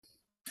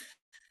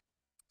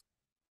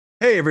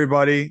Hey,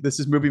 everybody. This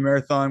is Movie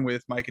Marathon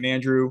with Mike and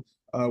Andrew.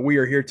 We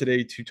are here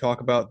today to talk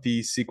about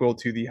the sequel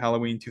to the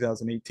Halloween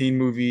 2018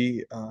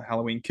 movie,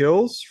 Halloween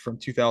Kills from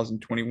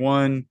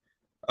 2021.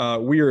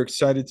 We are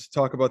excited to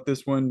talk about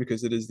this one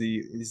because it is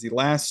the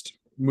last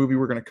movie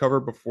we're going to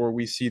cover before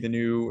we see the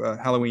new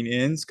Halloween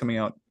Ends coming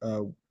out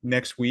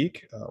next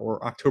week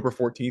or October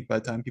 14th by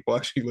the time people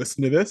actually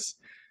listen to this.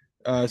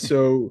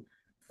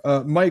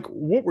 Mike,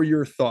 what were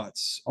your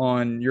thoughts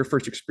on your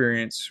first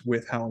experience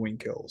with Halloween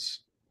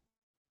Kills?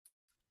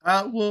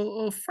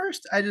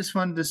 First, I just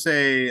wanted to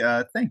say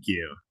thank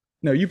you.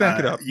 No, you back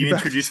it up. You You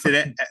back introduced it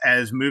up. it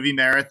as Movie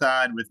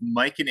Marathon with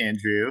Mike and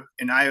Andrew,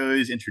 and I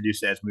always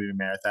introduce it as Movie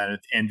Marathon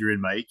with Andrew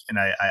and Mike, and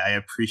I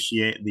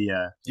appreciate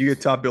You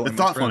get top the billing, my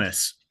friend.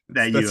 thoughtfulness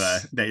That's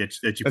that's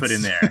that you put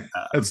in that's there.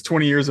 that's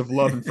 20 years of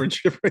love and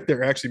friendship right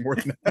there. Actually, more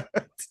than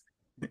that.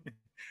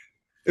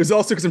 It was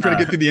also because I'm trying to Uh,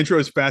 get through the intro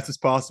as fast as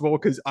possible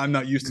because I'm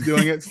not used to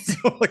doing it.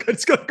 So like I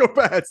just gotta go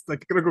fast.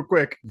 Like I gotta go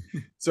quick.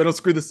 So I don't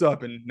screw this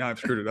up. And now I've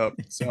screwed it up.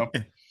 So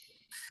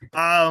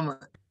um,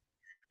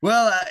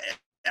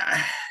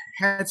 I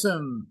had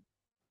some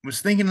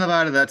was thinking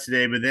about that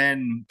today, but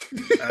then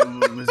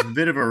it was a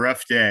bit of a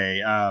rough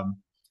day. I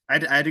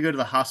had to go to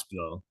the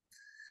hospital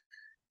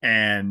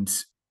and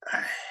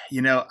I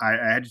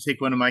had to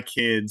take one of my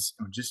kids.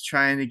 I'm just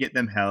trying to get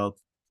them help,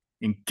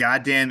 and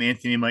goddamn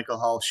Anthony Michael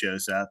Hall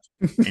shows up,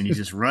 and he's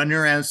just running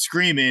around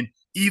screaming,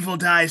 "Evil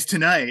dies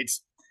tonight!"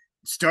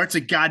 Starts a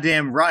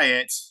goddamn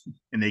riot,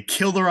 and they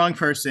kill the wrong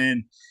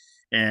person.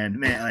 And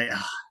man,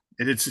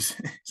 it's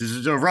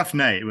a rough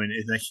night when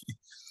it's like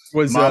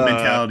was mob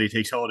mentality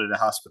takes hold at a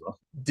hospital.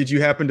 did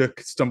you happen to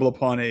stumble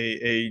upon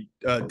a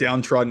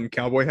downtrodden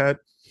cowboy hat?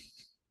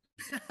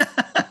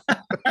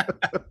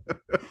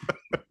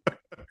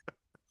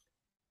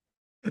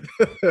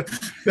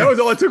 That was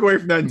all I took away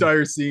from that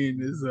entire scene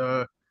is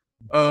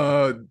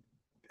uh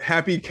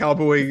happy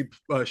cowboy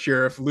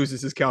sheriff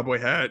loses his cowboy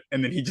hat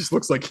and then he just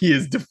looks like he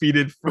is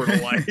defeated for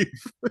life.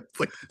 It's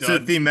like So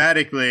done.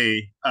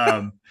 thematically,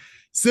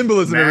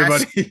 Symbolism,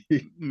 Mask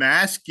everybody.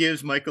 Mask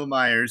gives Michael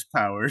Myers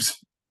powers.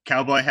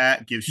 Cowboy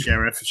hat gives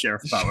Sheriff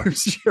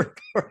powers. Sure.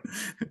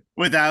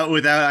 Without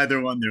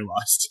either one, they're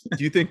lost.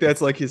 Do you think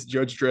that's like his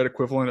Judge Dredd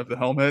equivalent of the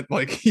helmet?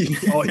 Like he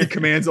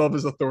commands all of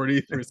his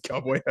authority through his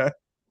cowboy hat.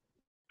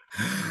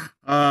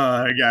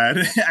 Oh my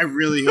god! I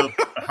really hope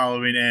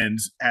Halloween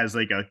Ends has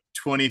like a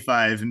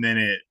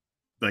 25-minute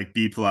like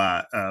B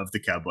plot of the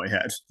cowboy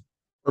hat.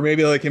 Or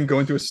maybe like him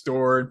going to a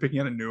store and picking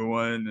out a new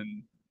one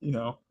and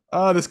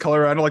this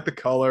color, I don't like the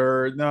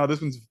color. No, this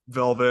one's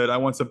velvet. I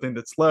want something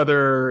that's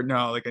leather.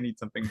 No, like I need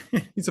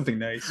something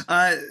nice.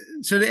 Uh,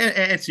 so to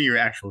answer your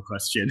actual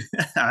question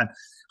on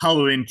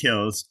Halloween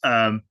Kills,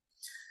 I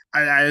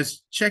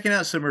was checking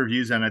out some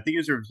reviews on. I think it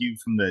was a review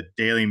from the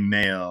Daily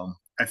Mail.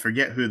 I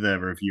forget who the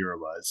reviewer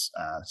was,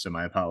 so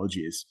my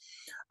apologies.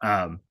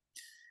 Um,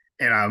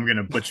 and I'm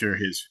gonna butcher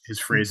his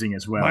phrasing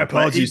as My well. But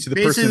apologies to it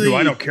the person who I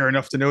basically, don't care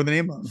enough to know the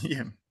name of.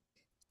 yeah,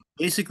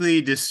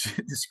 basically just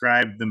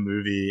described the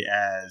movie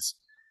as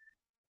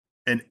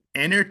an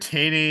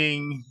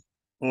entertaining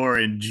or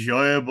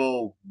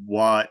enjoyable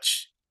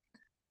watch,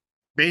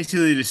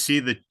 basically to see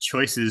the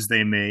choices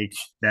they make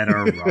that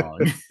are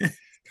wrong.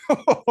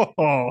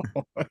 Oh,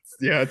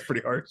 yeah, it's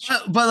pretty harsh.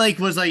 But like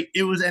was like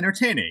it was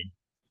entertaining,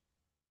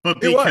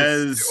 but It was. It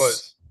because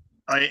was.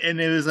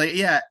 and it was like,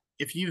 yeah,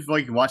 if you've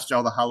like watched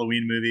all the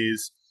Halloween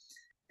movies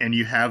and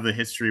you have the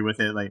history with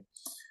it, like,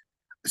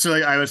 so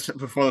like I was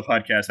before the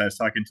podcast, I was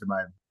talking to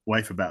my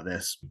wife about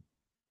this,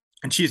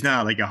 and she's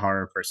not like a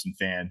horror person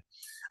fan,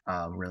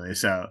 really.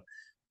 So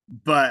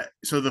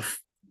the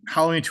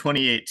Halloween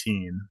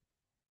 2018,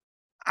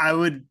 I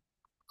would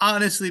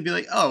honestly be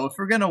like, oh, if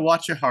we're gonna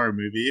watch a horror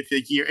movie, if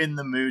like, you're in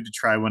the mood to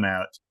try one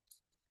out,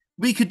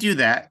 we could do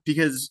that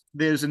because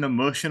there's an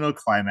emotional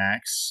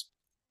climax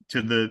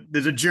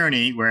there's a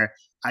journey where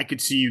I could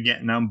see you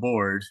getting on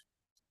board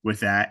with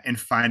that and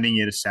finding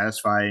it a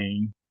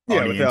satisfying Yeah,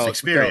 audience without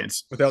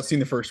experience. without seeing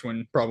the first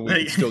one, probably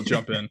Like, could still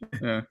jump in.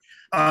 Yeah.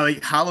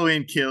 like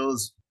Halloween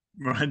Kills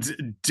runs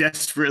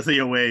desperately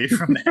away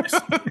from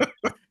that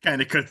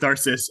kind of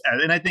catharsis,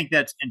 and I think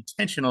that's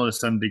intentional to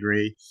some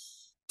degree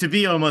to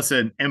be almost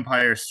an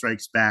Empire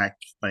Strikes Back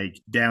like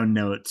down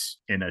note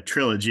in a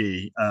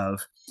trilogy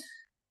of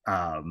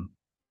um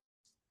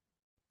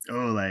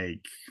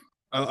like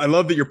I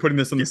love that you're putting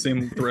this on the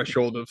same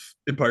threshold of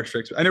Empire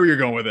Strikes. I know where you're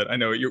going with it. I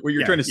know what you're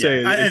yeah, trying to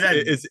yeah, say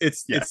is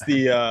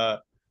yeah,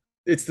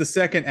 it's the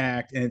second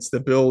act and it's the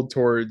build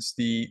towards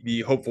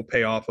the hopeful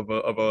payoff of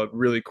a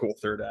really cool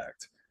third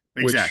act,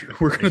 which exactly,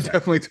 we're going to exactly.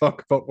 definitely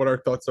talk about what our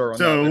thoughts are on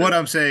that So what later.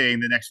 I'm saying,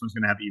 the next one's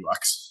gonna have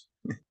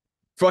Ewoks.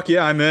 Fuck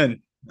yeah, I'm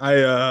in.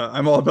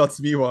 I'm all about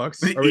some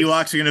Ewoks. Are we?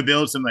 Ewoks are gonna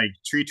build some like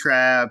tree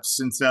traps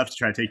and stuff to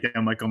try to take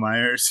down Michael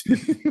Myers.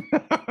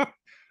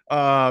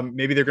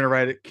 Maybe they're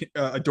gonna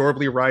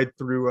adorably ride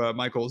through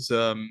Michael's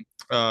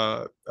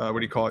what do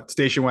you call it,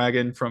 station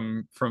wagon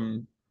from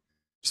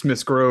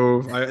Smith's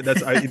Grove.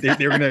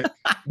 They're gonna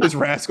those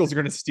rascals are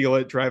gonna steal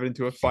it, drive it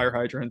into a fire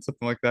hydrant,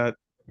 something like that.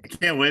 I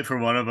can't wait for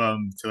one of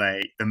them to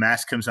like the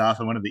mask comes off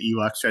and one of the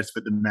Ewoks tries to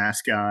put the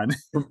mask on.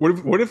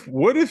 What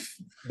if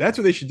that's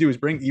what they should do is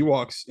bring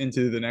Ewoks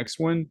into the next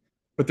one,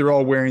 but they're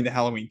all wearing the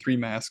Halloween 3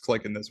 masks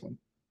like in this one.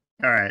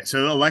 All right,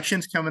 so the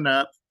election's coming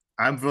up.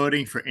 I'm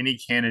voting for any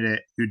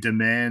candidate who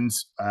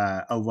demands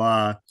a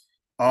law.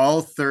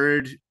 All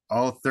third,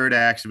 all third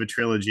acts of a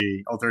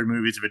trilogy, all third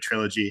movies of a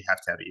trilogy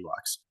have to have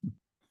Ewoks.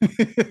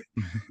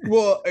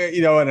 Well, all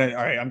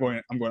right, I'm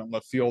going on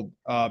left field.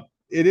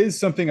 It is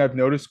something I've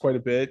noticed quite a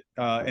bit,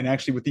 and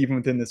actually, even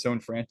within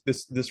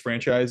this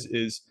franchise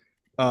is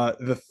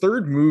the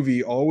third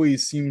movie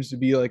always seems to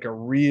be like a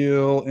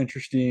real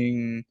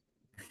interesting,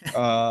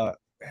 uh,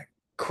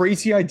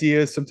 crazy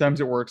idea. Sometimes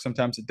it works,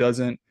 sometimes it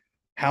doesn't.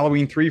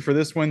 Halloween 3 for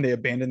this one, they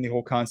abandoned the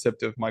whole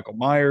concept of Michael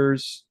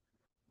Myers.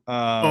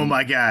 Oh Um,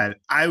 my god,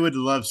 I would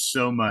love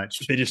so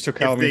much they just took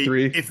Halloween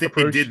 3 if they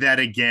approach. did that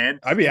again.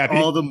 I'd be And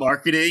all happy. the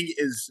marketing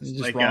is It's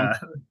just like wrong.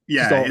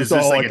 yeah, It's it's all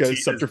just like like a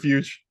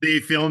subterfuge. they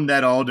filmed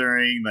that all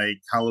during like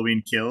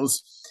Halloween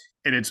Kills,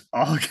 and it's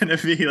all gonna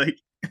be like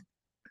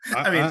I,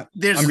 I mean, I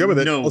there's I'm good with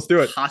it. no Let's do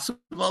it.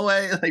 possible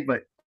way, like,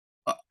 but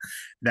uh,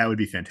 that would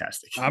be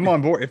fantastic. I'm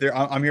on board. If they're,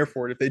 I'm here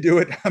for it. If they do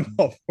it, I'm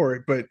all for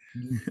it. But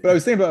I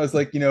was thinking about, I was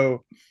like,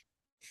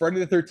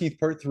 Friday the 13th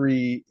Part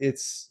 3.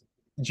 It's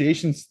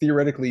Jason's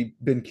theoretically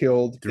been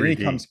killed. Then he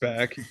 3D. comes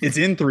back. It's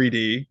in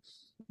 3D,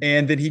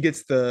 and then he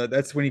gets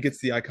that's when he gets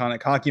the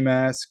iconic hockey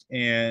mask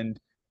and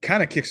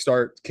kind of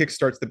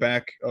kickstarts the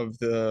back of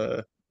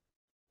the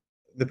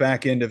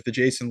back end of the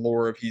Jason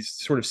lore of he's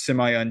sort of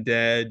semi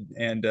undead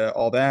and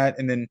all that.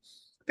 And then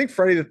I think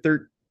Friday the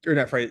third or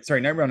not Friday,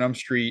 sorry, Nightmare on Elm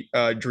Street,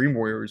 Dream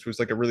Warriors was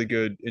like a really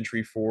good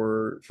entry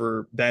for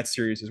that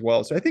series as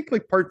well. So I think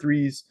like part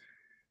threes,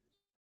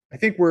 I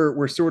think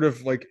we're sort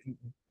of like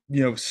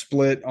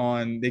split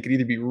on they could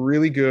either be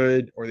really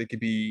good or they could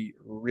be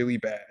really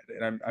bad,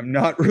 and I'm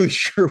not really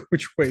sure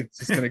which way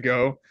this is going to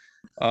go.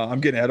 I'm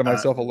getting ahead of uh,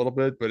 myself a little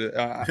bit, but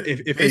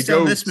if they Based on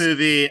go, this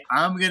movie,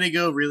 I'm gonna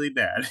go really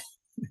bad.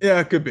 yeah,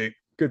 it could be,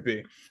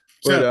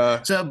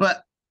 but So,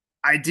 but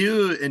I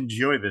do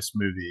enjoy this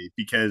movie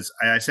because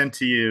I sent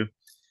to you.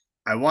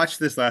 I watched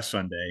this last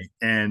Sunday,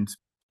 and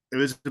it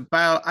was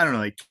about I don't know,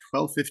 like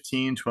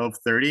 12:15,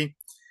 12:30,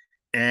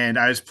 and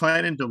I was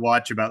planning to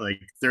watch about like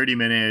 30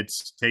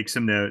 minutes, take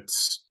some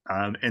notes,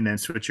 and then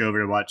switch over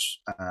to watch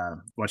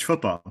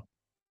football.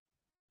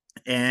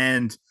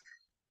 And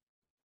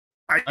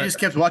I I, just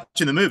kept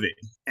watching the movie,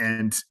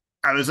 and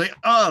I was like,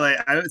 oh,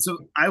 so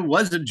I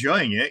was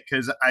enjoying it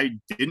because I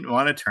didn't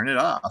want to turn it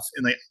off.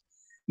 And like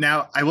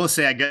now, I will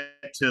say I got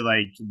to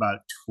like about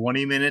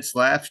 20 minutes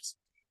left,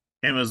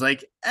 and was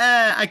like,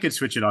 I could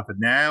switch it off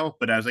now,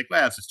 but I was like,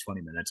 well, it's just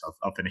 20 minutes.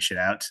 I'll finish it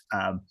out.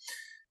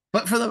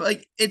 But for the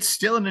like, it's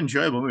still an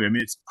enjoyable movie. I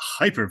mean, it's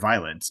hyper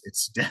violent.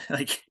 It's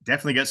like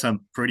definitely got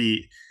some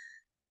pretty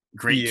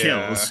great yeah,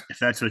 kills if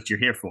that's what you're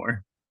here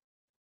for.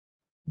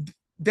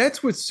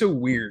 that's what's so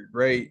weird,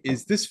 right?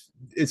 Is this?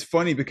 It's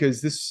funny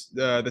because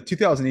the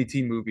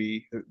 2018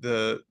 movie,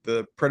 the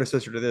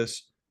predecessor to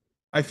this,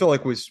 I feel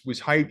like was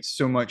hyped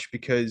so much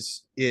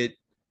because it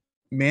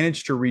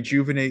managed to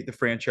rejuvenate the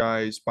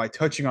franchise by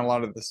touching on a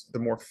lot of the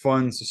more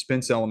fun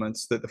suspense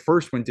elements that the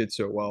first one did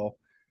so well.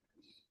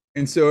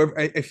 And so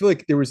I feel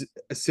like there was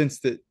a sense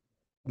that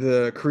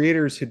the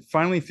creators had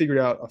finally figured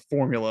out a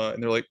formula,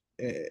 and they're like,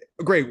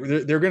 great,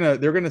 they're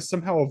gonna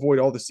somehow avoid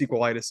all the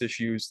sequelitis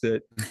issues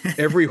that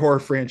every horror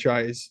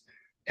franchise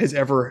has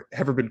ever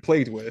been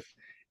plagued with.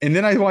 And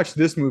then I watched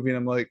this movie, and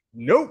I'm like,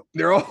 nope,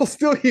 they're all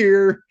still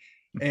here,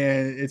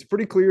 and it's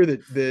pretty clear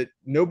that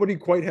nobody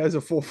quite has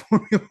a full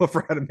formula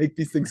for how to make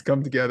these things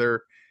come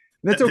together.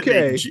 And that's they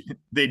okay.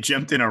 they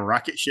jumped in a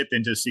rocket ship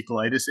into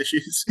sequelitis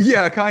issues.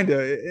 Yeah, kind of.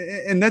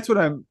 And that's what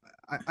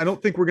I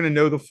don't think we're going to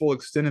know the full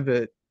extent of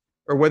it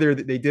or whether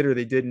they did or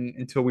they didn't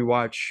until we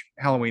watch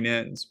Halloween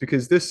Ends,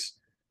 because this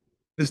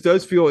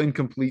does feel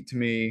incomplete to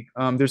me.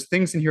 There's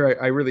things in here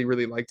I really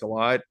really liked a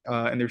lot,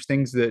 and there's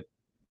things that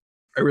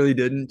I really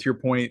didn't. To your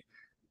point,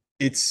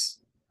 it's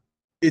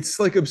it's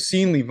like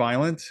obscenely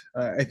violent.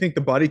 I think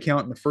the body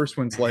count in the first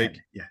one's like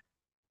Man, yeah.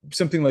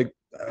 something like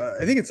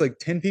I think it's like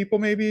 10 people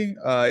maybe.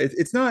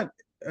 It's not.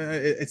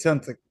 It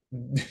sounds like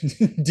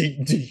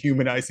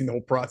dehumanizing the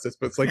whole process,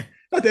 but it's like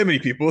not that many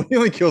people. He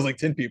only kills like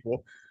 10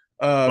 people.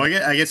 Uh,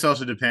 Well, I guess it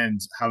also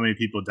depends how many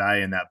people die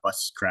in that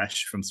bus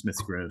crash from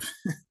Smith's Grove.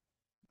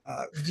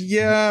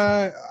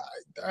 yeah,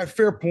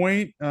 fair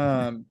point.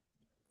 I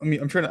mean,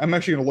 I'm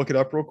actually gonna look it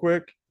up real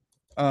quick.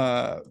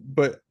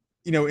 But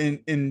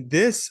in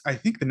this, I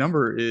think the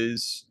number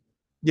is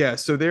yeah.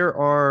 So there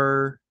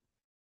are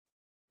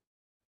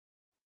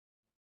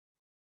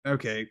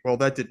okay. Well,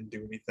 that didn't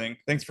do anything.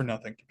 Thanks for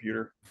nothing,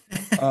 computer.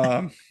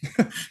 Um,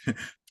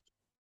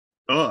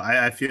 Oh,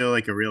 I feel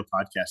like a real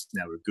podcast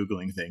now. We're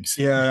googling things.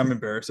 yeah, I'm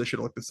embarrassed. I should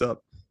have looked this up.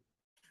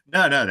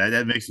 No, no,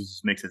 that makes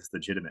it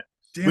legitimate.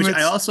 Damn Which it.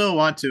 I also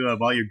want to,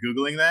 while you're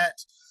googling that,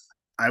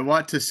 I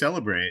want to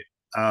celebrate.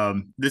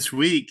 This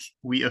week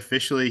we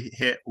officially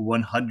hit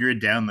 100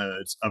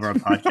 downloads of our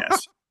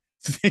podcast.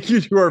 Thank you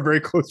to our very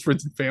close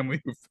friends and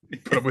family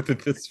who've put up with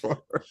it this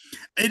far.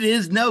 It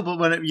is no, but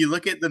when you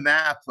look at the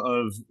map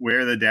of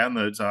where the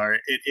downloads are,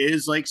 it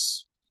is like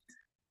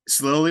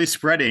slowly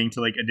spreading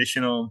to like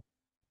additional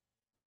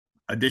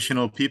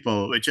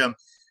people, which and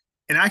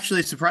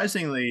actually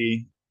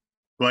surprisingly,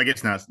 well, I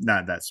guess not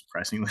that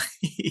surprisingly.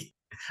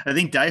 I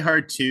think Die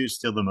Hard 2 is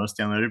still the most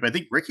downloaded, but I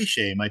think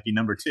Ricochet might be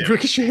number 2.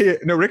 Ricochet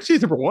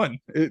is number one.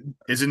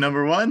 Is it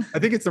number 1? I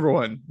think it's number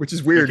 1, which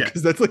is weird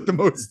because that's like the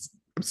most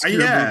obscure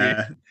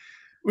movie.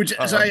 Which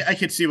so I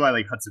could see why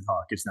like Hudson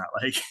Hawk is not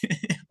like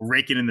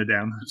raking in the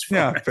downloads.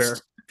 Yeah,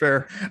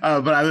 fair.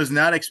 But I was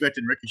not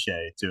expecting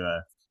Ricochet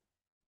to.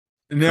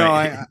 No,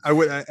 I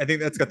think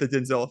that's got the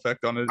Denzel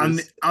effect on it. On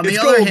the it's other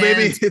gold, hand,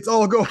 baby. It's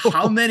all gold.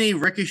 How many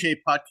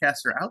Ricochet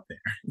podcasts are out there?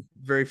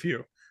 Very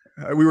few.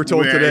 We were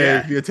told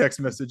today via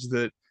text message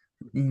that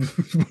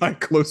by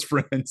close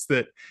friends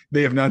that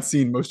they have not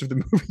seen most of the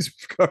movies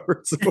we've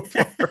covered so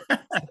far.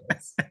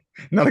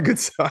 Not a good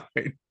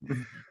sign.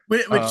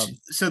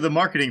 So the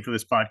marketing for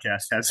this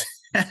podcast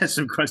has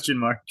some question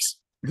marks.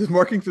 The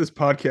marketing for this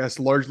podcast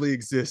largely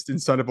exists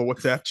inside of a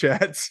WhatsApp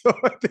chat, so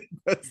I think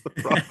that's the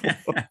problem.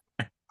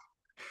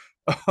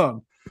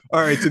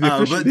 All right, so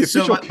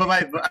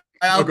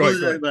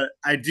but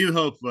I do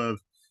hope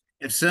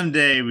if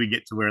someday we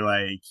get to where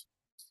like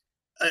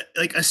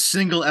a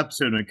single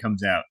episode when it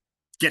comes out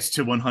gets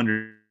to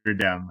 100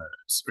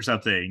 downloads or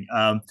something,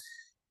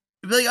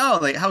 be like, oh,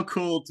 like how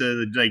cool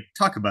to like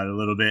talk about it a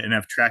little bit and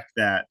have tracked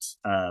that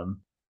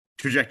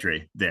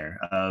trajectory there.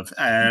 Of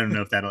I don't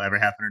know if that'll ever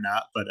happen or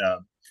not, but it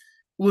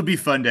would be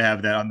fun to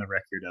have that on the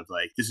record of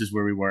like this is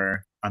where we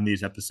were on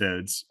these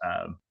episodes.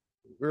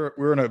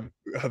 We're in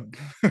a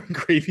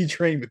gravy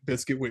train with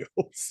biscuit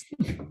wheels.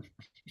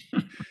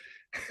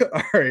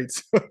 All right.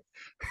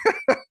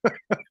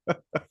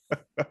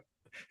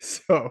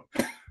 So,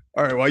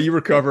 all right. While you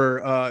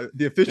recover,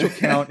 the official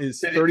count is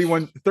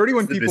 31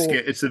 people.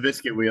 It's the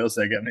biscuit wheels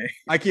that got me.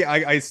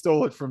 I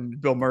stole it from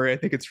Bill Murray. I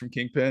think it's from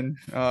Kingpin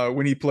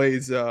when he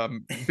plays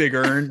Big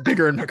Earn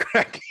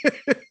McCracken.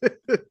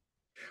 When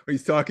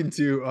he's talking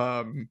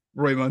to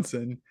Roy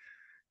Munson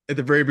at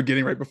the very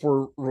beginning, right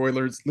before Roy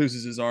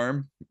loses his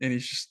arm, and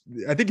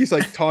I think he's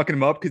like talking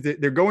him up because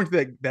they're going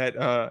to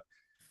that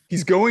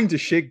he's going to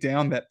shake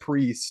down that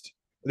priest.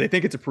 They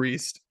think it's a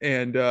priest,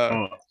 and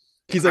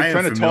he's like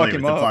trying to talk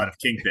him up. The plot of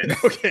Kingpin.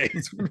 Okay,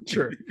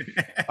 sure.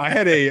 I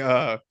had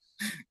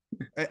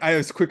I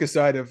was quick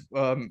aside of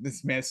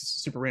this man.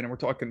 It's super random. We're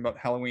talking about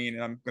Halloween,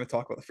 and I'm going to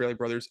talk about the Fairley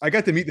Brothers. I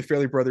got to meet the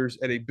Fairley Brothers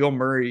at a Bill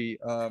Murray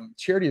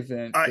charity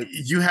event.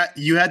 You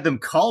had them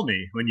call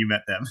me when you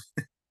met them.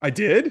 I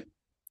did.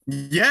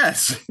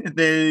 Yes,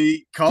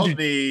 they called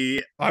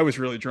me. I was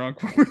really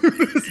drunk.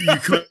 You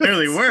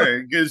clearly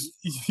were because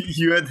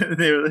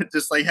they were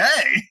just like,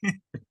 "Hey."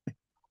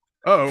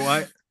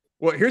 Oh,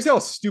 well, here's how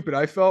stupid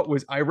I felt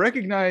was I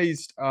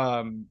recognized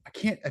I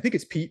think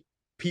it's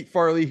Pete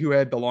Farley, who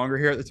had the longer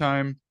hair at the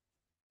time.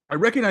 I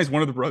recognized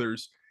one of the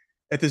brothers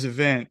at this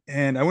event,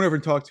 and I went over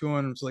and talked to him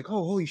and was like,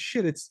 "Oh, holy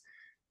shit, it's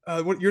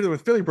you're the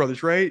Fairley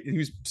Brothers, right?" And he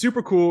was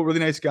super cool, really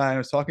nice guy. And I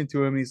was talking to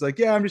him, and he's like,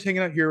 "Yeah, I'm just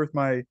hanging out here with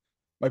my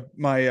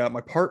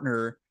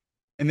partner."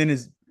 And then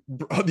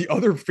the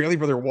other Fairley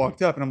brother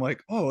walked up, and I'm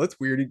like, "Oh, that's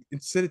weird." He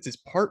said it's his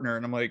partner,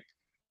 and I'm like,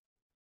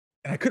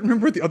 and I couldn't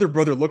remember what the other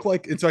brother looked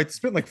like. And so I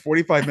spent like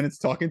 45 minutes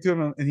talking to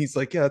him, and he's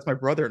like, "Yeah, that's my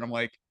brother." And I'm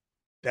like,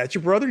 "That's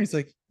your brother?" And he's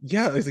like,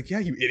 "Yeah." He's like, "Yeah,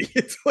 you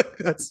idiot." Like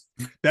that's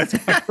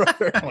my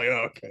brother. I'm like,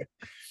 "Oh, okay."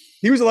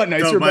 He was a lot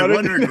nicer about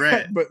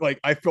it, but like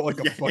I felt like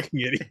a fucking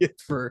idiot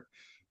for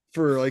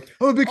like,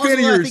 I'm a big fan of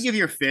yours. I think if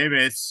you're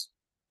famous,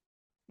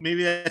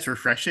 maybe that's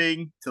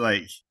refreshing to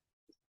like,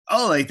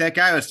 oh, like that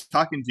guy I was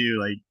talking to,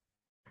 like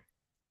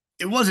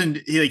it wasn't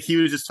he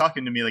was just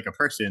talking to me like a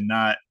person,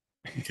 not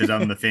because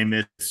I'm the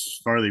famous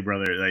Farley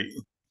brother. Like,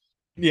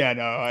 yeah,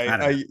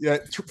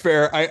 no,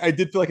 fair. I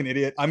did feel like an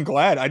idiot. I'm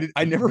glad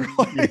I never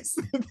realized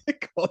that they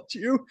called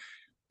you,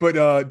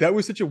 but that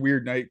was such a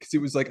weird night because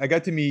it was like I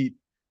got to meet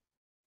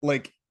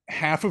like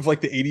half of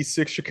like the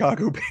 '86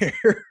 Chicago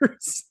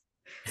Bears,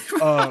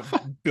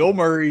 Bill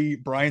Murray,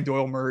 Brian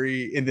Doyle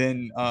Murray, and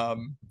then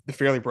the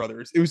Fairley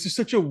Brothers. It was just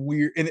such a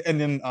weird, and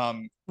then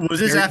was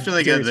this after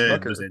like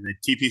the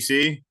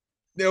TPC?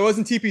 It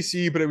wasn't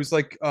TPC, but it was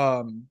like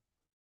I'm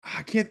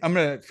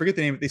gonna forget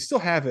the name. They still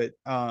have it.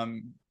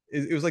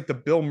 It was like the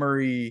Bill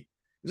Murray. It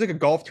was like a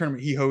golf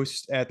tournament he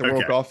hosts at the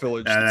World Golf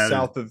Village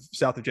south of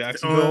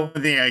Jacksonville. The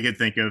only thing I could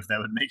think of that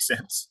would make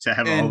sense to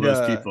have all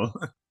those people.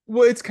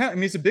 Well, it's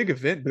it's a big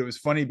event, but it was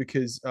funny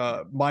because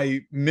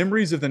my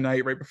memories of the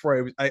night right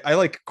before I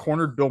like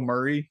cornered Bill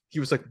Murray. He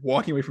was like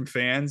walking away from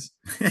fans,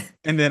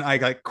 and then I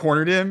like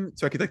cornered him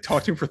so I could like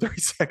talk to him for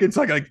 30 seconds.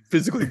 So I like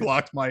physically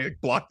blocked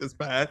this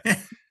path,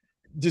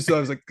 just so I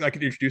was like I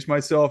could introduce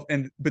myself.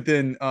 But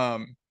then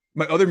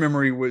my other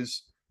memory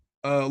was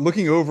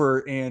looking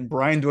over and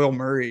Brian Doyle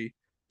Murray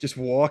just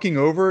walking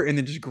over and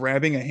then just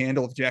grabbing a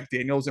handle of Jack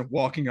Daniels and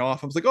walking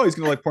off. I was like, oh, he's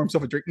gonna like pour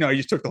himself a drink. No, he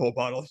just took the whole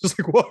bottle. Just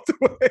like walked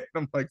away. And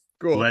I'm like,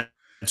 cool.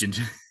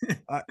 Legend.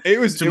 It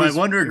was. So my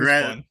one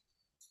regret.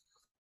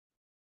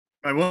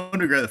 I won't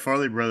regret the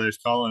Farley brothers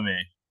calling me.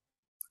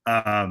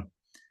 Um,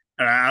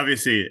 and I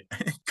obviously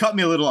caught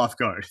me a little off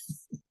guard.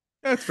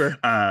 That's fair.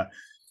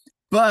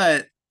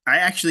 But I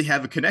actually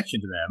have a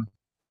connection to them,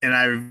 and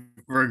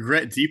I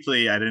regret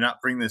deeply I did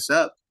not bring this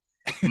up.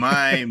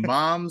 My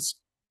mom's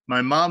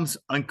my mom's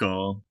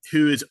uncle,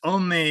 who is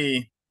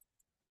only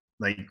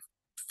like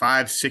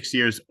 5, 6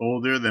 years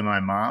older than my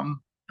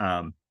mom,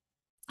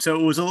 so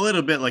it was a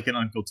little bit like an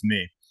uncle to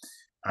me.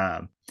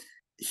 Um,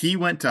 he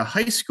went to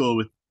high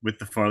school with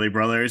the Farley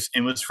brothers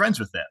and was friends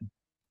with them.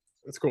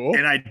 That's cool.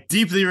 And I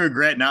deeply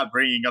regret not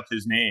bringing up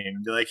his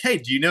name. Be like, hey,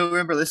 do you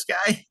remember this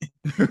guy?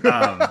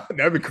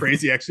 That'd be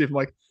crazy, actually. If I'm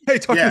like, hey,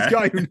 talk to this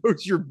guy who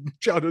knows your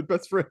childhood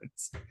best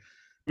friends.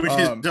 Which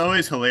is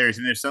always hilarious.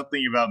 And there's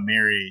something about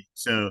Mary.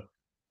 So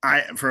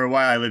for a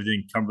while, I lived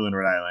in Cumberland,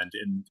 Rhode Island.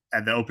 And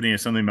at the opening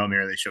of Something About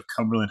Mary, they show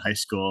Cumberland High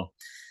School.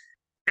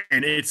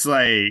 And it's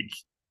like,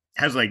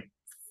 has like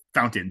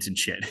fountains and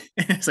shit.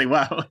 And it's like,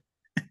 wow,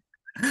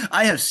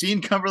 I have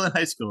seen Cumberland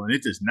High School and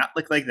it does not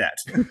look like that.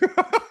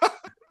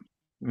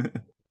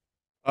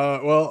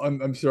 Well,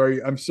 I'm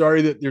sorry. I'm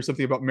sorry that there's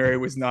something about Mary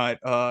was not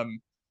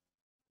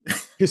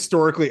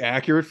historically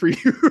accurate for you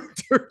in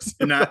terms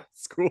of not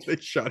school they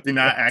shot. Do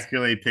not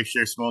accurately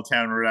picture small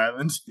town Rhode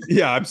Island.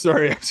 Yeah, I'm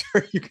sorry. I'm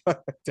sorry you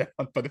got down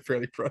by the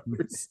Farley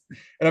brothers,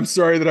 and I'm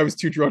sorry that I was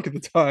too drunk at the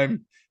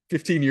time,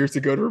 15 years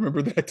ago, to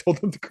remember that I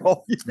told them to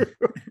call you.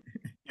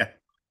 Yeah.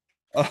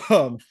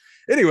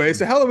 Anyway,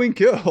 so Halloween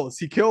Kills.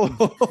 He killed.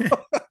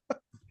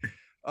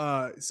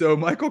 So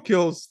Michael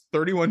kills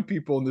 31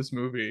 people in this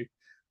movie.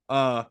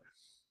 And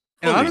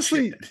Holy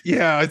honestly, shit.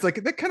 Yeah, it's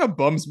like that kind of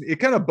bums me. It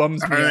kind of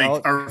bums me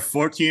out. Are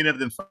 14 of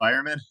them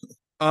firemen?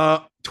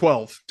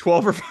 12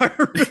 are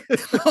firemen.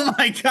 Oh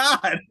my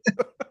god.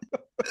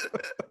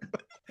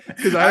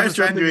 Because I was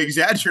trying to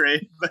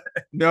exaggerate. But...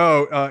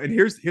 No, and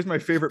here's my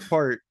favorite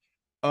part.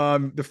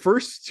 The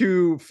first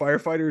two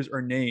firefighters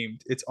are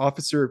named. It's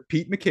Officer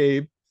Pete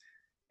McCabe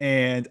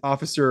and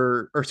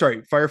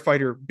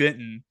Firefighter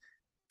Benton.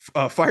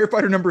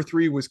 Firefighter number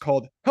 3 was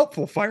called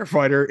Helpful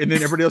Firefighter, and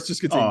then everybody else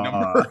just gets a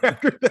number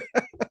after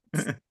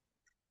that.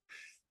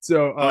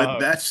 So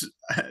that's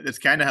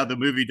kind of how the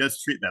movie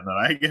does treat them, though.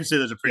 I guess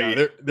there's a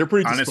pretty they're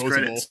pretty honest disposable.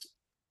 Credits.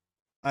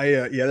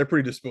 They're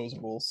pretty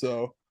disposable.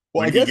 So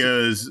when I guess he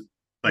goes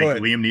like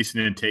Liam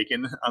Neeson and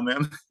Taken on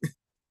them.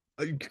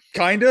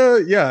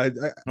 Kinda, yeah.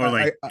 Or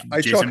like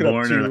I chalk it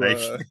up to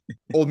like...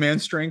 old man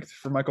strength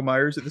for Michael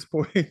Myers at this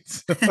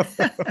point.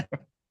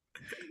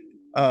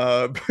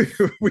 But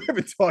we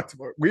haven't talked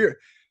about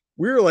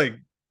we're like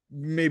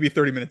maybe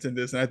 30 minutes into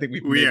this, and I think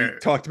we've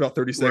talked about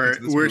 30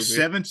 seconds. We're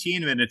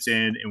 17 minutes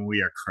in, and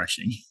we are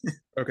crushing.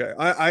 Okay,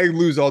 I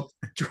lose all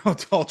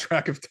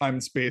track of time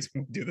and space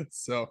when we do this.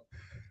 So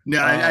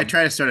no, I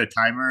try to start a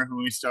timer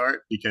when we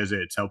start because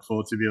it's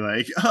helpful to be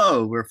like,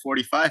 oh, we're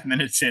 45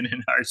 minutes in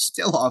and are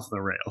still off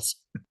the rails.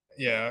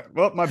 Yeah,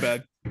 well, my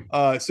bad.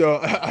 So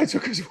I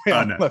took us way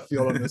out left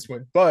field on this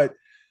one, but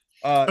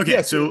okay.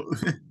 Yeah, so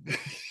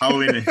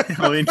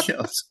Halloween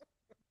Kills.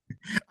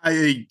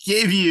 I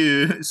gave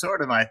you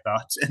sort of my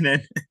thoughts, and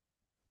then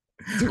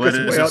led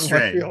us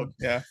astray.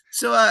 Yeah.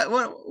 So,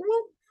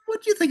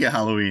 what do you think of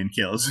Halloween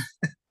Kills?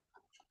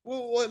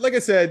 Well, like I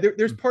said,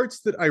 there's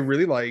parts that I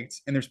really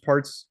liked, and there's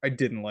parts I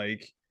didn't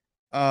like.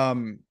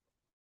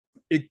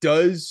 It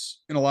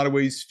does, in a lot of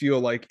ways, feel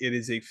like it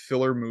is a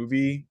filler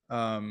movie.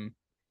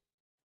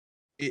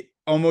 It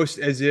almost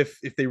as if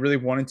they really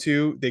wanted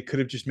to, they could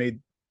have just made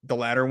the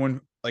latter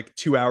one like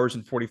 2 hours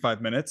and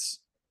 45 minutes,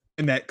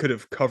 and that could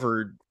have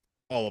covered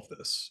all of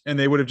this, and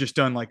they would have just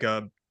done like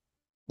a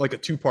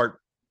 2-part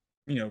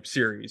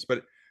series.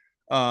 But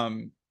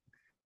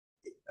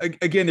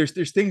again,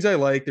 there's things I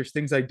like, there's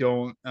things I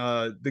don't.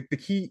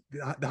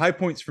 The high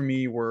points for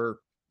me were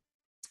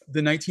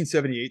the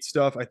 1978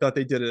 stuff. I thought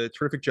they did a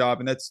terrific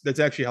job, and that's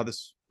actually how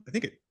this, I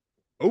think, it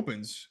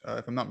opens,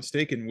 if I'm not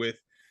mistaken, with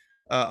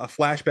a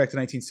flashback to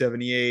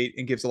 1978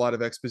 and gives a lot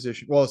of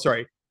exposition. Well,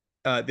 sorry,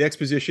 the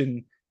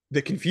exposition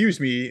that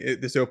confused me,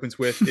 this opens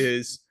with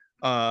is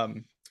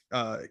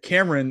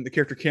Cameron, the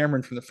character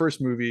Cameron from the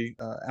first movie,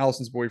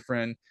 Allison's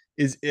boyfriend,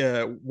 is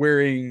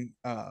wearing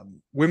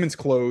women's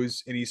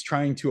clothes, and he's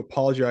trying to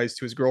apologize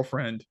to his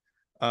girlfriend,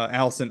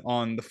 Allison,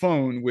 on the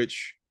phone,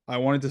 which I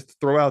wanted to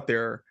throw out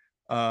there.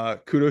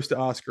 Kudos to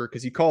Oscar,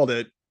 because he called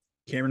it.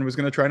 Cameron was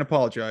going to try and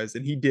apologize,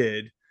 and he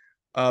did.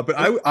 But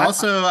I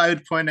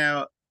would point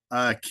out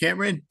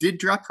Cameron did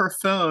drop her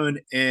phone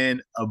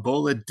in a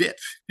bowl of dip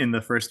in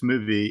the first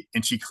movie,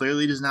 and she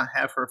clearly does not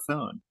have her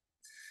phone.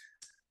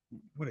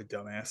 What a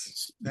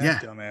dumbass!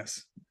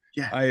 Dumbass.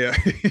 Yeah,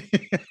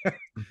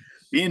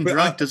 being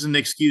drunk doesn't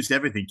excuse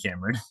everything,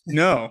 Cameron.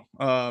 No,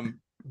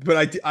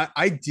 but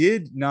I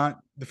did not.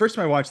 The first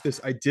time I watched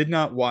this, I did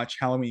not watch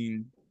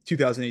Halloween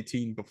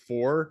 2018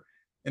 before,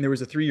 and there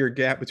was a 3-year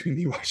gap between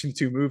me watching the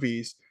 2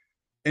 movies,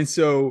 and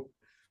so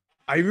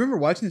I remember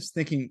watching this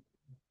thinking,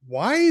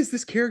 why is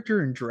this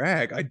character in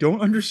drag? I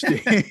don't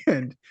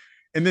understand.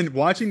 And then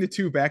watching the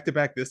 2 back to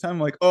back this time, I'm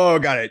like, oh,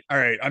 got it. All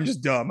right, I'm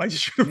just dumb. I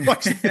just should have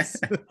watched this.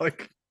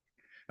 Like,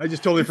 I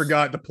just totally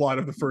forgot the plot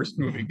of the first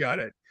movie. Got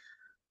it.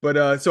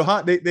 But so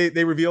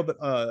they revealed that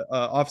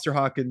Officer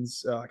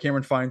Hawkins,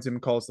 Cameron finds him,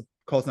 calls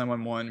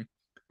 911.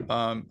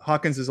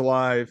 Hawkins is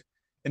alive,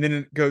 and then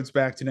it goes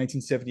back to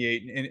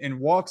 1978 and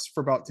walks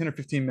for about 10 or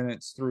 15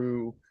 minutes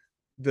through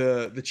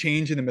the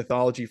change in the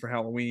mythology for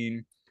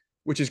Halloween,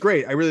 which is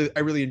great. I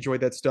really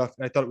enjoyed that stuff,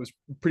 and I thought it was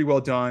pretty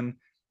well done.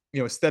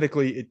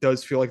 Aesthetically, it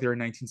does feel like they're in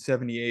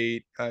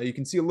 1978. You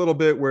can see a little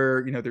bit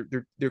where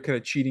they're kind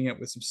of cheating it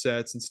with some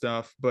sets and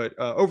stuff, but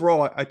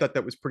overall, I thought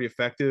that was pretty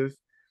effective,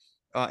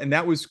 and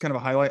that was kind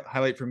of a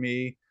highlight for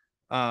me.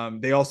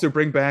 They also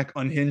bring back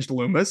Unhinged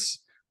Loomis,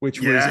 which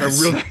was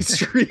a real nice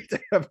treat to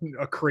have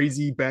a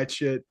crazy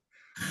batshit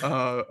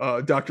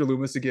Dr.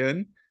 Loomis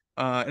again.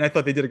 And I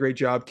thought they did a great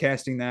job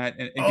casting that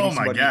and getting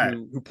somebody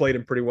who played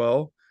him pretty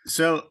well.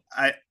 So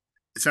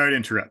sorry to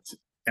interrupt.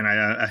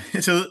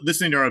 And so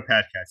listening to our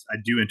podcast, I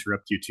do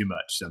interrupt you too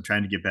much. So I'm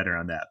trying to get better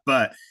on that.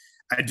 But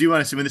I do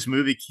want to say when this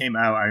movie came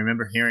out, I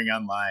remember hearing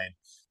online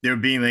there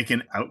being like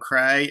an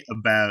outcry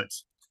about,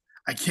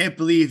 I can't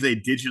believe they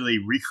digitally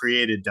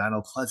recreated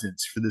Donald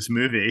Pleasance for this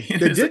movie.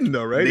 They didn't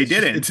though, right? They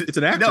didn't. It's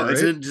an actor. No, right?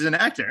 it's an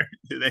actor.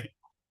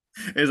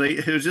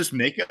 It was just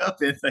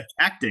makeup and like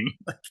acting.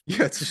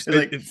 Yeah, it's just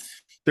like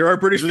there are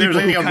British people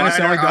like who kind of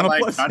sound like Donald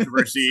Pleasance.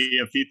 Controversy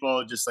of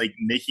people just like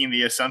making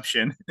the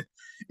assumption.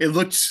 It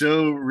looked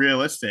so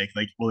realistic.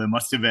 Like, well, it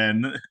must have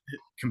been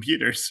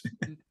computers.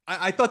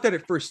 I thought that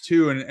at first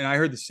too, and I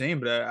heard the same.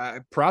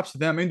 But props to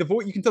them. I mean, the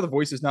voice, you can tell the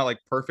voice is not like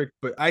perfect,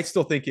 but I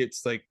still think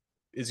it's like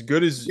as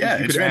good as you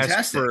could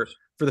ask for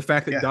the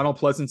fact that Donald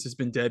Pleasance has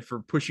been dead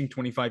for pushing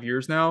 25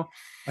 years now.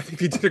 I think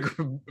he did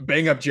a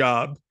bang up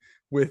job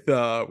with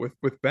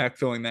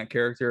backfilling that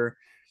character.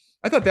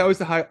 I thought that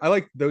was I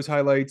liked those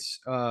highlights.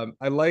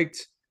 I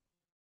liked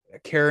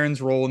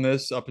Karen's role in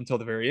this up until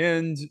the very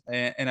end,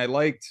 and I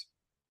liked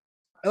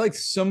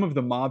some of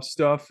the mob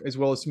stuff as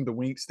well as some of the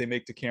winks they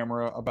make to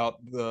camera about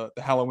the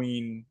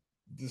Halloween,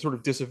 the sort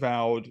of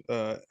disavowed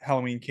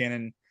Halloween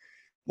canon,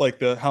 like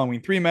the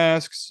Halloween 3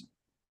 masks.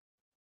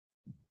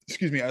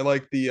 Excuse me. I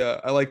like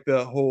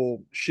the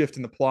whole shift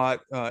in the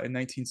plot in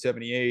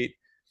 1978.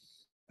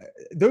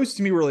 Those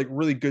to me were like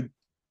really good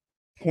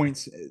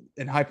points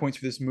and high points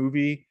for this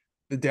movie.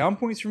 The down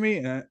points for me,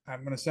 and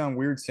I'm gonna sound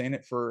weird saying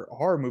it for a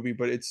horror movie,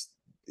 but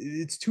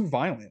it's too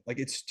violent. Like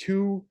it's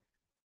too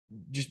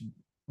just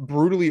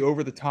brutally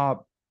over the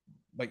top,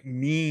 like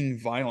mean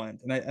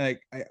violent. And I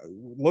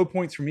low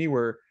points for me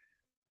were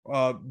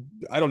I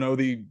don't know,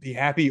 the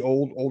happy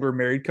older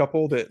married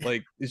couple that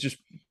like is just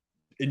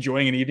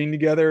enjoying an evening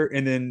together,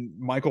 and then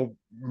Michael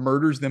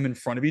murders them in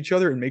front of each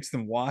other and makes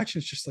them watch.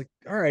 And it's just like,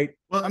 all right,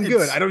 well, I'm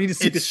good. I don't need to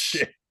see this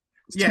shit.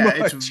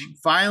 It's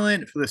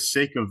violent for the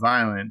sake of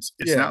violence.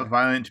 It's not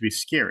violent to be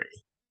scary.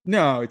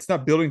 No, it's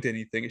not building to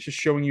anything. It's just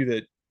showing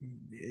you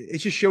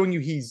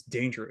he's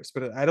dangerous.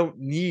 But I don't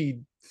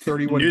need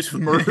 31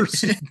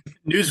 murders.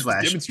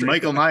 Newsflash: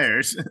 Michael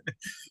Myers.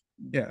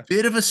 Yeah,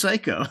 bit of a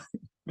psycho.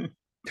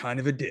 Kind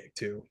of a dick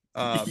too.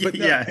 But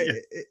no,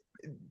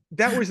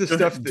 that was the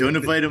stuff. Don't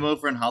invite him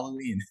over on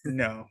Halloween.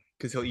 No,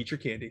 because he'll eat your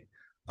candy.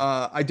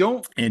 I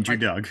don't. And your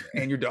dog.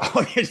 And your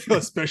dog.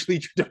 Especially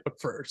eat your dog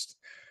first.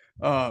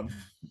 But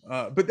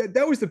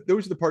those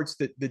are the parts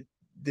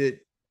that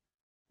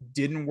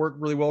didn't work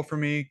really well for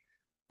me.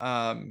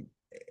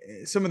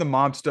 Some of the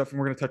mob stuff, and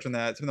we're going to touch on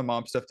that. Some of the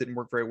mob stuff didn't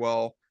work very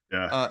well.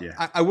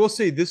 I will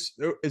say this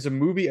is a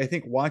movie. I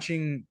think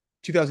watching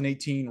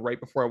 2018 right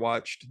before I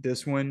watched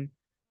this one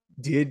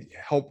did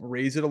help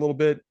raise it a little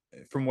bit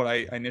from what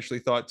I initially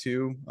thought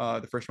too.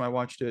 The first time I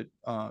watched it,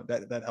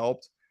 that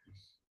helped.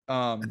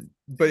 I'd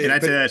say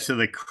that's to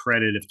the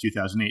credit of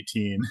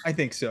 2018. I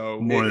think so.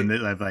 More than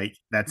that, like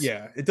that's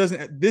it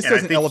doesn't. This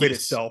doesn't elevate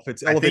itself.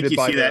 It's elevated. I think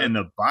you see that in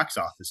the box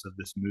office of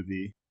this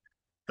movie.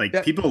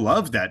 Like people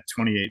loved that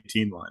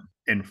 2018 one,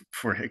 and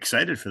we're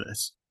excited for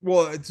this.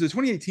 Well, the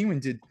 2018 one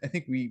did. I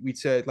think we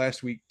said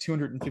last week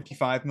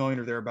 255 million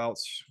or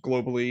thereabouts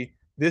globally.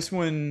 This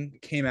one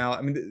came out.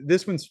 I mean,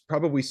 this one's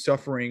probably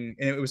suffering,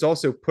 and it was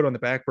also put on the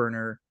back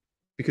burner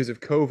because of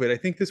COVID. I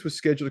think this was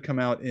scheduled to come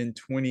out in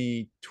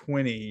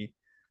 2020,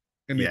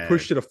 and they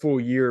pushed it a full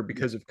year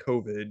because of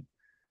COVID.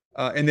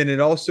 And then it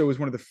also was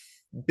one of the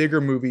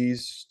bigger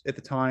movies at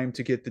the time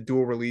to get the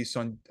dual release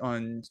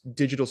on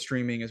digital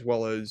streaming as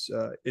well as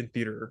in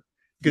theater.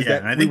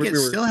 And I think it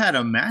still had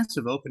a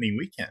massive opening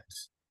weekend.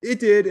 It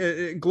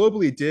did.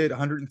 Globally, it did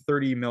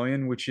 130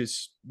 million, which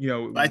is,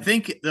 I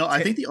think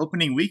the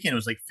opening weekend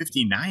was like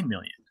 59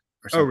 million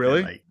or something. Oh,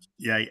 really? Like,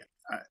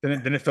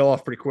 Then it fell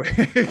off pretty quick.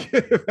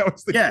 That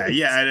was the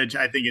case.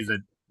 I think is a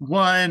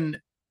one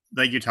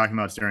like you're talking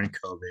about during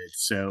COVID.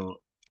 So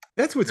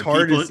that's what's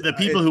hard. The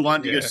people who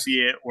wanted to go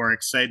see it were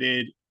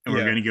excited and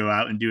were going to go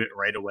out and do it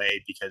right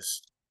away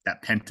because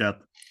that pent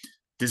up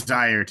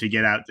desire to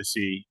get out to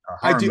see a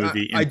horror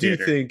movie in theater.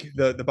 Do think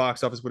the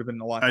box office would have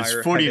been a lot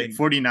higher.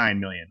 49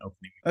 million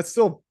opening. That's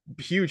still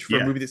huge for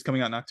a movie that's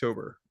coming out in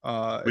October.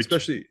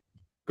 Especially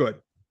good.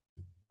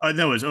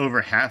 No, it was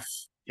over half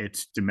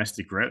its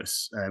domestic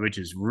gross, which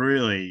is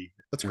really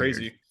that's weird.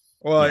 crazy.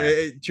 Well,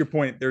 Yeah, to your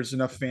point, there's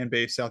enough fan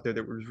base out there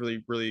that was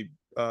really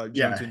jumped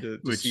yeah. in to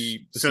Which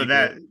see the so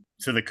that sequel.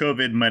 so the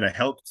COVID might have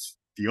helped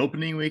the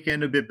opening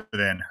weekend a bit, but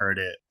then hurt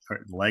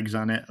the legs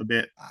on it a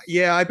bit.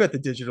 Yeah, I bet the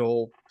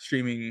digital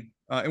streaming,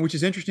 and which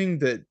is interesting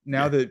that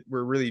now Yeah, that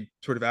we're really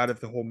sort of out of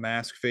the whole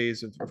mask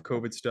phase of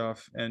COVID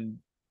stuff, and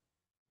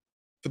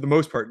for the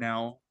most part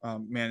now,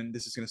 man,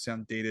 this is going to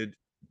sound dated,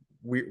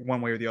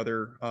 one way or the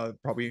other,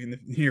 probably in the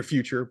near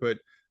future. But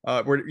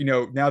we're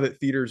now that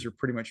theaters are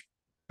pretty much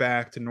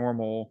back to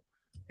normal,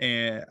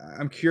 and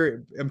I'm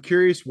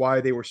curious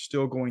why they were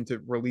still going to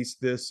release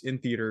this in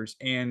theaters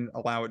and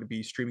allow it to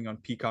be streaming on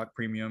Peacock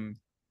Premium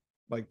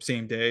like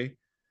same day.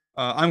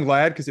 I'm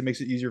glad because it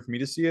makes it easier for me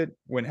to see it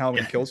when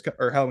Halloween yeah. Kills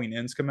or Halloween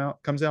Ends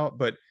comes out.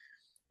 But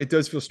it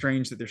does feel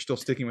strange that they're still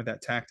sticking with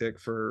that tactic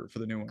for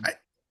the new one.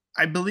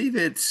 I believe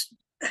it's.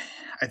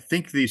 I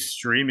think these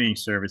streaming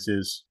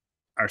services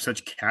are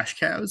such cash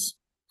cows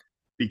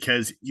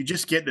because you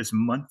just get this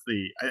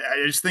monthly.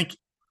 I just think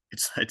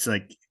it's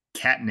like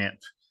catnip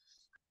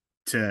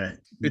to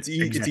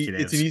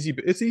executives. It's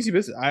an easy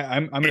business.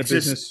 I'm in a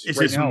business It's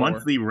right this now where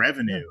monthly yeah,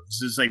 revenue.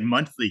 This is like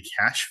monthly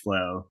cash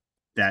flow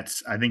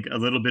that's I think a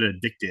little bit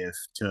addictive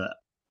to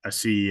a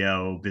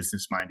CEO,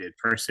 business minded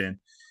person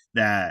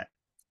that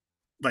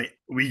like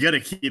we got to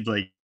keep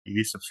like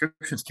these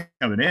subscriptions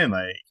coming in.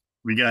 Like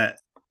we got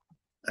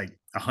like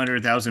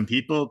 100,000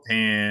 people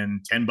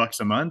paying $10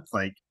 a month,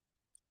 like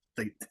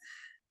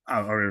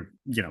or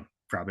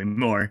probably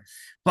more,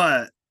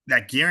 but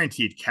that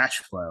guaranteed cash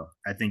flow,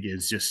 I think,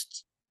 is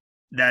just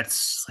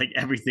that's like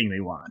everything they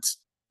want,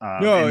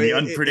 no, and the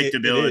it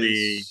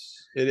unpredictability is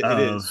it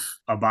of is.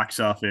 a box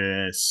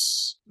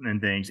office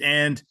and things.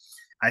 And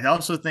I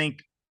also think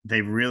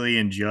they really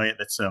enjoy it.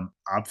 That's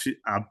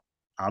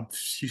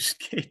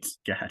obfuscate.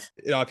 God,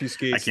 It I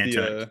obfuscates can't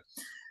talk.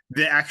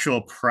 The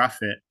actual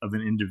profit of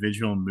an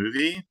individual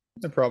movie.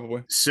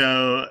 probably.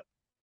 So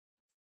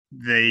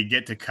they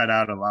get to cut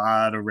out a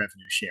lot of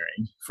revenue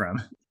sharing from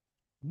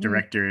Hmm.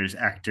 directors,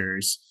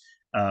 actors.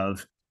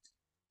 Of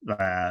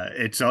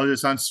it's all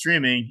just on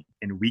streaming,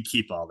 and we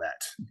keep all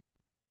that.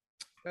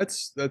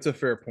 That's a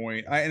fair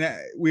point.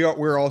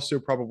 We're also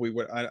probably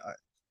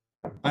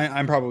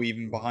I'm probably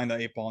even behind the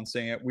eight ball in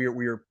saying it. We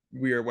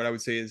are what I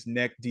would say is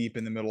neck deep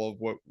in the middle of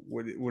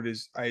what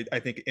is I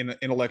think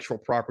intellectual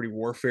property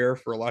warfare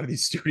for a lot of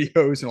these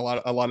studios and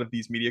a lot of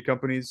these media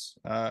companies.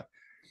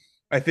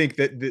 I think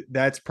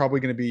that's probably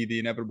going to be the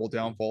inevitable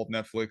downfall of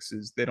Netflix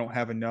is they don't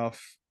have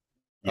enough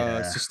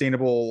Yeah,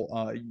 sustainable,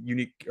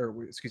 unique,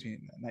 or excuse me,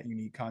 not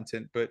unique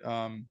content, but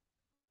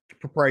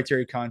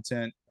proprietary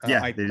content,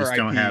 yeah. They or just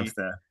don't have IP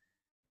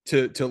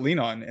the, to lean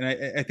on. And I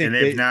and think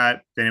they've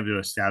not been able to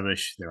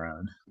establish their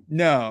own,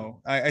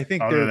 no, I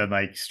think other they're than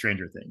like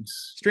Stranger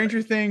Things.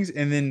 Stranger Things,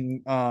 and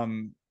then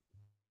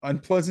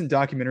unpleasant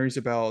documentaries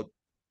about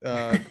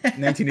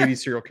 1980s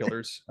serial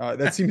killers.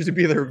 That seems to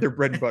be their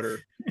bread and butter.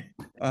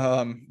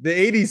 The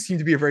 80s seem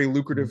to be a very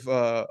lucrative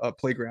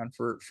playground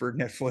for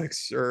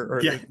Netflix or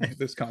Yeah,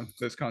 those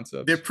they're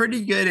concepts.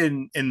 pretty good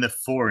in the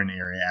foreign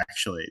area.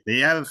 Actually,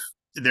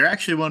 they're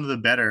actually one of the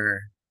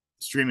better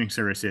streaming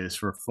services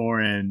for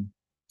foreign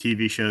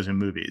TV shows and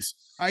movies.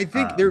 I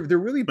think they're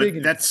really But big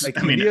in that's, like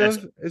I mean, India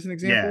that's, as an yeah.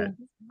 example.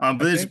 But I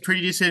there's think.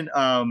 pretty decent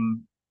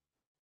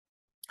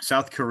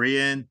South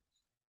Korean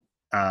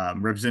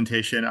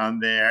representation on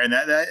there, and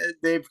that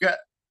they've got.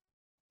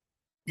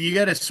 You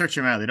got to search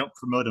them out. They don't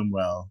promote them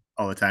well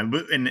all the time,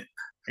 but and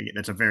again,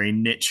 that's a very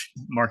niche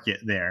market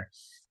there.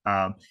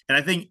 And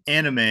I think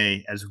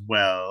anime as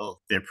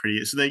well. They're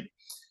pretty. So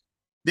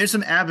there's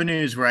some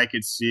avenues where I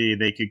could see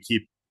They could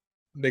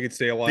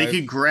stay they alive.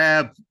 could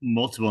grab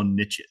multiple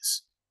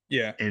niches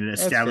Yeah, and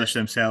that's establish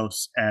fair.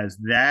 themselves as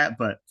that.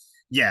 But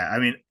yeah, I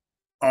mean,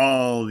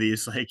 all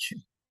these like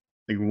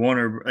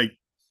Warner, like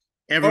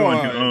Oh,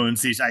 everyone who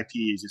owns these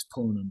IPs is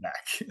pulling them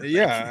back. Like,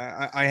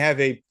 yeah. I have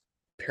a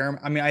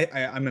paramount. I mean,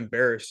 I'm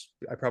embarrassed.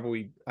 I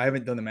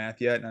haven't done the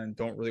math yet, and I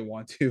don't really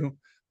want to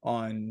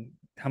on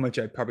how much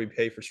I'd probably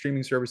pay for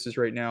streaming services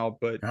right now.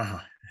 But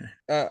oh.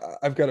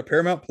 I've got a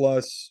Paramount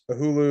Plus, a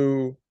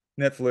Hulu,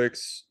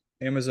 Netflix,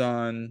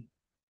 Amazon.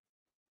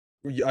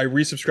 I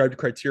resubscribed to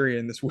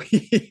Criterion this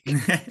week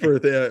for You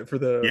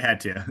the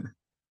had to.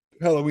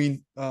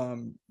 Halloween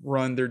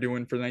run they're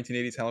doing for the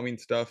 1980s Halloween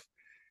stuff.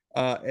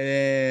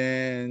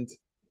 And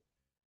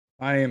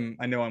I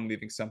know I'm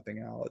leaving something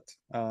out.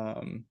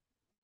 Um,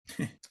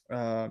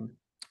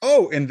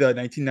 oh, and the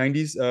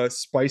 1990s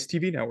Spice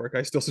TV network.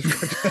 I still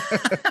subscribe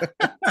to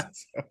that.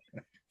 So,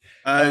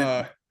 uh,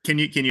 uh, can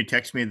you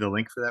text me the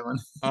link for that one?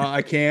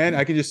 I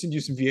can just send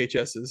you some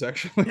VHSs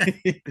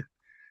actually.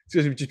 It's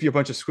gonna just be a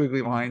bunch of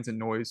squiggly lines and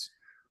noise.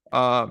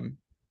 Um,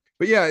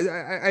 but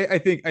yeah, I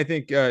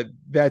think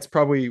that's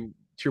probably to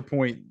your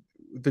point.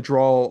 The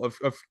draw of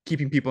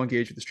keeping people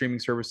engaged with the streaming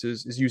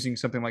services is using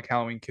something like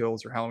Halloween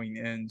Kills or Halloween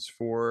Ends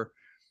for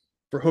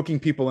hooking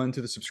people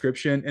into the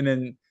subscription, and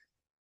then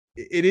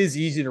it is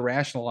easy to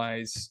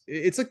rationalize.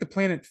 It's like the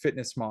Planet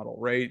Fitness model,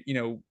 right?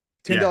 Yeah,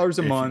 $10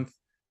 a if month.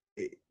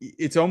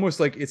 it's almost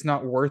like it's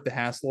not worth the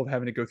hassle of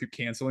having to go through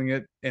canceling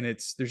it, and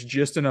there's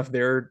just enough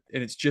there,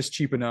 and it's just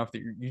cheap enough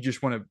that you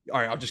just want to. All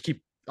right, I'll just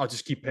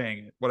keep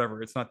paying it.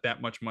 Whatever, it's not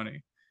that much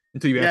money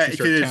until you Yeah, actually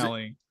start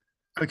tallying.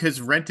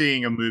 because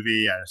renting a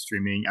movie at a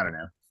streaming, I don't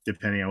know,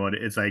 depending on what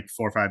it's like $4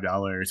 or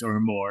 $5 or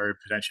more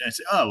potentially. I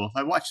say, oh well, if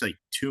I watch like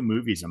 2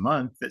 movies a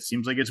month, that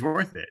seems like it's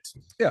worth it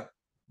Yeah,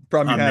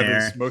 problem you on have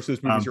is there. most of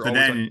those movies are But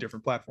always on then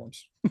different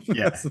platforms.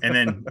 yeah, and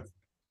then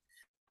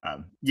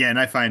yeah, and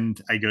I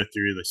find I go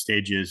through the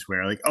stages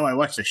where like, oh, I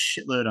watched a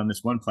shitload on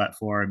this one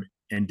platform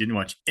and didn't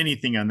watch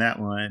anything on that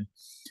one,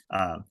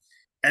 um,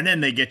 and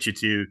then they get you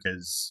too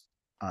because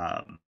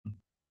um,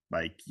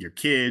 like your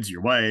kids,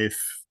 your wife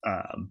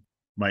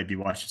might be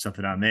watching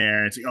something on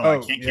there. It's like, oh, I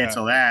Oh can't yeah,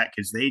 cancel that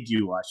because they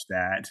do watch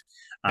that.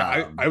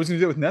 yeah. I was gonna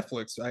do it with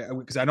Netflix.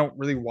 Because I don't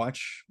really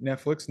watch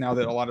Netflix now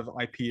that a lot of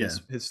IP Yeah,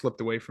 has slipped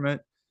away from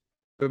it.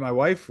 But my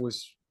wife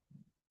was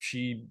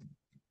she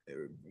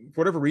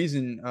for whatever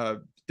reason,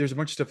 there's a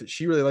bunch of stuff that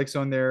she really likes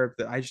on there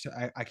that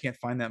I can't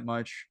find that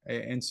much,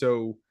 and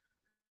so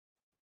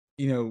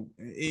and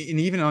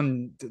even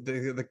on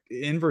the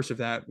inverse of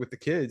that with the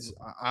kids,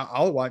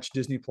 I'll watch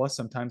Disney Plus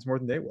sometimes more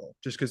than they will,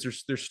 just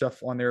because there's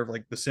stuff on there of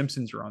like The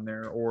Simpsons are on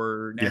there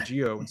or Nat yeah,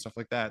 Geo and stuff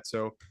like that.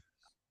 So,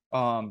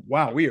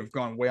 wow, we have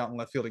gone way out in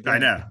left field I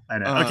again. know, I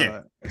know. Okay,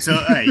 Uh, so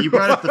all right, you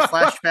brought up the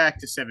flashback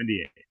to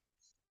 '78.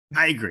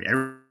 I agree.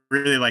 I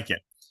really like it,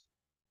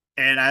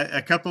 and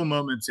a couple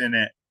moments in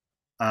it.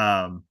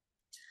 Um,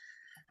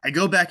 I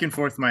go back and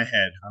forth in my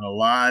head on a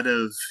lot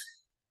of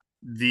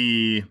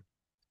the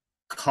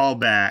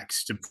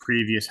callbacks to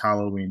previous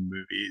Halloween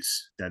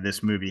movies that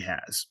this movie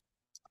has.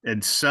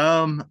 And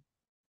some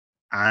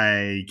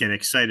I get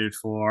excited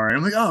for, and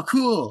I'm like, oh,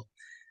 cool.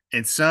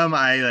 And some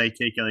I like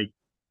take it like,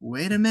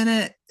 wait a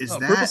minute, is oh,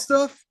 purple that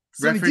stuff,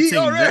 Sunny D.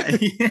 All referencing right.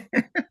 that?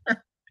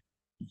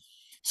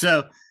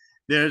 So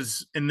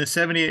there's in the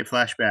 '78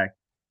 flashback,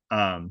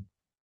 um,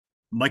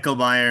 Michael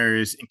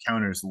Myers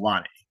encounters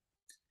Lonnie.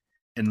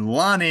 And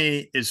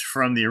Lonnie is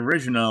from the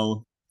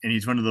original, and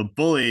he's one of the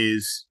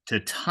bullies to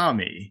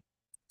Tommy.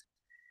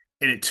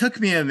 And it took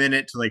me a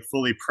minute to like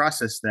fully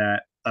process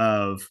that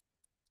of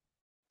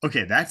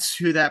okay, that's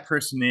who that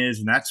person is,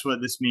 and that's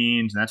what this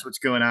means, and that's what's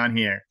going on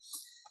here.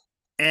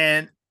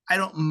 And I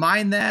don't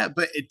mind that,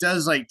 but it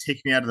does like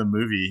take me out of the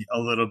movie a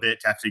little bit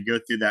to have to go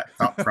through that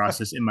thought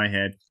process in my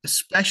head,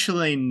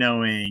 especially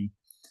knowing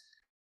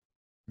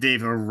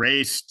they've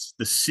erased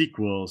the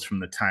sequels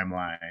from the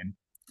timeline.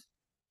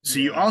 So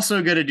you Yeah.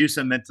 also got to do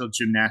some mental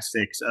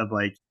gymnastics of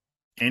like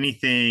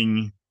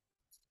anything.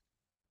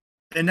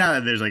 And now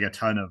that there's like a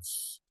ton of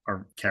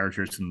our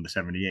characters from the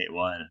 '78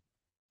 one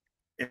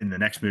in the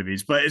next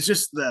movies, but it's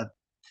just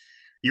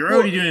you're Well,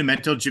 already doing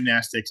mental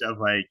gymnastics of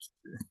like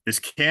this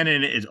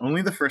canon is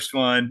only the first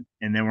one,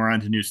 and then we're on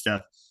to new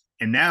stuff.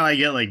 And now I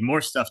get like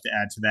more stuff to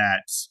add to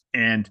that.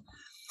 And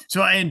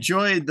so I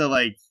enjoyed the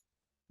like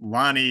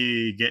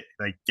Lonnie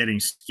getting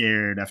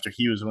scared after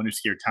he was the one who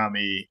scared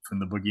Tommy from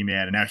the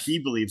boogeyman, and now he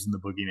believes in the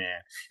boogeyman,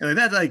 and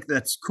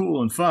that's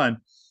cool and fun.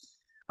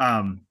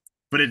 Um,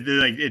 but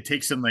it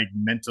takes some like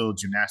mental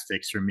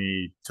gymnastics for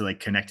me to like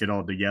connect it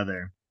all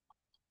together,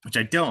 which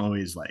I don't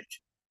always like.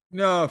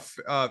 no,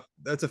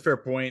 that's a fair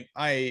point.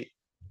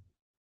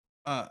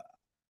 Uh,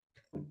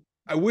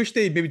 I wish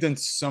they'd maybe done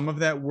some of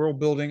that world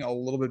building a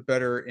little bit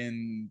better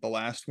in the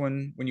last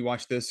one when you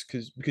watch this,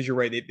 because you're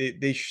right.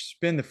 They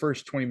spend the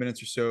first 20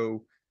 minutes or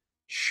so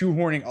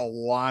shoehorning a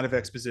lot of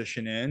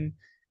exposition in,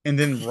 and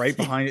then right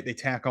behind it they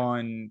tack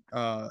on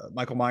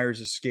Michael Myers'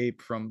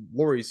 escape from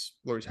Laurie's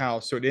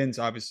house. So it ends,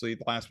 obviously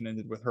the last one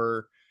ended with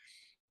her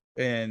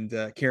and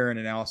Karen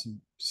and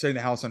Allison setting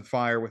the house on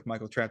fire with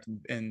Michael trapped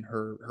in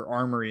her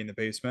armory in the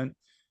basement.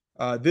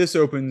 This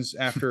opens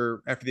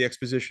after the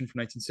exposition from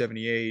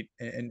 1978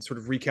 and sort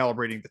of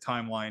recalibrating the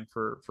timeline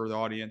for the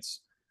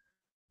audience.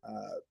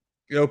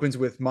 It opens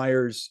with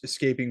Myers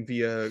escaping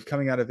via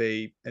coming out of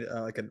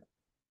like a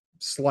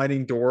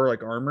sliding door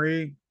like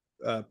armory,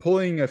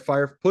 pulling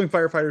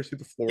firefighters through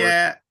the floor,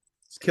 Yeah.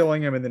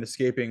 killing him, and then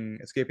escaping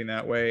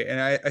that way. And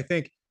I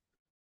think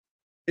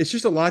it's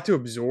just a lot to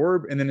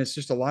absorb, and then it's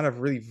just a lot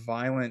of really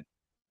violent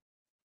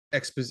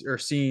or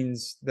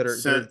scenes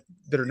So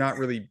that are not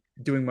really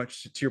doing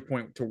much to your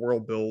point to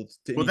world build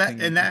to well that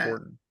anything and that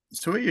important.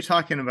 so what you're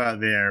talking about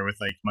there with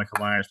like Michael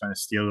Myers trying to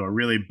steal door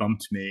really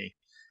bumped me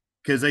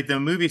because like the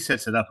movie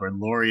sets it up where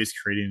Laurie is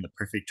creating the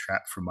perfect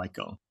trap for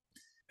Michael.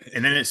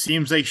 And then it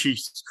seems like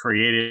she's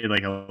created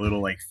like a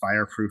little like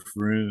fireproof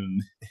room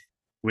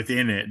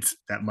within it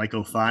that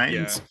Michael Yeah,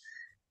 finds.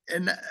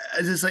 And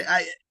I just like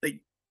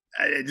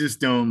I just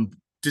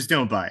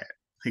don't buy it.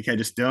 Like I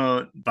just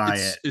don't buy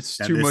it it's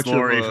that too this much of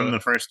Laurie from a the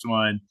first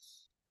one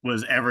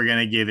was ever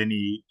gonna give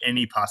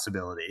any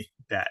possibility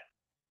that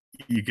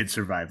you could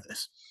survive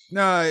this.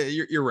 no.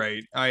 You're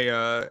right.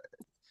 While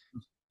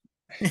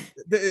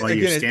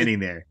you're Again standing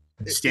there,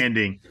 it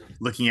standing,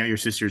 looking out your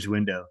sister's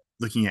window,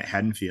 looking at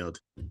Haddonfield,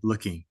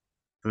 looking,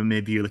 but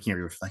maybe you're looking at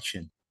your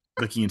reflection,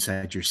 looking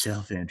inside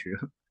yourself, Andrew,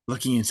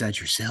 looking inside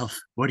yourself.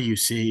 What do you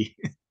see?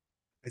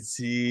 I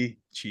see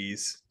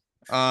cheese.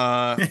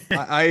 I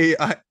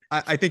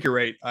think you're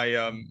right.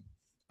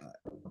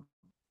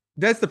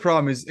 That's the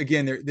problem is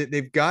again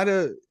they've got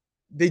to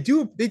they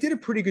did a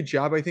pretty good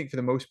job I think for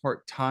the most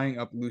part tying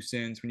up loose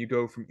ends when you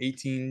go from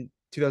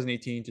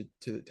 2018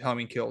 to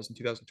Halloween Kills in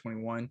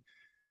 2021.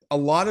 A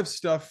lot of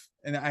stuff,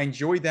 and I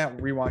enjoyed that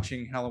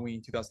rewatching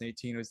Halloween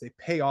 2018 was they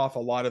pay off a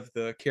lot of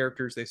the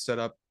characters they set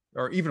up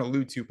or even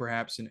allude to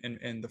perhaps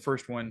in the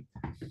first one,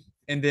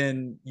 and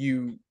then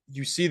you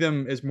see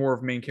them as more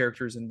of main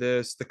characters in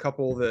this. The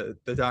couple, the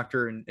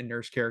doctor and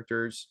nurse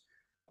characters,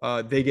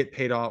 they get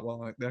paid off. Well,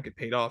 they don't get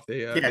paid off.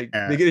 They Yeah,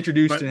 get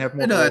introduced but and have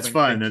more no, role that's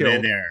fun than that they're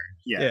killed. there.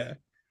 Yeah. Yeah,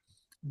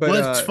 but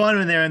Well, it's fun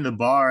when they're in the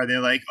bar. They're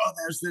like, "Oh,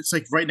 that's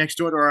like right next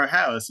door to our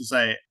house." It's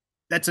like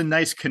that's a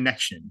nice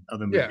connection of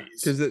the yeah,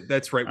 movies. because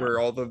that's right where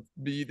Um, all that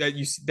you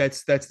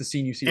that's the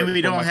scene you see and right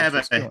we before don't Michael have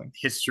starts a killing.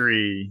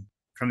 history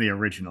from the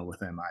original with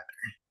them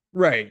either.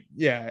 Right.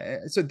 Yeah.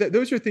 So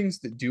those are things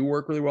that do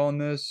work really well in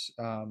this.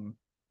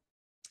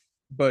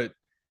 But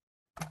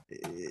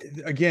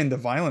again, the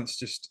violence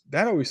just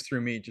that always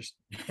threw me. Just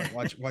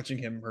like watching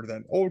him murder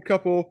that old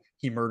couple.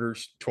 He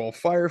murders 12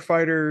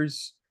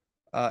 firefighters,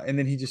 and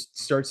then he just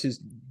starts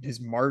his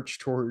march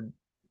toward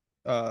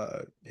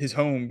his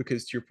home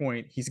because, to your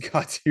point, he's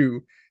got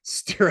to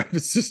stare out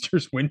his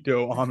sister's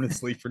window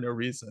ominously for no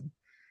reason.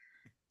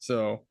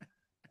 So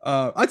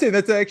I'd say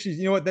that's actually,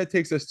 you know what, that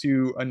takes us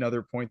to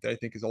another point that I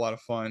think is a lot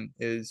of fun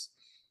is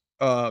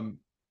um,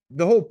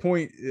 the whole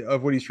point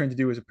of what he's trying to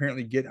do is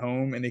apparently get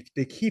home, and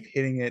they keep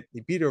hitting it.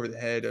 They beat over the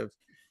head of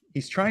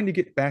he's trying to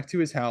get back to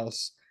his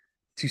house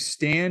to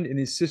stand in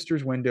his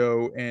sister's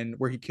window and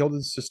where he killed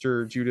his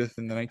sister Judith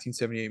in the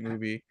 1978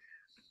 movie.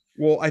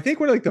 Well, I think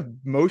one of like the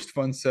most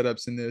fun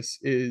setups in this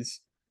is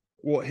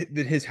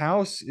that his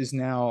house is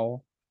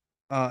now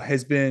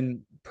has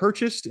been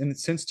purchased in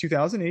since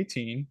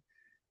 2018,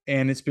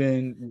 and it's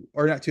been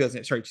or not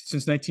 2008, sorry,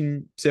 since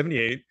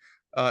 1978.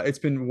 It's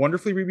been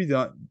wonderfully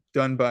redone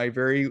done by a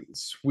very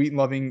sweet and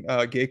loving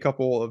gay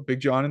couple of Big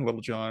John and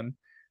Little John,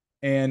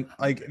 and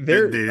like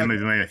they're They like might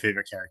be one of my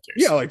favorite yeah,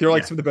 characters. like they're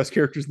like Yeah, some of the best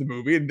characters in the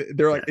movie, and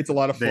they're like yeah, it's a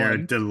lot of they're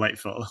fun.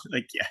 delightful.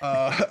 Like,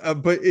 yeah,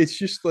 But it's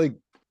just like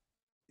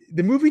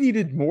the movie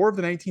needed more of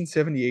the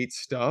 1978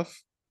 stuff,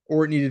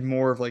 or it needed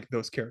more of like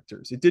those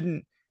characters. It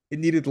didn't. It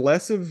needed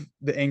less of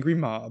the angry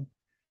mob.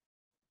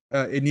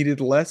 It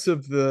needed less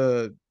of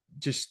the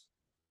just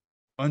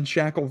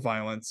unshackle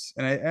violence.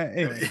 And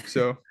anyway,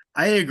 so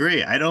I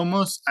agree.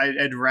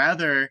 I'd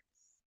rather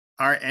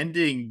our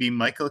ending be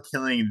Michael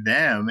killing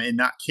them and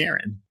not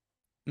Karen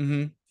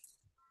mhm.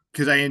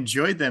 because I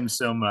enjoyed them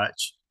so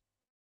much.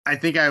 I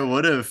think I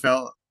would have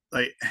felt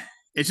like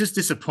it's just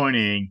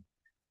disappointing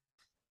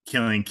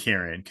killing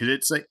Karen because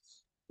it's like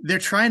they're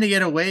trying to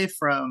get away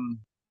from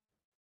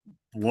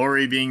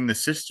Lori being the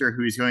sister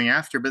who he's going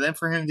after, but then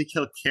for him to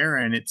kill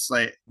Karen, it's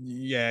like,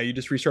 Yeah, you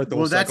just restart the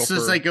whole well, cycle that's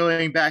just for like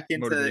going back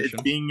into it motivation.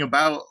 being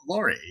about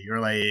Lori. You're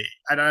like,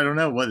 I don't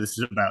know what this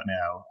is about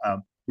now.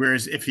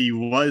 Whereas if he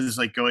was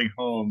like going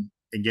home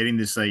and getting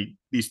this like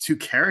these two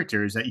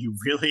characters that you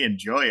really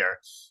enjoy are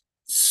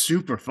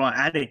super fun,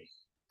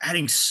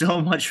 adding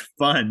so much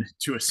fun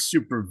to a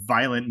super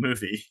violent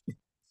movie.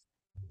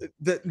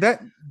 That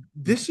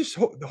this just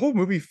the whole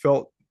movie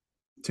felt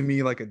to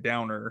me like a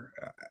downer,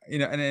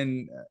 and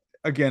then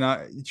again,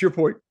 it's your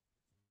point.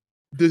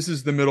 This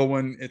is the middle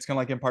one. It's kind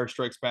of like Empire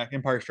Strikes Back.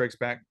 Empire Strikes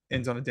Back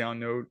ends on a down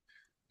note.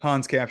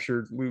 Han's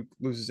captured. Luke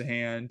loses a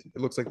hand.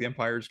 It looks like the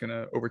Empire is going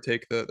to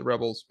overtake the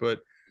rebels. But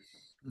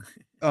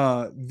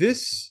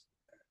this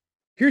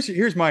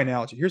here's my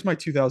analogy. Here's my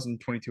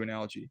 2022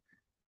 analogy.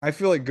 I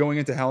feel like going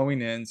into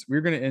Halloween Ends,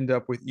 we're going to end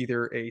up with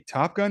either a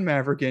Top Gun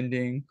Maverick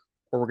ending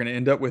or we're going to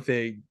end up with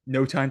a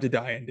No Time to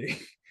Die ending.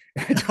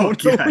 I Oh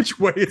don't know god. which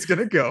way it's going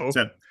to go.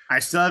 So I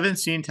still haven't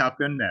seen Top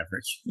Gun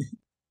Maverick.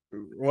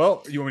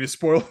 Well, you want me to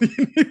spoil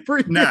the ending for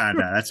you? No,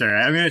 that's all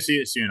right. I'm gonna see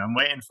it soon. I'm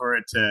waiting for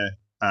it to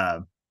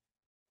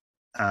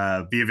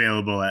be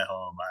available at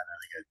home on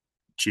like a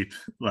cheap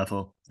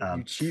level. You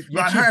But cheap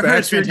I heard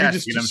it's bastard!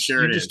 fantastic, and I'm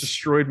sure You it just is.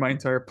 destroyed my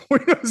entire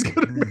point I was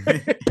gonna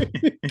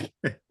make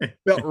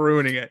without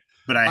ruining it.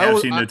 But I I have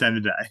will. seen No Time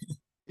to Die.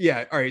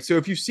 Yeah. All right. So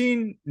if you've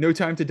seen No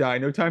Time to Die,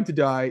 No Time to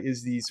Die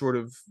is the sort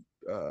of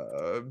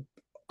uh,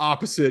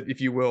 opposite,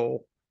 if you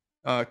will,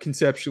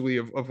 conceptually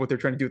of what they're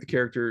trying to do with the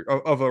character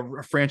of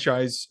a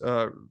franchise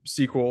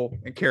sequel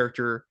and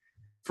character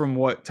from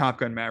what Top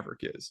Gun Maverick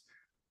is.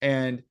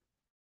 And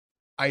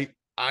I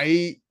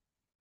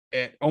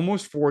at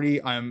almost 40,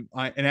 and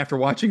after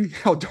watching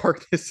how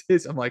dark this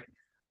is, I'm like,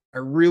 I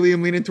really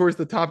am leaning towards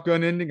the Top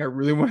Gun ending. I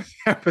really want to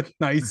have a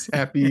nice,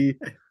 happy,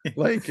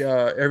 like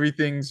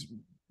everything's,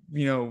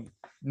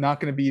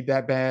 not going to be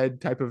that bad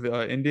type of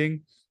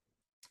ending,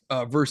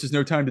 versus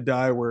No Time to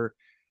Die, where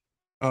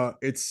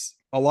it's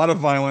a lot of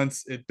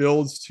violence. It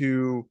builds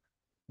to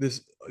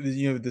this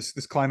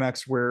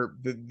climax where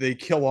they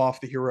kill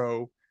off the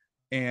hero,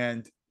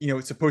 and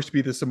it's supposed to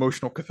be this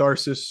emotional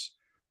catharsis,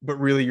 but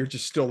really you're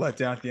just still let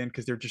down at the end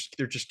because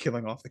they're just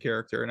killing off the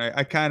character. And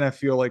I kind of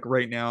feel like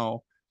right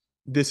now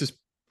this is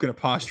going to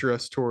posture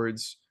us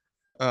towards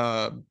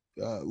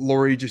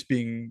Laurie just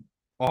being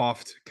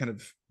offed kind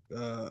of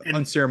and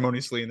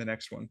unceremoniously in the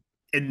next one.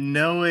 and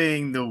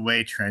knowing the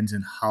way trends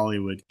in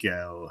Hollywood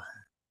go,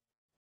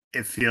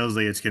 it feels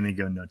like it's going to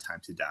go No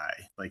Time to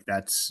Die. Like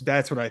that's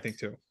That's what I think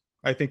too.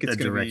 I think it's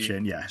the going to be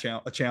direction. Yeah.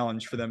 a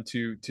challenge for them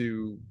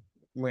to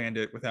land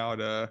it without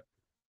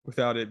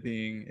it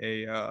being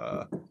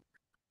a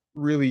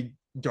really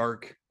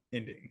dark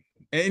ending.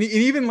 And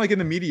even like in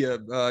the media,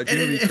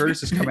 Jamie Lee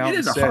Curtis has come It out and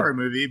is a said horror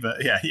movie,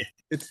 but yeah, yeah.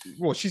 it's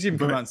well, she's even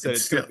come out But and said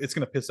it's still, it's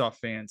gonna piss off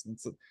fans, and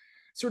so,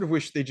 sort of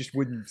wish they just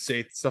wouldn't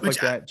say stuff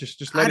which like that.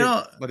 Just I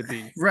don't. let it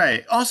be.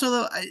 Right. Also,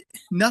 though,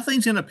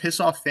 nothing's gonna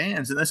piss off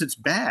fans unless it's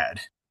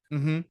bad.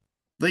 Mm-hmm.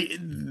 Like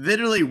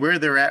literally where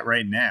they're at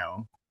right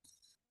now.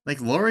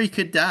 Like Laurie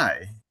could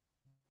die,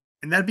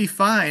 and that'd be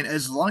fine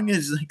as long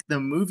as like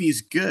the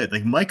movie's good.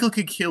 Like Michael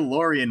could kill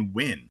Laurie and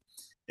win,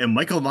 and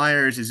Michael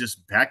Myers is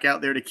just back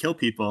out there to kill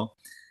people.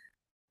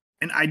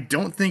 And I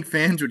don't think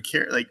fans would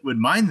care, like would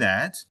mind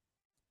that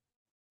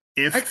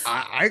if it's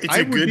I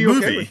a would good be okay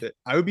movie. with it.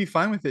 I would be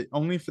fine with it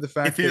only for the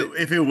fact that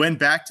If it went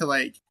back to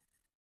like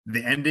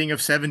the ending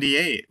of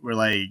 78 where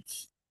like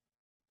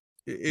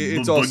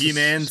it's all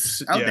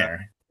boogeyman's out yeah,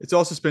 there, it's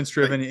all suspense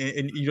like driven,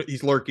 and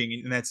he's lurking,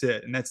 and that's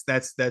it. And that's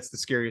the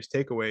scariest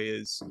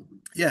takeaway is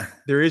yeah.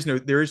 there is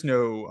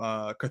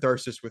no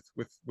catharsis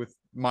with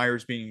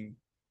Myers being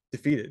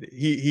defeated.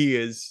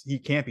 He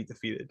can't be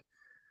defeated,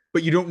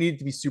 but you don't need it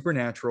to be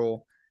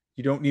supernatural.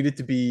 You don't need it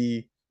to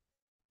be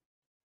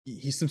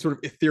he's some sort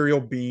of ethereal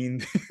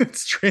being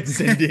that's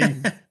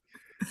transcending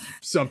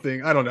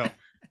something. I don't know.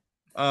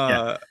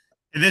 Yeah, Uh,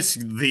 and this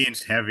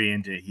leans heavy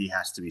into he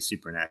has to be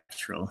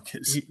supernatural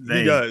because he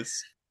they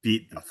does.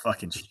 beat the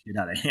fucking shit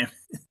out of him.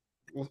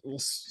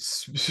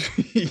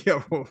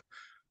 Yeah, well,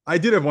 I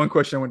did have one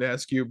question I wanted to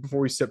ask you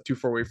before we step too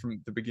far away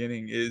from the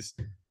beginning. Is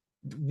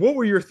what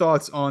were your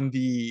thoughts on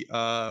the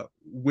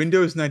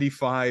Windows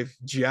 95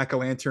 Jack o'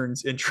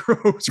 Lanterns intro,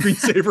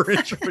 screensaver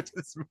intro to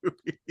this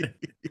movie?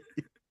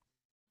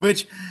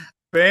 Which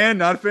Fan,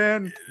 not a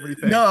fan? What do you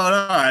think?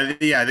 no,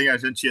 yeah, I think I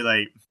sent you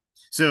like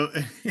so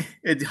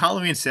at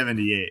Halloween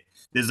 78.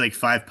 There's like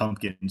 5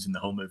 pumpkins in the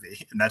whole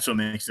movie, and that's what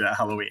makes it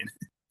Halloween.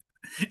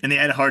 And they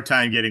had a hard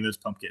time getting those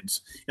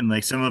pumpkins, and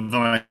like some of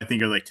them I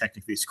think are like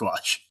technically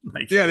squash.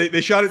 Like Yeah,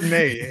 they shot it in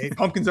May. Hey,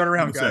 pumpkins aren't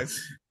around, guys.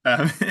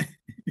 So,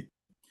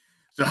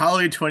 so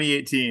Halloween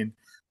 2018,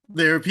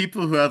 there are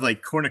people who have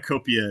like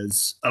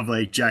cornucopias of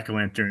like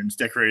jack-o'-lanterns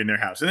decorating their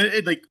house, and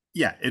it like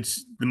yeah,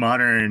 it's the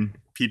modern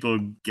people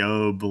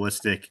go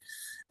ballistic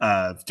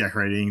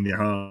decorating their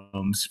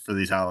homes for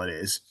these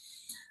holidays.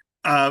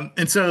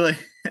 And so like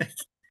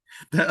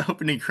the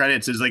opening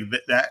credits is like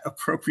that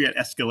appropriate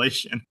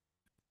escalation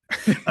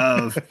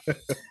of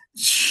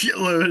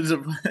shitloads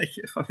of like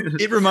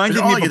It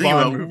reminded me of a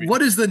Bond movie.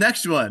 What is the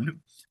next one?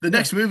 The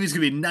next movie is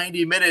gonna be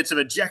 90 minutes of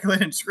a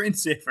jack-o'-lantern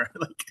screensaver.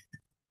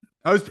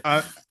 Like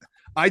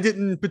I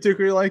didn't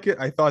particularly like it.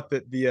 I thought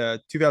that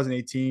the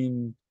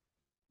 2018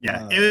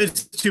 yeah, it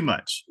was too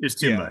much. It's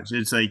too much.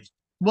 It's like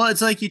well,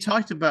 it's like you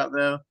talked about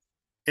though,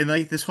 and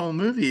like this whole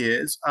movie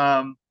is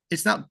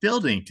it's not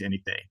building to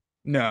anything.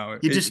 No,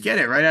 You just get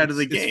it right out of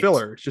the gate. It's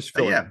filler. It's just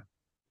filler. Yeah.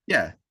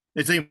 Yeah.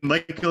 It's like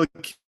Michael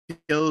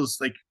kills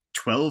like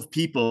 12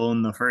 people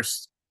in the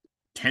first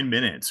 10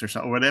 minutes or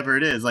so, whatever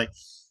it is. Like,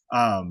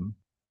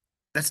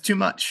 that's too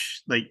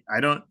much. Like,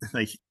 I don't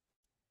like,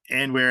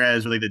 and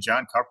whereas like the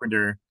John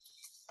Carpenter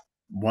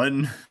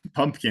one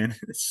pumpkin,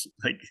 it's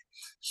like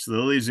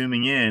slowly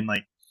zooming in,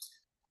 like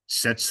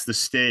sets the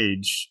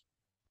stage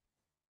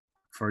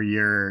for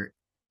your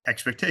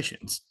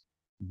expectations.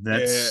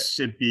 That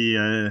should be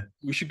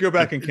we should go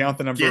back and count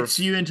the number gets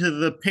you into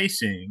the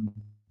pacing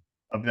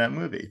of that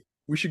movie.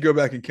 We should go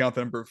back and count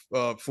the number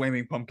of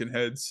flaming pumpkin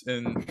heads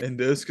in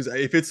this, because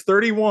if it's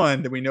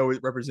 31, then we know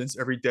it represents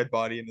every dead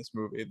body in this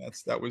movie. And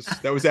that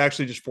was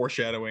actually just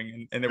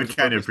foreshadowing, and there was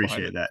kind of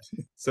appreciate that.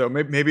 So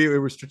maybe it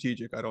was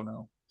strategic. I don't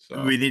know.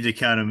 So we need to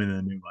count them in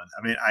the new one.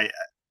 I mean,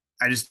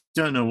 I just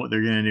don't know what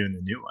they're gonna do in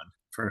the new one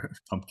for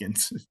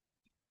pumpkins.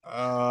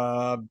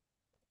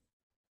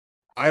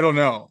 I don't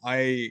know.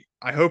 I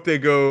hope they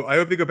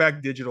go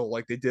back digital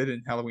like they did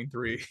in Halloween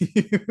 3.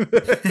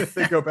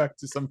 They go back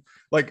to some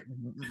like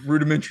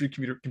rudimentary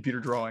computer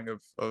drawing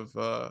of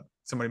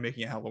somebody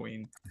making a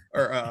Halloween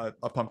or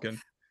a pumpkin.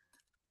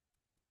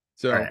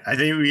 So right, I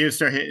think we gotta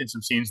start hitting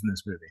some scenes in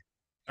this movie.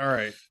 All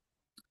right.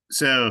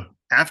 So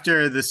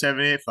after the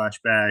 78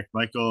 flashback,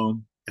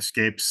 Michael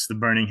escapes the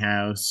burning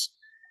house.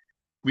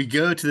 We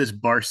go to this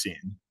bar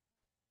scene.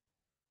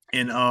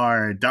 In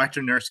our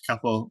doctor nurse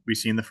couple we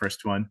see in the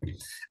first one, we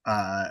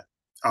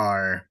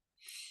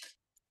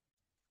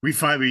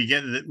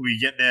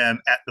get them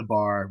at the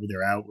bar where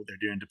they're out, what they're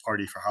doing to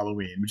party for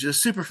Halloween, which is a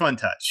super fun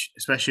touch,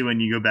 especially when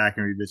you go back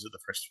and revisit the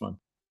first one.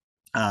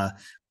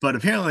 But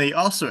apparently,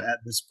 also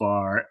at this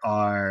bar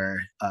are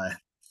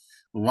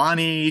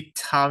Lonnie,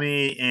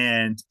 Tommy,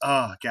 and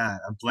oh god,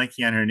 I'm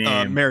blanking on her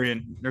name.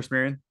 Marion, Nurse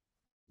Marion.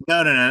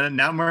 No,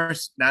 not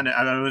Merce. Not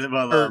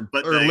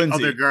but the Lindsay.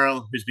 Other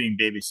girl who's being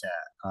babysat.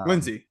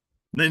 Lindsay.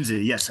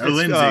 Lindsay, yes,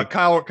 Lindsay.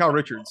 Kyle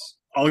Richards.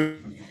 all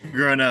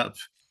grown up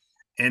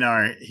and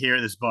are here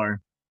at this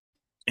bar.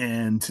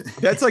 And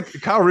That's like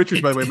Kyle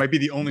Richards, by it, the way, might be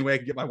the only way I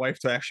can get my wife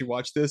to actually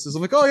watch this. Is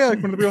I'm like, oh yeah,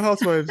 like one of the Real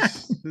Housewives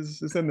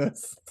is in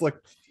this. It's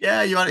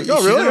yeah, you want like, to? oh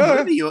She's really? in a Yeah.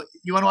 movie.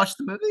 You want to watch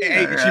the movie?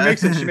 Hey, Or, she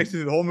makes it. She makes it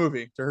through the whole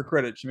movie. To her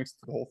credit, she makes it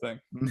through the whole thing.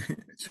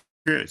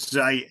 True.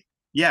 So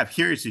I'm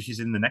curious if she's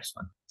in the next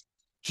one.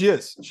 She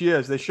is. She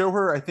is. They show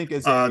her, I think,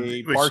 as a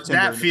Which bartender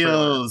that in the trailer.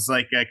 feels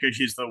like because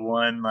she's the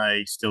one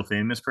like still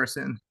famous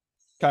person.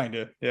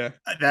 Kinda, yeah.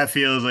 That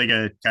feels like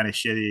a kind of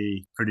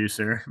shitty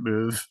producer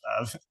move.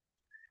 Of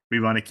we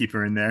want to keep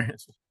her in there.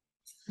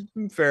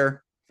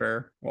 Fair,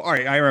 fair. Well, all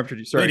right. I interrupted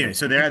you. But Sorry. anyway,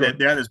 so Keep going.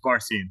 they're at this bar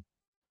scene,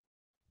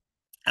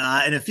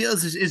 and it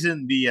feels this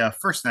isn't the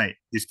first night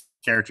these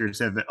characters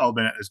have all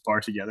been at this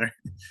bar together,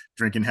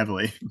 drinking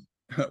heavily.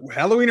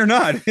 Halloween or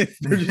not,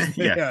 they're just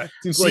Yeah,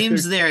 seems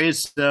seems there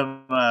is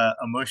some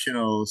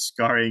emotional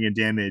scarring and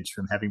damage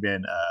from having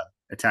been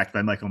attacked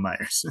by Michael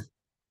Myers.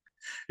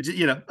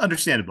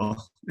 Understandable.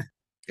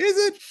 is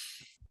it?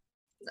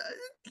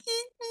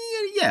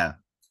 Yeah,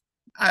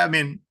 I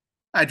mean,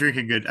 I drink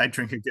a good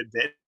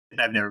bit,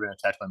 and I've never been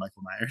attacked by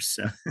Michael Myers.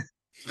 So,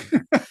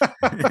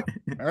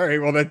 All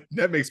right. Well,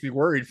 that makes me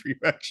worried for you,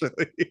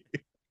 actually.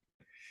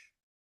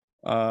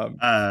 um.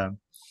 uh,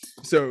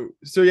 So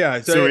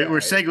yeah. so we're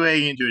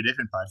segueing into a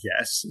different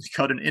podcast. It's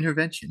called an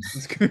intervention.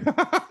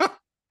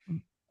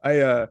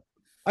 I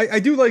I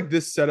do like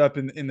this setup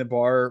in the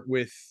bar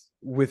with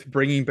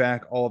bringing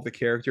back all of the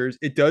characters.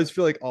 It does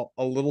feel like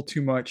a little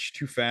too much,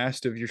 too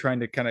fast. If you're trying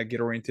to kind of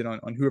get oriented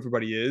on who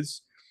everybody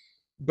is,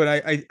 but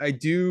I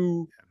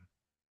do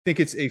think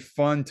it's a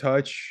fun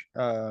touch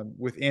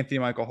with Anthony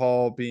Michael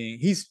Hall being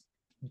he's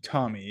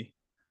Tommy,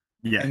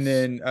 and Yes.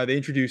 then they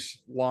introduce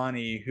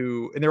Lonnie,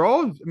 who and they're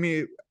all. I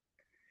mean,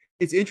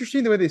 it's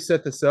interesting the way they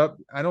set this up.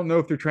 I don't know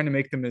if they're trying to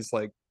make them as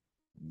like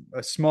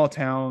a small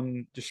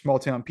town, just small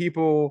town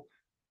people,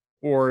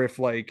 or if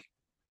like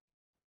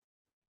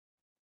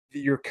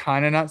you're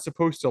kind of not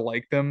supposed to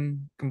like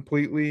them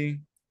completely.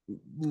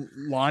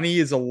 Lonnie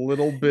is a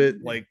little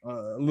bit like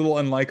a little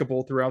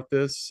unlikable throughout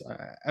this.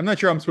 I'm not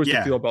sure I'm supposed to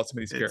Yeah, feel about some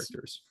of these it's.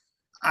 characters.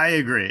 I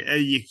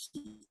agree.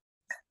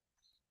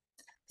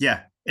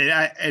 Yeah,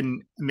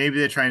 and maybe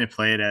they're trying to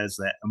play it as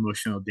that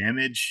emotional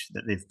damage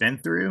that they've been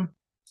through.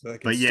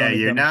 Like But it's yeah, stunning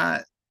you're them.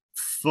 not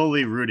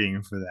fully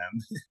rooting for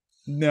them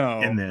in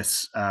No,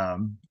 this.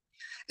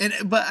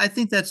 But I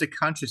think that's a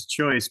conscious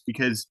choice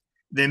because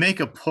they make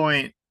a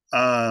point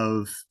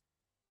of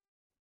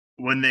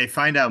when they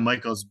find out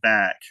Michael's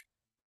back,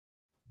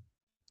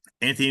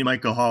 Anthony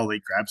Michael Hawley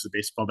grabs the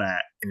baseball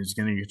bat and is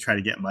going to try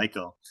to get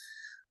Michael.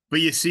 But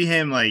you see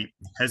him like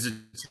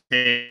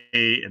hesitate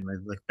and like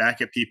look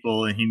back at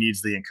people, and he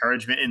needs the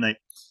encouragement. And like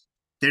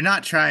they're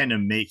not trying to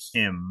make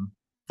him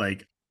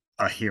like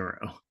a hero.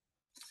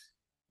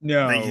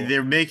 Like no.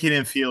 they're making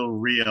him feel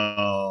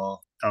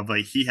real. Of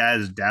like he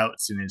has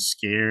doubts and is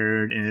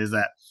scared, and is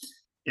that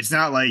it's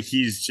not like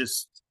he's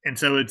just. And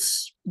so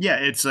it's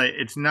like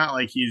it's not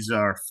like he's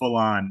our full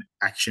on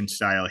action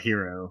style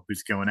hero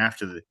who's going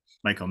after the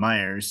Michael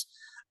Myers.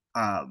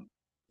 Yeah,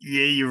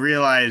 you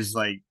realize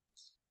like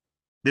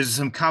there's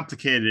some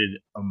complicated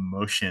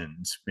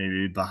emotions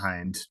maybe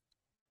behind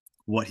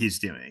what he's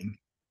doing.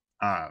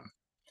 Um,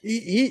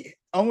 He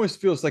almost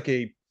feels like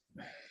a.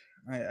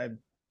 I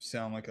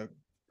sound like a.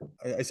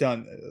 I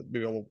sound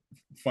maybe a little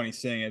funny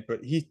saying it,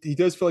 but he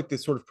does feel like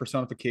this sort of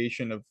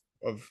personification of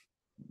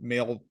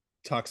male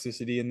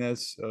toxicity in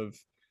this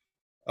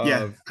yeah,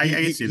 of I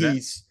can see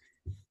that.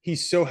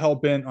 he's so hell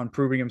bent on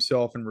proving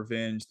himself and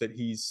revenge that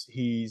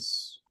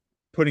he's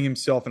putting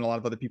himself and a lot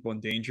of other people in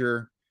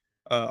danger.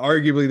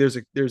 Arguably,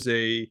 there's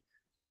a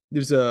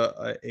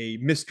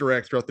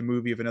misdirect throughout the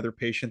movie of another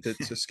patient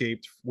that's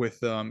escaped with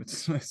some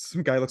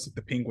guy looks like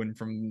the Penguin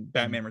from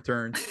Batman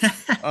Returns.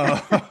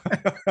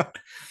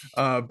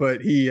 Uh,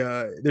 but he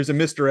there's a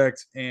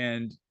misdirect,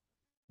 and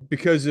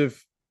because of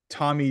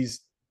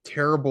Tommy's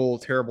terrible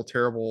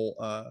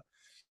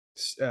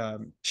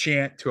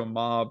chant to a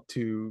mob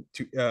to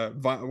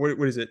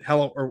what is it?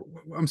 Hello, or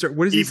I'm sorry,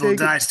 what does he Evil say?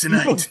 dies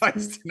Evil tonight.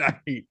 dies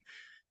tonight.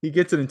 He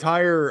gets an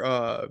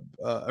entire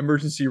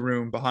emergency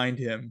room behind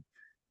him,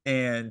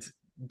 and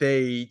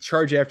they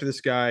charge after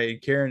this guy.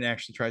 And Karen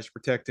actually tries to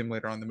protect him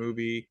later on in the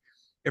movie.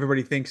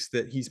 Everybody thinks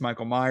that he's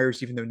Michael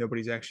Myers, even though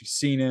nobody's actually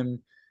seen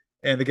him.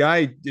 And the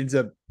guy ends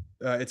up,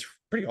 it's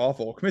pretty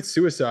awful, commits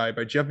suicide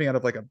by jumping out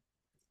of like a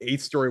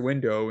 8-story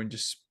window and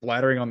just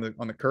splattering on the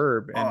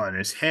curb. Oh, And and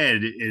his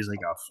head is like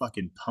a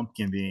fucking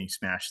pumpkin being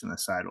smashed in the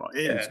sidewalk.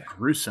 It is yeah,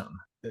 gruesome.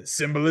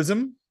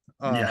 symbolism.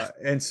 Yeah.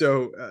 And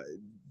so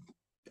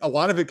a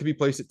lot of it could be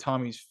placed at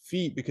Tommy's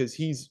feet because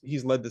he's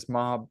led this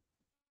mob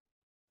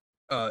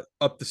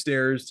up the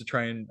stairs to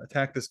try and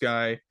attack this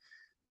guy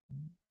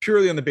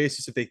purely on the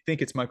basis if they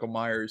think it's Michael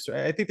Myers. So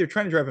I think they're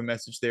trying to drive a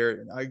message there.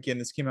 And again,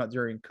 this came out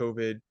during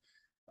COVID,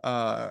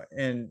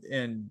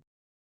 and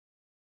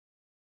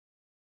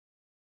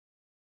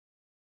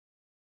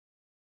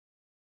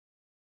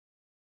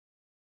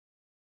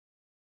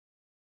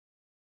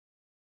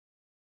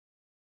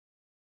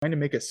trying to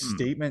make a Hmm.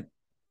 statement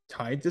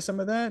tied to some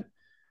of that.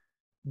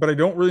 but I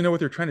don't really know what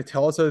they're trying to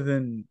tell us other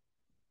than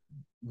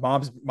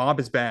mob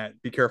is bad.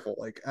 Be careful.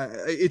 Like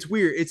it's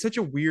weird. It's such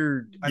a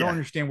weird. I don't Yeah,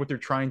 understand what they're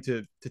trying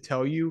to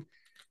tell you,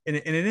 and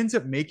it ends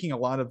up making a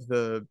lot of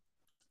the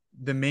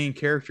main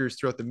characters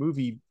throughout the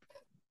movie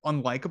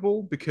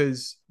unlikable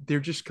because they're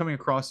just coming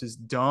across as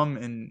dumb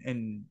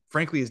and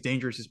frankly as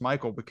dangerous as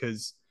Michael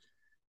because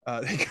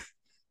they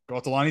go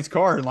out to Lonnie's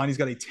car and Lonnie's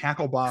got a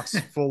tackle box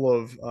full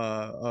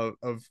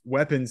of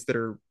weapons that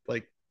are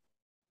like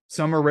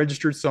some are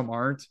registered, some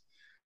aren't,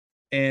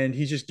 and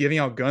he's just giving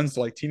out guns to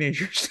like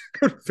teenagers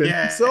to defend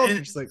yeah, themselves. and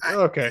You're just like,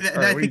 oh, okay, all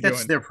and right, I what are you think that's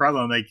doing? their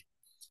problem. Like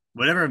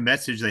whatever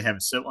message they have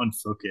is so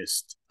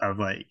unfocused of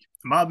like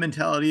mob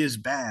mentality is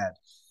bad.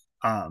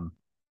 Um,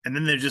 and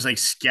then they're just like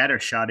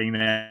scattershotting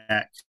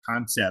that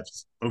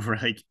concept over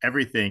like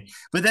everything.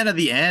 But then at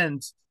the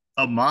end,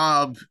 a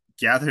mob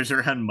gathers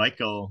around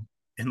Michael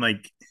and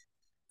like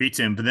beats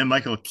him, but then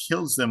Michael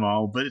kills them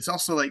all. But it's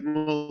also like,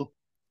 well,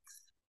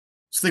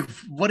 it's like,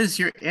 what is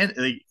your end?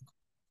 Like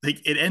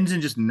it ends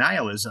in just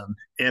nihilism.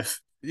 If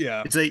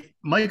Yeah, it's like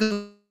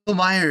Michael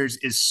Myers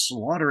is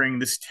slaughtering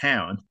this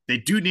town, they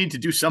do need to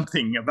do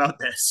something about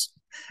this.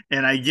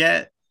 And I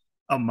get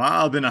a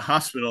mob in a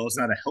hospital is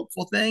not a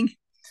helpful thing,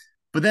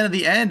 but then at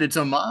the end, it's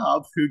a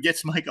mob who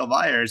gets Michael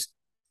Myers,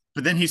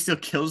 but then he still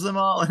kills them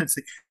all, and it's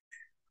like,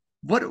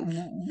 what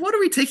are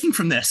we taking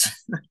from this?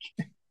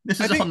 This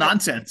I is all think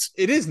nonsense.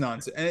 it is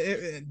nonsense.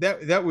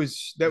 That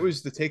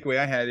was the takeaway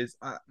I had is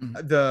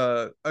Mm.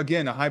 the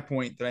again a high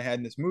point that I had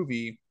in this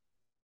movie.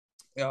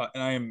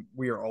 And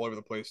we are all over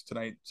the place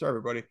tonight. Sorry,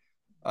 everybody.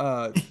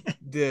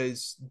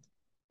 There's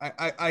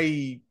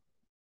I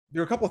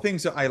there are a couple of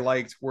things that I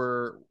liked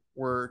were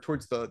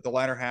towards the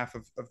latter half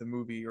of the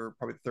movie or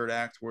probably the third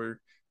act where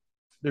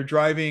they're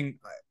driving.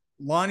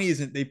 Lonnie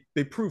isn't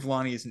they prove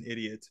Lonnie is an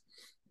idiot.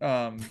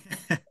 Um,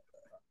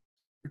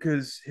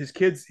 because his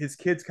kid's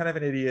kind of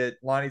an idiot.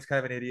 Lonnie's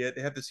kind of an idiot.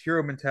 They have this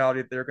hero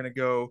mentality that they're going to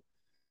go.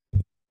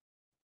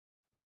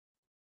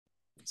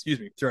 Excuse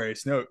me, sorry,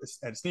 I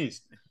had to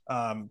sneeze.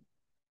 Um,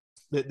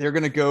 that they're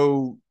going to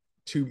go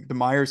to the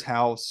Myers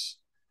house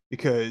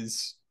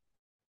because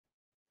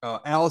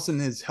Allison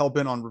is hell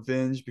bent on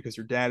revenge because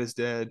her dad is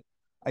dead.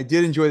 I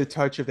did enjoy the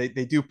touch of they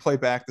do play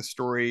back the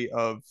story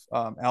of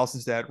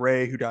Allison's dad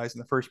Ray, who dies in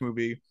the first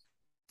movie.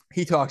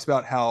 He talks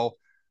about how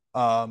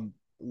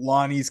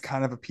Lonnie's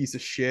kind of a piece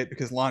of shit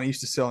because Lonnie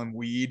used to sell him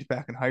weed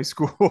back in high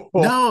school.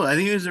 No, I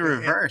think it was a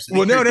reverse. I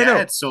Well, think her no, no, no.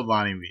 dad sold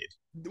Lonnie weed.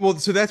 Well,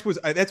 so that's what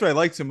I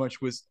liked so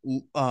much was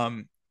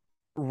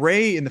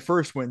Ray in the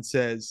first one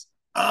says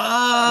Oh,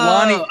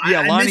 Lonnie,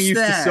 yeah, I Lonnie missed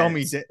used to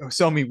that.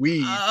 sell me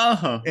weed.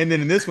 Oh, And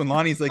then in this one,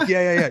 Lonnie's like,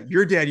 yeah, yeah, yeah,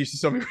 your dad used to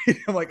sell me weed.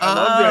 I'm like, I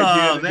love the idea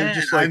oh that they're man,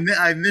 just like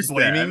I missed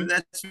that. I mean, blaming.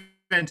 that's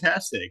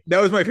fantastic. That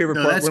was my favorite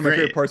No, part. that's One of my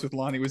favorite great. parts with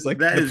Lonnie was like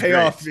That the is great.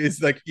 payoff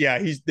is like,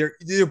 yeah,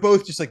 they're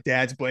both just like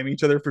dads blaming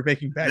each other for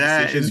making bad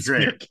That is decisions when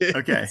great.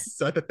 they're Okay. kids.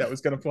 So I thought that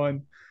was kind of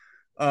fun.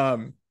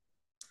 Um,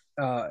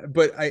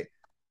 but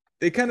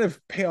they kind of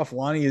pay off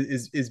Lonnie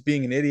is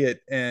being an idiot,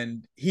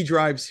 and he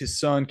drives his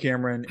son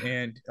Cameron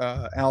and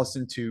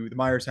Allison to the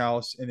Myers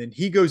house, and then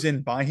he goes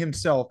in by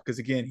himself because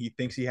again he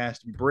thinks he has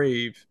to be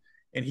brave,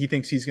 and he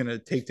thinks he's going to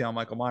take down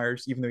Michael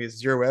Myers, even though he has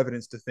zero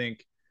evidence to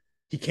think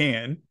he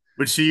can.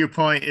 Which, to your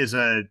point, is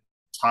a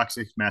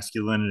toxic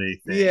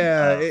masculinity thing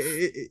Yeah,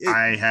 of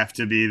I have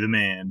to be the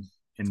man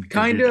and go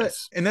kind do of,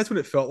 this. and that's what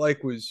it felt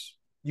like. Was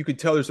you could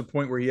tell there's a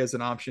point where he has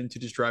an option to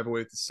just drive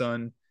away with the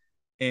son,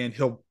 and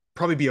he'll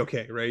probably be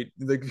okay, right?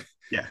 Like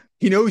Yeah.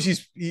 he knows he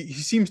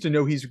seems to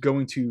know he's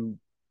going to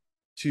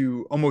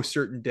almost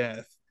certain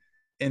death,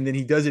 and then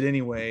he does it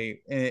anyway,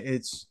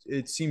 and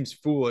it seems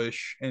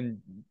foolish, and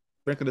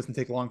frankly doesn't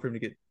take long for him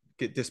to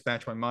get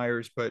dispatched by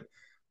Myers. But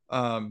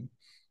um,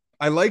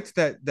 I liked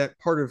that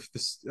part of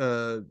this.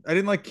 I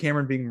didn't like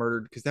Cameron being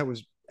murdered because that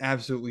was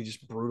absolutely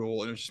just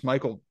brutal, and it was just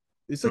Michael.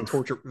 It's like Oof.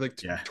 torture,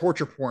 like Yeah.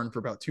 torture porn for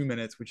about 2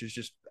 minutes, which is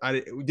just I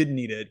didn't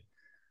need it.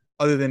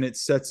 Other than it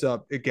sets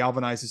up, it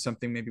galvanizes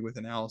something maybe with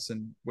an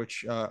Allison,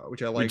 which I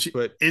liked. Which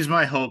But is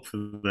my hope for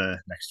the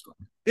next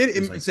one.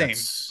 Is it like same,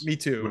 that's me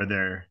too. where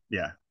they're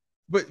yeah.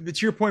 But to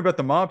your point about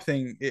the mob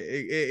thing,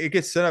 it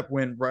gets set up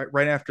when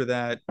right after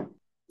that,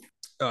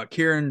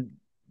 Karen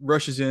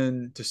rushes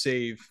in to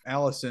save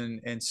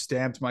Allison and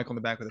stabs Michael in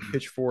the back with a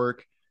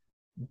pitchfork,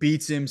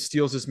 beats him,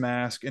 steals his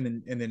mask, and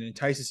then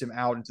entices him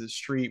out into the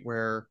street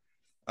where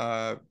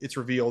it's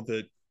revealed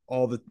that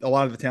a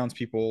lot of the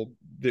townspeople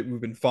that we've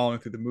been following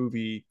through the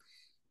movie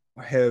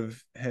have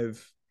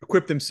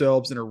equipped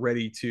themselves and are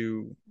ready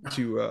to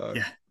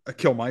Yeah.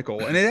 kill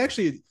Michael. And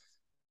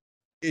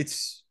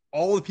it's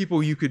all the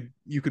people you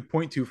could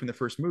point to from the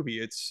first movie.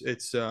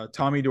 It's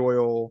Tommy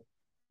Doyle.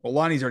 Well,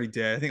 Lonnie's already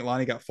dead. I think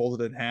Lonnie got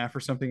folded in half or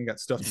something and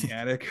got stuffed in the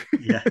attic.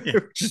 Yeah. Yeah.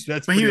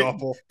 That's But pretty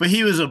awful.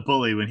 he was a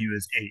bully when he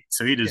was 8,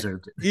 so he Yeah,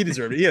 deserved it. he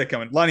deserved it. He had it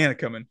coming. Lonnie had it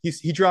coming. He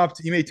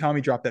made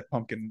Tommy drop that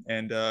pumpkin,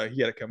 and he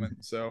had it coming.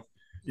 So,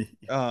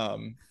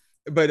 um,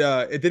 but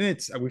then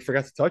we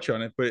forgot to touch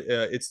on it, but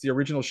it's the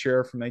original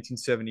sheriff from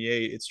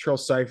 1978. It's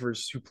Charles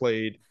Cyphers who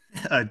played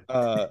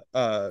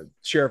uh,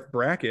 Sheriff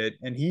Brackett,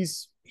 and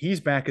he's he's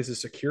back as a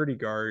security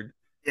guard.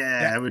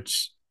 Yeah, That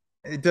which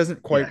it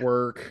doesn't quite yeah.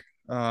 work.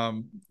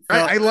 Well,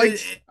 I it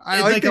liked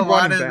like a they brought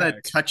lot him of the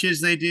back.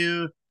 touches they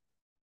do,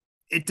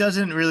 it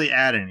doesn't really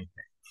add anything.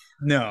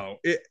 No,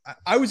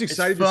 I was It's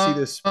excited to see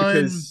this fun,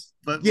 because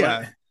but what?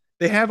 yeah,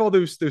 they have all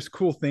those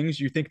cool things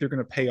you think they're going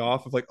to pay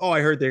off of, like, oh,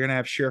 I heard they're going to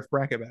have Sheriff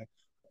Brackett back.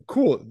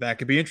 Cool, that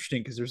could be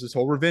interesting because there's this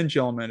whole revenge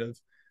element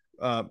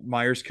of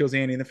Myers kills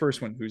Annie in the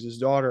first one, who's his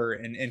daughter,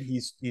 and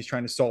he's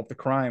trying to solve the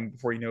crime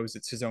before he knows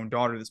it's his own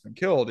daughter that's been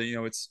killed.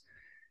 And,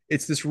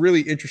 it's this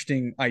really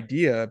interesting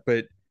idea,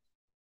 but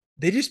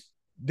they just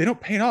they don't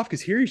pay it off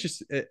because here he's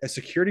just a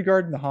security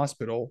guard in the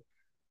hospital,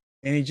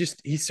 and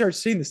he starts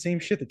saying the same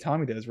shit that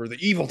Tommy does, where the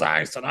evil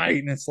dies tonight,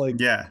 and it's like,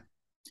 Yeah,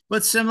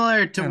 but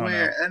similar to I don't know.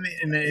 where I mean,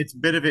 and it's a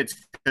bit of it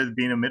because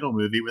being a middle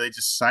movie where they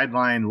just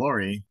sideline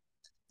Lori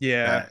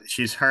Yeah, that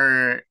she's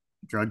hurt,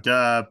 drugged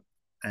up,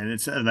 and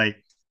it's like,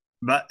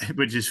 but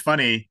which is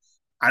funny.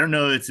 I don't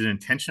know if it's an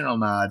intentional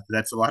nod, but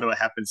that's a lot of what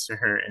happens to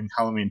her in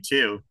Halloween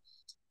 2,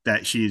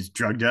 that she's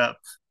drugged up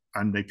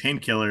on the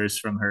painkillers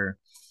from her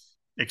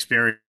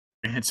experience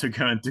of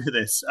going through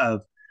this.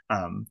 So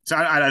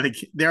I think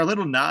there are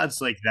little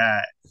nods like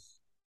that,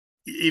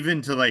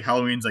 even to like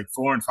Halloween's like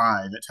 4 and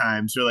 5 at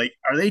times. You're like,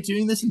 are they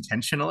doing this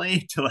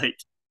intentionally to like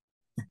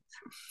get a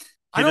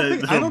I little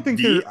don't think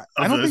beat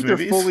I of don't those think they're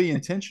movies? fully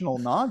intentional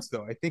nods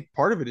though. I think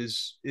part of it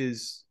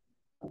is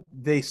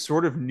they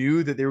sort of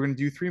knew that they were going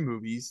to do 3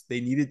 movies.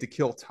 They needed to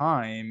kill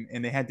time,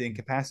 and they had to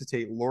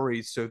incapacitate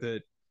Laurie so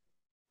that,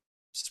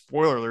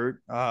 spoiler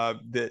alert,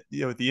 that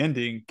at the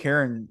ending,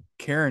 Karen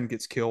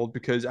gets killed,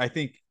 because I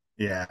think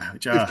Yeah,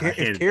 which, I if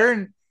hated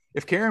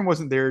that. Karen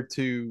wasn't there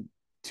to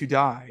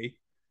die,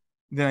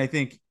 then I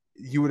think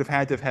you would have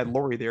had to have had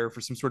Laurie there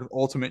for some sort of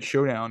ultimate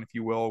showdown, if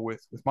you will,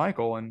 with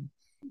Michael. And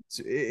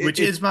so Which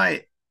is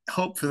my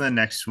hope for the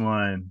next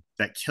one,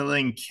 that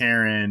killing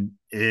Karen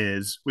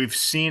is we've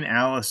seen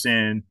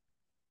Allison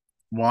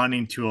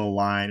wanting to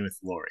align with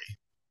Lori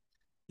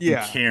and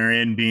yeah,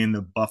 Karen being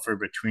the buffer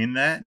between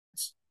that.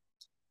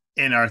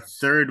 And our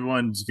third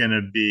one's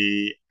gonna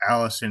be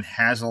Allison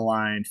has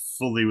aligned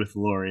fully with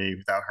Lori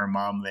without her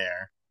mom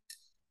there,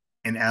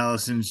 and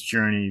Allison's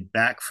journey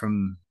back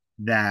from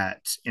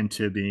that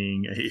into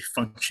being a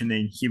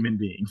functioning human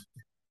being.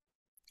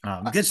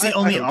 That's the I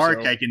only hope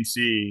arc so. I can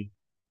see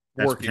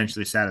that's Working,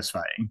 potentially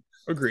satisfying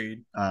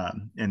agreed.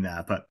 in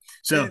that. But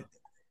so And,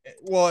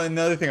 well,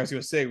 another thing I was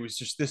going to say was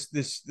just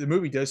this the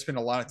movie does spend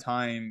a lot of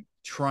time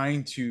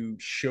trying to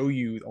show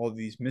you all of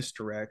these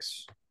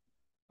misdirects.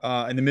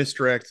 And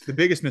the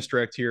biggest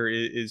misdirect here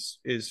is,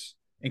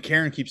 and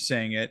Karen keeps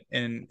saying it,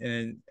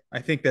 and I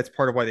think that's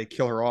part of why they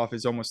kill her off,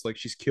 is almost like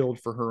she's killed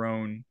for her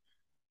own.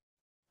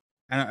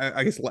 And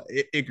I guess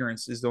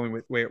ignorance is the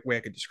only way I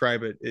could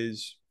describe it,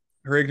 is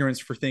her ignorance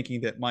for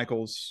thinking that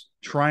Michael's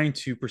trying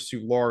to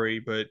pursue Laurie,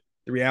 but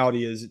the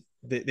reality is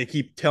they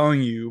keep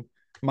telling you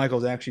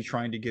Michael's actually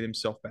trying to get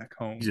himself back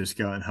home. just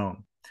going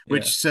home, Yeah,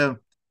 which so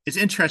it's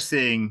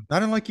interesting.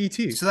 not unlike ET.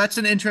 So that's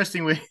an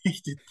interesting way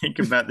to think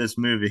about this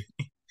movie.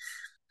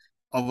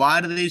 A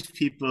lot of these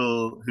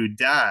people who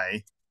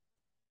die,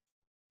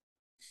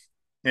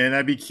 and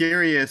I'd be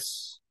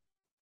curious.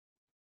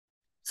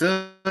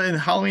 So in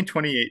Halloween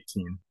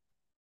 2018,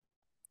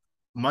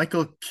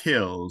 Michael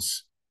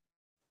kills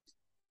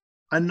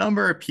a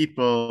number of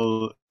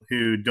people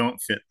who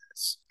don't fit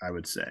this, I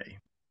would say.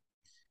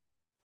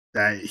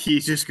 That he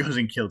just goes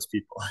and kills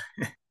people.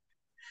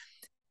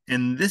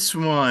 In this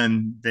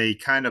one, they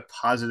kind of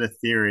posit a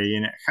theory,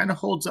 and it kind of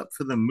holds up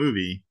for the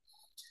movie.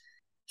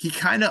 He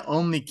kind of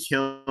only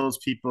kills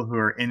people who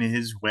are in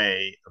his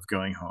way of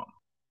going home.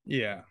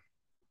 Yeah.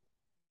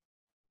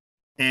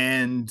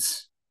 And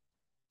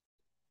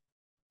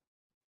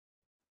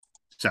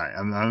sorry,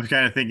 I'm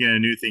kind of thinking a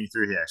new thing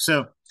through here.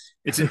 So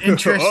it's an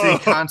interesting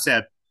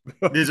concept.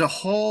 There's a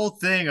whole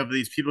thing of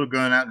these people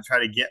going out to try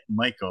to get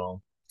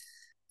Michael.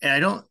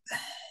 And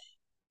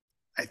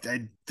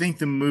I think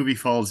the movie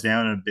falls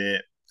down a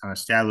bit on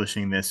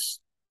establishing this.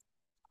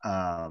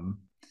 Um,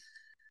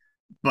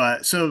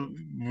 but so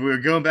we're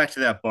going back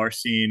to that bar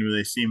scene where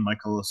they see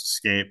Michael has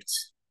escaped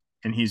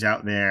and he's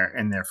out there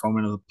and they're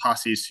forming the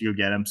posses to go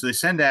get him. So they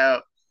send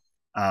out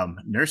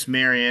Nurse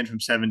Marion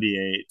from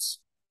 78,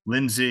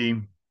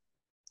 Lindsay,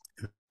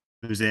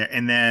 who's there,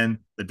 and then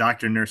the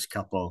doctor nurse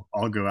couple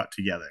all go out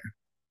together.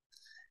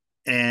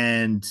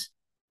 And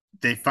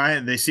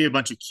they see a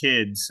bunch of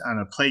kids on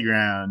a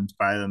playground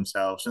by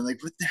themselves and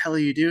like, what the hell are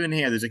you doing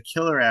here? There's a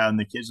killer out, and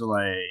the kids are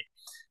like,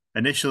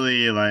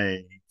 initially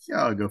like,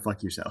 oh, go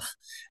fuck yourself.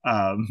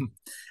 um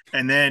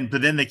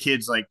but then the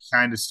kids like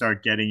kind of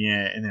start getting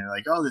it, and they're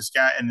like, oh, this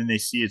guy, and then they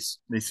say,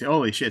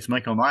 holy shit, it's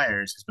Michael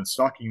Myers has been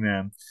stalking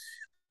them.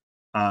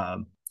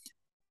 um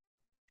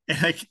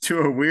and like to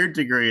a weird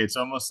degree, it's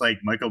almost like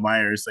Michael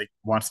Myers like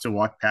wants to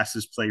walk past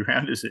his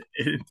playground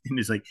and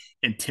is like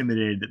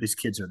intimidated that these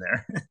kids are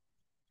there.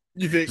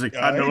 You He's think like,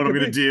 I don't know it what I'm could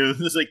gonna be do.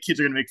 This like kids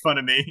are gonna make fun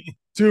of me.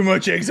 too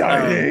much Um,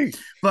 anxiety?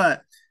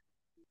 but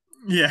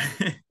yeah,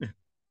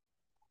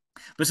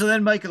 but so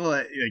then Michael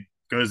like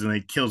goes and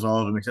like kills all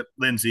of them except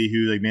Lindsay,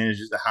 who like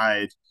manages to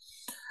hide.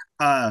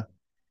 Uh,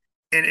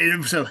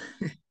 so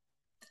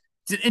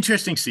it's an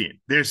interesting scene.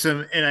 There's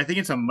some, and I think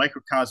it's a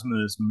microcosm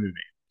of this movie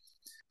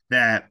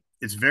that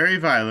it's very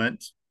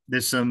violent.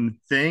 There's some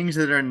things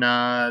that are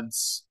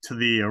nods to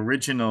the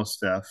original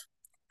stuff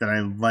that I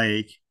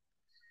like,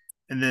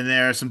 and then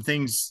there are some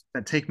things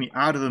that take me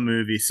out of the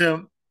movie.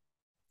 So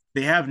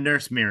they have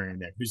Nurse Mary in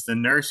there, who's the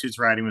nurse who's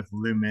riding with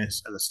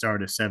Loomis at the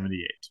start of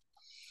 '78,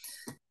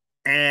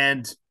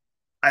 and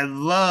I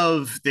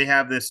love they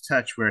have this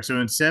touch where so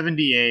in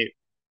 '78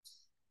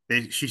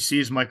 she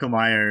sees Michael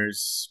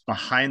Myers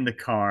behind the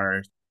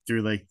car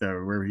through like the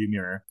rearview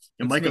mirror,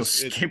 and Michael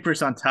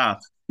scampers on top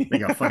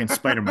like a fucking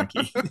spider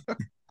monkey.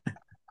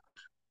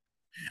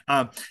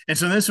 And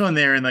so this one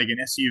they're in like an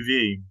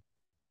SUV,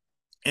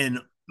 and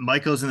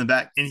Michael's in the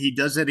back, and he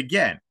does it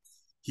again.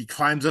 He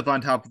climbs up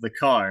on top of the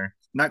car,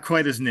 not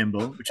quite as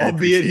nimble, which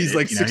albeit he's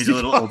like, he's a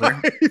little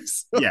older.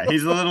 Yeah,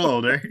 he's a little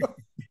older.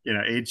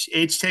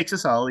 Age takes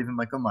us all, even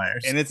Michael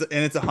Myers. And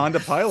it's a Honda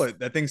Pilot.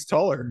 That thing's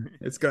taller.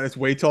 It's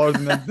way taller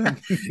than that.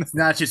 It's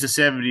not just a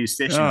 '70s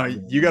station. No,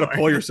 you got to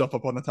pull yourself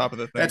up on the top of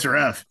the thing. That's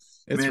rough.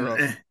 It's rough.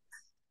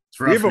 It's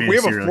rough. We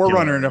have a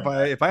 4Runner, and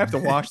if I have to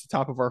wash the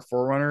top of our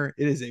 4Runner,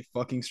 it is a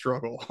fucking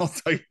struggle. I'll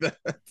tell you that.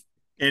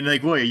 And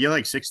like, what? You're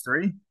like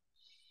 6'3"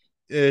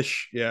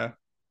 ish. Yeah.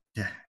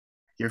 Yeah.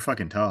 You're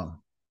fucking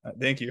tall.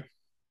 Thank you.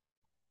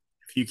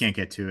 If you can't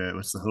get to it,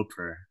 what's the hope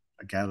for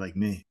a guy like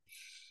me?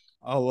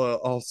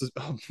 I'll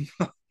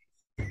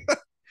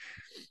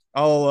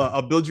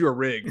build you a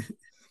rig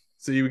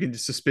so you can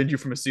just suspend you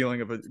from a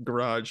ceiling of a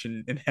garage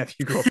and have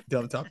you go up and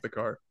down the top of the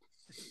car.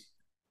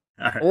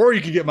 Right. Or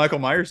you could get Michael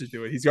Myers to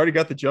do it. He's already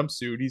got the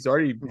jumpsuit. He's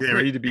already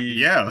ready to be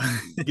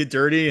get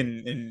dirty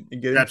and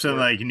get grab some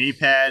like knee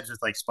pads with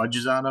like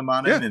sponges on them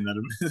and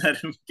let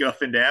him go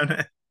up and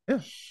down.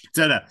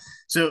 Yeah.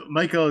 So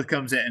Michael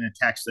comes in and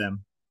attacks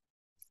them.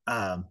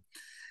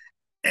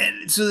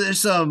 And so there's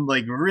some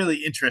like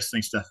really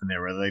interesting stuff in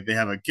there where like they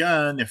have a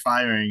gun, they're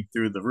firing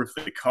through the roof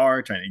of the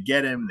car trying to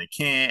get him, they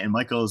can't, and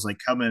Michael's like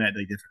coming at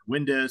like different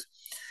windows.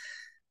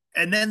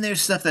 And then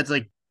there's stuff that's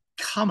like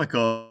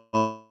comical,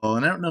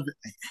 and I don't know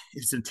if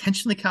it's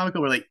intentionally comical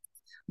where like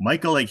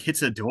Michael like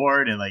hits a door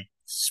and it like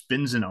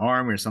spins an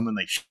arm or something,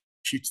 like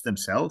shoots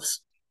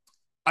themselves.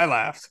 I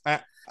laughed.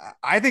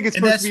 I think it's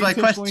supposed to be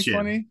intentionally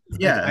funny.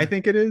 Yeah, I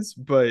think it is,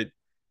 but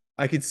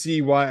I could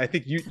see why. I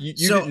think you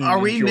so are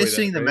we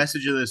missing the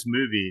message of this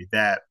movie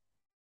that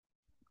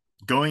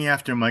going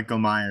after Michael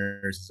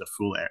Myers is a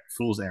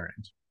fool's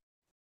errand?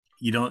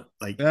 You don't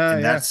like,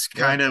 and that's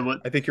kind of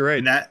what I think you're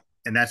right.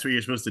 And that's what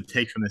you're supposed to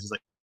take from this is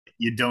like,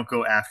 you don't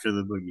go after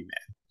the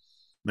boogeyman.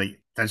 Like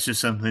that's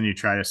just something you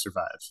try to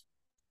survive.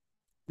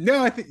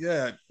 No, I think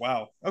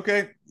wow.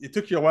 Okay, it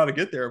took you a while to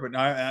get there, but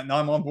now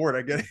I'm on board.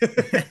 I get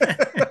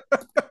it.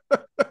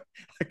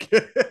 I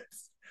get it.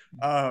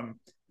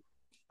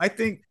 I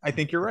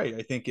think you're right.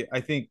 I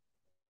think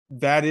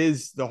that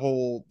is the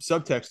whole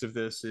subtext of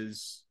this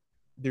is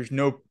there's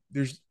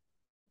you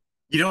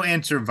don't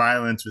answer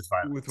violence with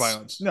violence. With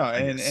violence. No,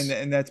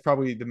 and that's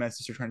probably the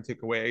message they're trying to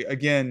take away.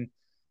 Again,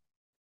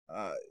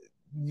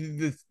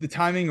 the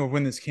timing of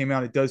when this came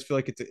out, it does feel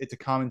like it's a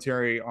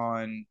commentary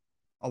on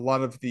a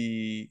lot of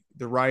the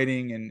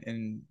rioting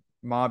and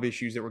mob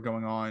issues that were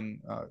going on,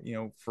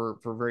 for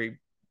very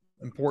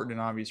important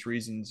and obvious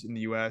reasons in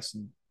the US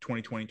in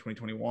 2020,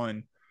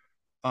 2021.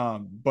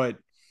 But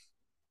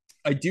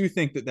I do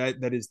think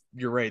that is,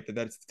 you're right,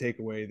 that's the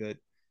takeaway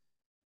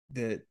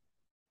that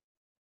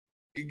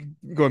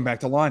going back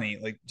to Lonnie,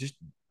 like just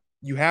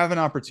you have an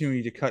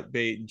opportunity to cut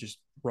bait and just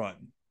run.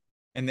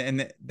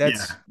 And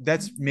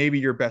that's maybe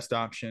your best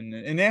option.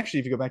 And actually,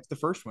 if you go back to the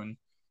first one,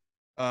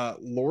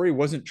 Laurie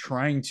wasn't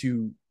trying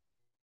to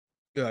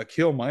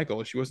kill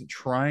Michael. She wasn't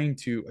trying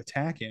to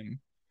attack him.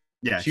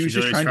 Yeah, she was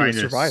just trying to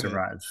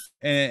survive.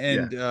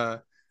 And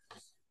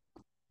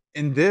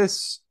in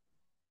this,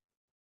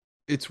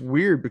 it's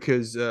weird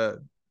because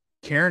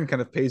Karen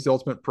kind of pays the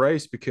ultimate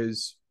price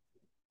because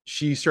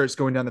she starts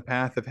going down the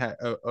path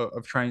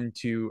of trying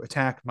to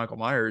attack Michael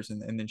Myers,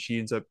 and then she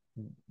ends up,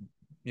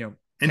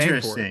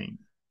 Interesting.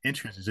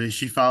 So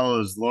she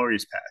follows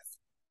Laurie's path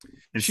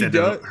instead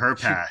of her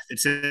path.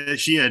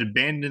 She had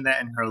abandoned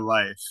that in her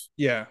life.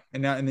 Yeah,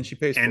 and then she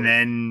pays. And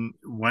then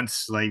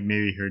once like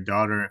maybe her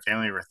daughter and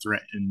family were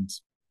threatened,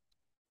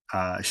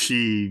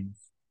 she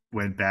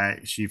went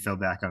back. She fell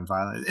back on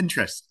violence.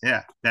 Interesting.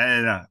 Yeah,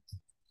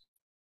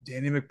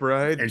 Danny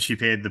McBride, and she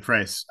paid the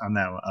price on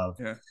that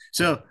one.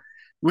 So,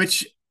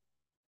 which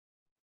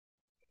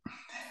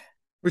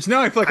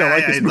now I feel like I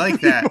like this movie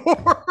like that.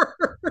 More.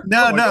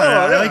 No,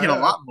 I like it a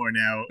lot more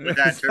now with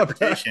that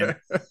interpretation.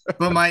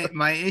 But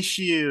my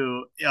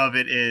issue of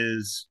it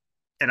is,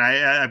 and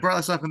I brought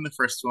this up in the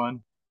first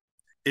one,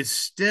 it's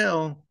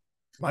still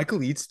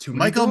Michael eats too many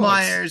Michael dogs.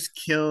 Myers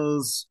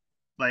kills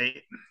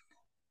like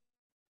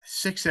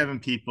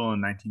 6-7 people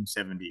in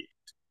 1978.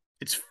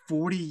 It's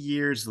 40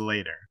 years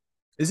later.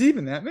 Is it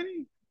even that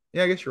many?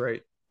 Yeah, I guess you're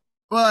right.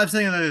 Well, I'm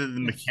saying the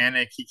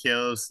mechanic he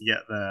kills to get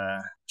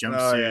the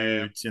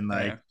jumpsuit and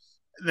like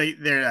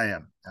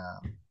they're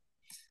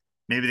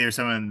maybe there was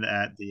someone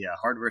at the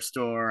hardware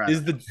store. I Is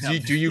don't the know.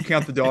 do you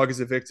count the dog as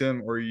a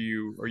victim, or are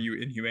you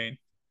inhumane?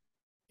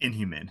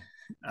 Inhuman.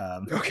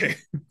 Okay,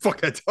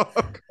 fuck that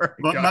dog. All right,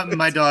 But got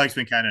my it. dog's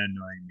been kind of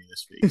annoying me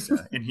this week. So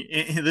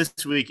this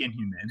week,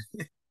 Inhuman.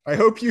 I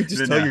hope you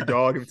just But tell no, your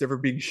dog if it's ever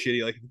being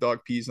shitty, like if the dog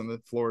pees on the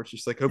floor. It's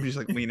just like hope you just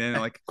like lean in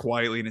and like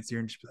quietly in its ear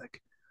and just be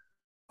like,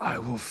 "I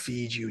will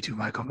feed you to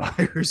Michael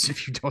Myers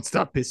if you don't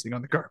stop pissing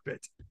on the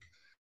carpet."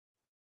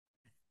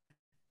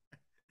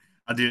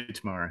 I'll do it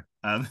tomorrow.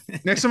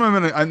 Next time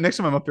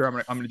I'm up there, I'm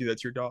gonna do that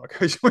to your dog.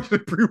 I just want to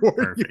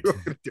pre-warn you. Perfect.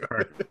 I'm gonna do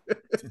Perfect.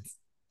 it.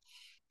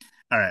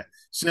 All right.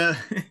 So,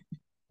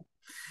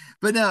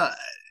 but no,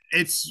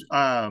 it's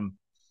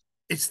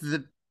it's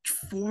the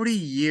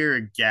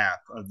 40-year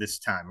gap of this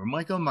time where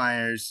Michael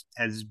Myers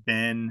has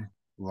been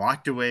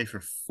locked away for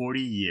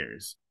 40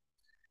 years.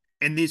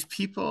 And these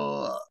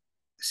people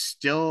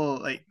still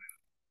like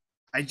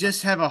I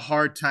just have a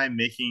hard time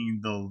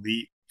making the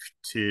leap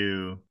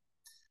to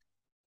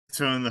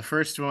so in the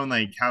first one,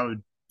 like how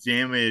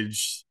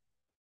damaged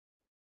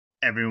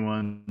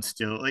everyone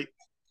still like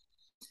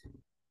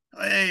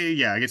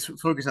yeah, I guess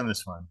focus on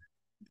this one.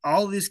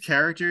 All these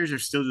characters are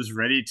still just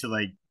ready to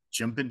like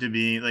jump into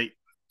being like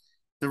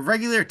the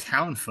regular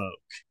town folk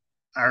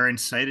are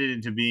incited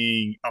into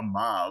being a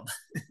mob,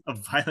 a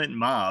violent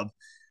mob,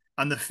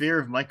 on the fear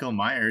of Michael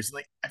Myers.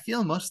 Like, I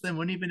feel most of them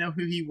wouldn't even know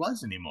who he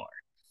was anymore.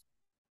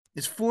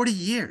 It's 40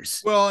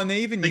 years. Well, and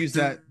they even Like, use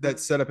that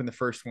setup in the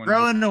first one.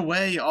 throwing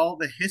away all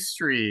the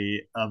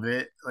history of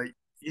it. Like,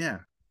 yeah.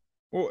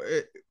 Well,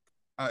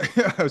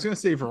 I was gonna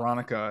say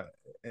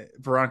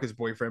Veronica's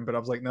boyfriend, but I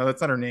was like, no,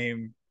 that's not her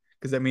name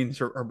because that means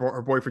her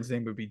boyfriend's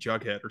name would be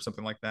Jughead or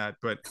something like that.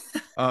 But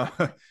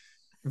uh,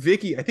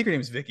 Vicky, I think her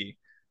name is Vicky.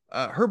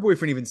 Her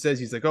boyfriend even says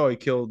he's like, oh, he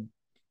killed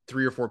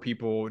 3 or 4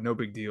 people, no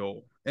big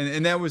deal,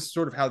 and that was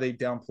sort of how they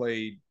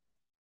downplayed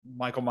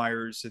Michael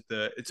Myers at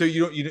the. So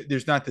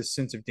there's not this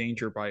sense of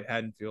danger by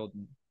Haddonfield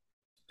in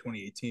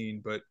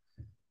 2018, but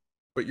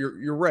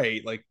you're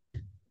right, like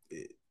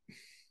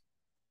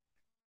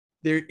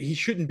there he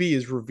shouldn't be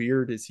as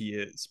revered as he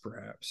is,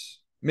 perhaps.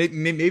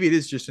 Maybe it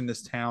is just in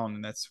this town,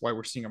 and that's why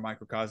we're seeing a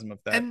microcosm of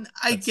that And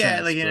I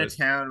get, sense. like, in a But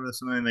town where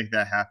something like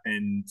that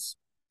happens,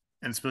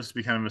 and it's supposed to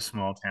be kind of a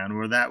small town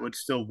where that would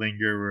still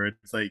linger, where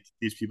it's like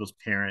these people's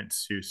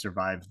parents who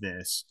survived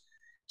this.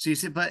 So you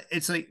see, but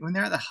it's like when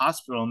they're at the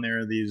hospital and there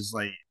are these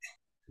like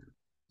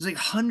there's like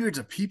hundreds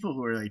of people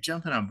who are like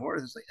jumping on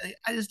board. It's like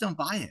I just don't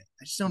buy it.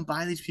 I just don't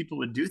buy these people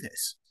would do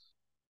this.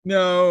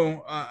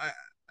 no,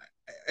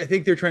 I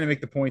think they're trying to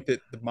make the point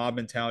that the mob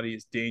mentality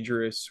is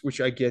dangerous,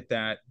 which I get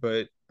that,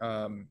 but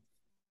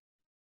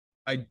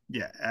I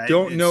Yeah,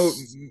 don't know.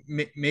 it's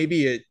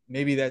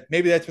Maybe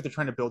that's what they're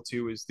trying to build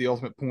to. Is the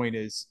ultimate point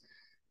is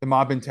the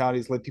mob mentality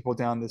has led people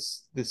down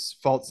this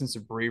false sense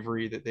of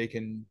bravery that they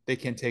can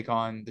take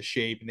on the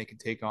shape and they can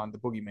take on the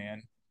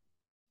boogeyman,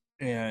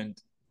 and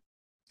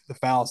the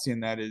fallacy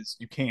in that is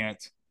you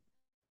can't,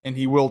 and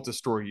he will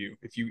destroy you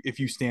if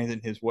you stand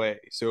in his way.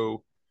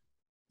 So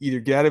either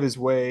get out of his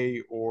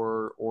way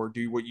or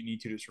do what you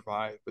need to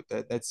survive.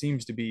 But that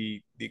seems to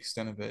be the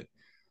extent of it.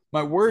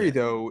 My worry yeah,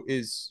 though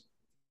is,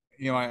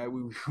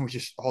 we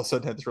just all of a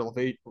sudden had this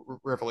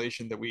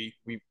revelation that we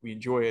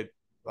enjoy it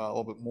a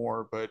little bit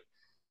more. But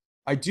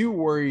I do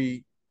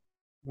worry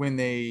when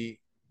they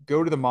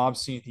go to the mob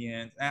scene at the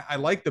end. I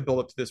like the build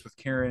up to this with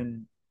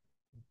Karen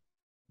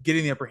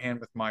getting the upper hand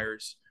with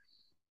Myers.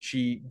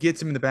 She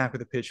gets him in the back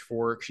with a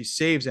pitchfork. She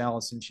saves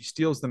Allison. She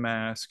steals the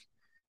mask,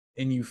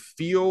 and you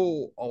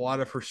feel a lot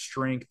of her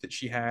strength that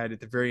she had at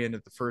the very end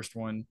of the first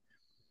one,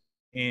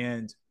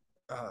 and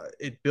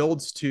it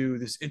builds to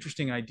this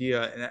interesting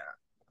idea. And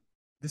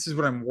this is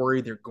what I'm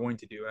worried they're going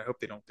to do. I hope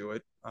they don't do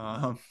it.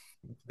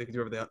 They can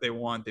do whatever they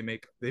want. They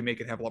make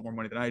it have a lot more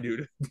money than I do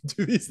to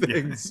do these yeah,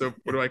 things. So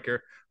what do I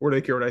care? What do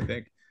I care what I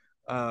think?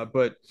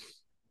 But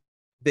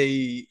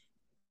they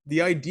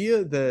the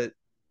idea that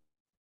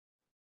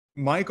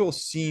Michael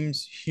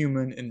seems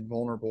human and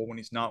vulnerable when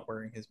he's not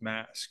wearing his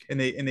mask, and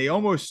they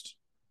almost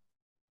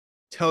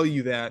tell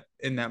you that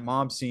in that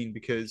mob scene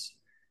because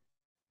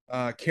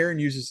Karen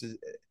uses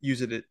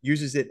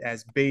it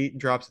as bait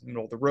and drops it in the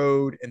middle of the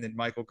road, and then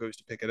Michael goes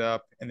to pick it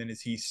up, and then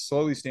as he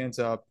slowly stands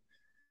up,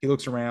 he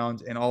looks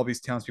around, and all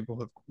these townspeople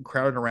have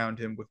crowded around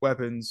him with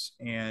weapons,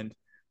 and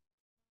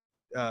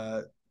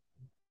uh,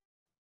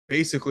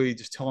 basically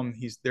just tell him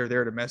they're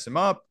there to mess him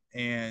up,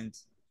 and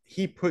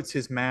he puts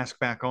his mask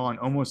back on,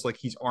 almost like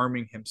he's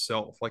arming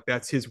himself, like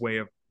that's his way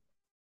of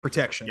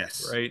protection,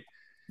 yes, right?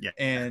 yeah,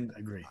 And I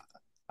agree.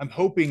 I'm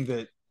hoping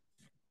that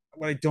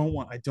what I don't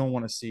want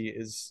to see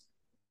is,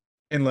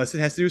 unless it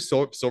has to do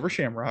with Silver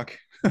Shamrock,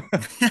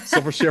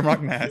 Silver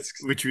Shamrock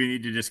masks, Which we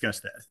need to discuss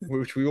that.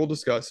 which we will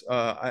discuss.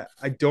 I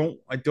don't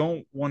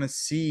want to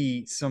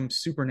see some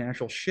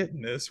supernatural shit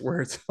in this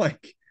where it's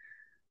like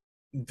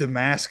the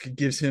mask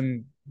gives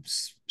him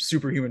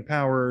superhuman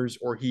powers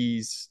or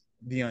he's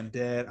the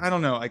undead. I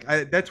don't know. Like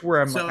that's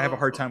where I have a So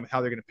hard time with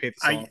how they're going to pay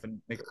this I off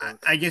and make it work.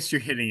 I guess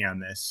you're hitting on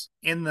this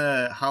in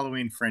the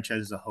Halloween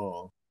franchise as a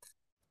whole.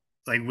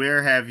 Like,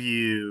 where have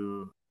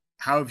you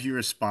how have you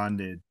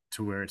responded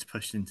to where it's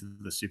pushed into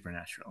the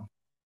supernatural?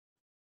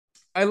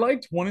 I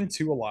liked one and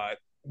two a lot.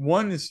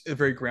 One is a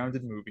very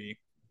grounded movie,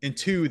 and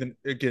two,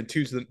 again,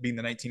 being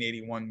the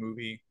 1981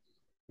 movie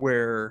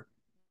where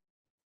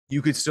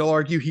you could still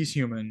argue he's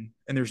human,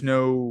 and there's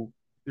no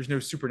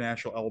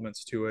supernatural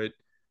elements to it.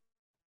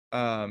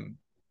 Um,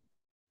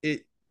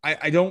 it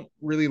I don't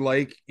really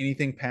like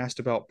anything past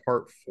about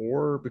part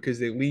four because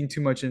they lean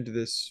too much into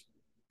this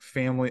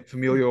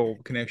familial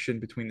connection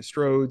between the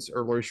Strodes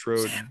or Laurie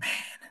Strode and Sandman.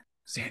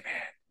 Sandman.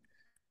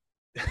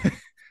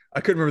 I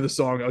couldn't remember the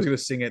song. I was gonna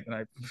sing it and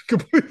I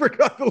completely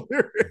forgot the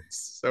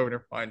lyrics. So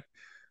never mind.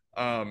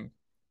 Um,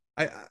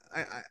 I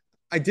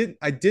I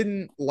I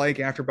didn't like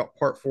after about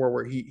part four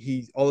where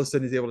he all of a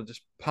sudden is able to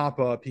just pop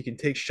up. He can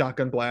take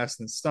shotgun blasts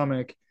in the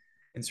stomach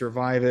and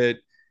survive it,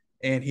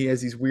 and he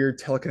has these weird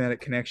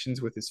telekinetic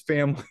connections with his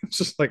family. It's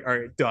just like, all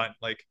right, done.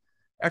 Like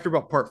after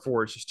about part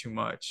four, it's just too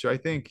much. So I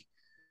think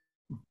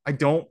I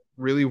don't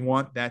really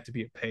want that to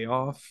be a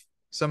payoff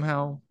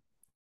somehow.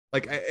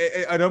 Like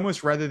I'd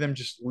almost rather them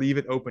just leave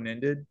it open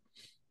ended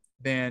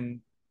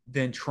than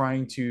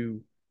trying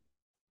to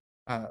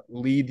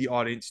lead the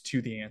audience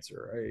to the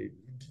answer.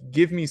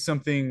 Give me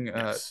something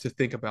Yes. to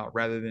think about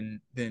rather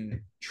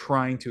than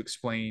trying to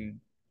explain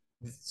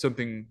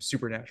something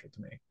supernatural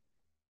to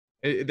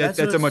me. That's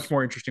That's a much what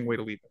more interesting way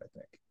to leave it, I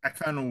think. I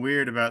found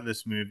weird about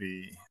this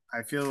movie.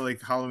 I feel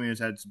like Halloween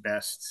is at its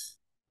best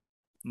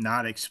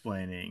not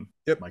explaining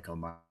Yep.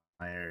 Michael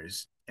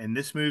Myers. And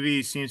this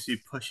movie seems to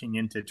be pushing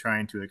into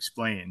trying to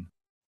explain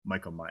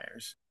Michael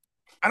Myers.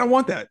 I don't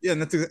want that. Yeah,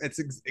 and that's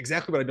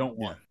exactly what I don't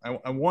Yeah.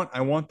 want.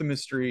 I want the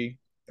mystery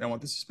and I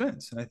want the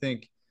suspense. And I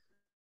think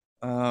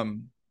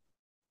um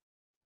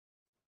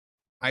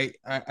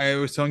I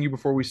was telling you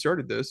before we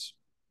started this,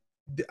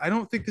 I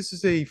don't think this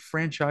is a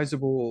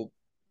franchisable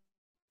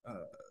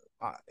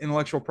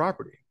intellectual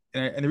property.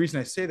 And the reason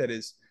I say that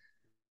is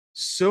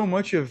so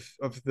much of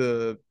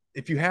the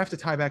if you have to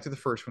tie back to the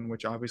first one,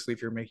 which obviously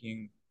if you're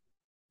making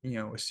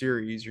a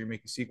series or you're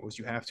making sequels,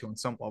 you have to on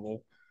some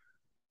level.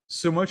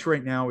 So much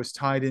right now is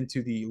tied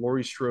into the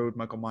Laurie Strode,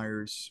 Michael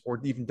Myers, or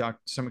even to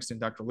some extent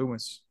Dr.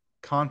 Loomis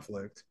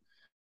conflict.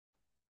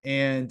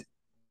 And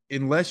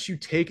unless you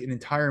take an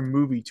entire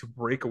movie to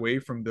break away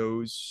from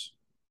those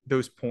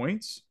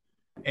points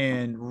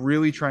and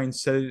really try and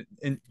set it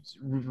and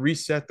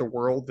reset the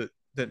world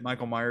that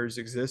Michael Myers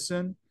exists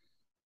in,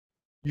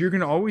 you're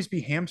going to always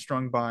be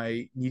hamstrung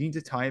by needing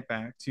to tie it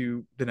back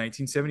to the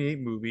 1978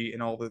 movie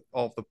and all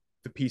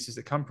the pieces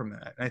that come from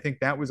that. And I think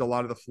that was a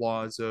lot of the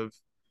flaws of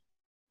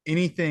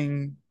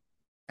anything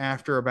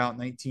after about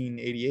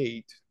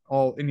 1988.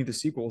 All any of the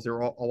sequels, there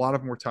were a lot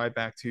of them were tied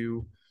back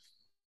to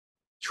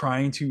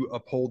trying to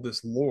uphold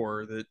this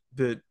lore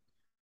that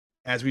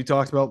as we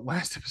talked about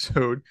last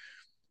episode,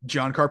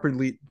 John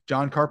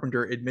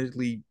Carpenter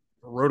admittedly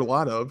wrote a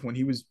lot of when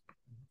he was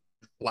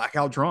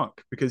blackout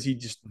drunk because he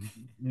just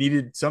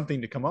needed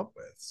something to come up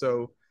with.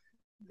 So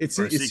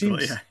For a it sequel,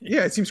 seems yeah.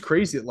 yeah, it seems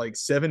crazy that like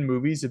seven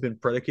movies have been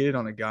predicated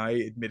on a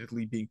guy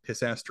admittedly being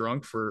piss ass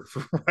drunk for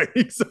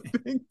writing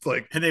something. It's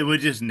like And they would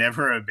just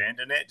never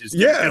abandon it, just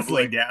kept yeah, it's doubling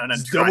like down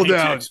and just double trying to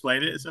down,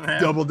 explain it somehow.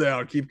 double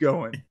down, keep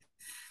going.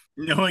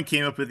 No one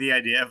came up with the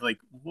idea of like,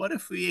 what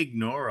if we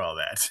ignore all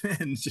that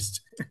and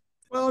just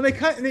Well, and they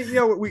kind of,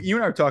 you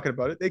and I were talking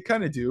about it. They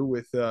kind of do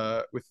with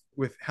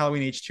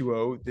Halloween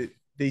H2O.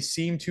 They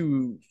seem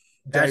to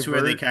that's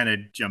where they divert, kind of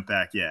jump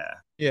back. Yeah.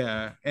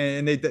 yeah,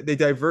 and they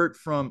divert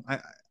from.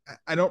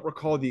 I don't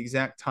recall the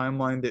exact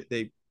timeline that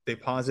they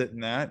posit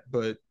in that,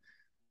 but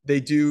they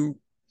do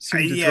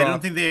seem to I don't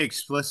drop think they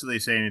explicitly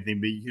say anything,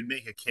 but you could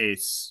make a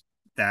case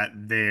that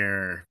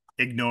they're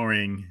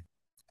ignoring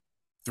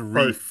three,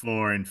 part.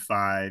 4, and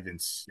 5,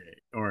 and six,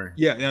 or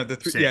Yeah, yeah, the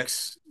three, yeah,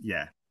 6.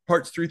 Yeah.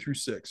 parts 3 through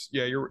 6.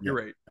 Yeah, you're Yep.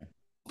 right.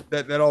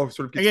 That all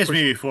sort of I gets guess pushed.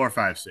 maybe 4,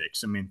 5,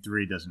 6. I mean,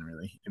 3 doesn't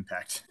really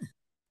impact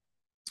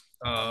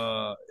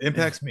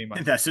Impacts me, in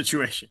Mike. that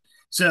situation.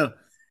 So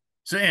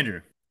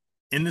Andrew,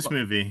 in this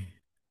movie,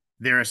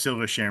 they're a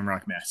silver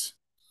shamrock mess.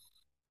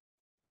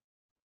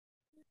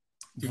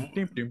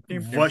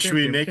 What should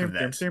we make of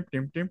that?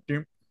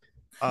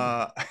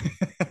 Uh,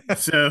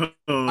 So,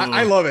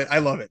 I love it. I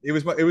love it. It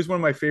was one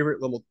of my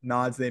favorite little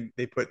nods they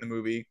put in the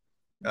movie.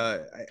 I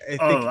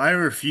oh, think I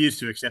refuse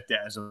to accept that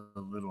as a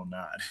little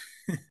nod.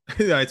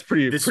 yeah, it's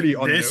This pretty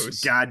on the this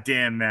nose.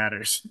 goddamn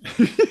matters.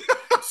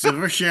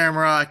 Silver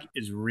Shamrock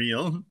is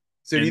real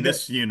So in need that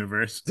this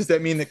universe. does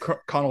that mean that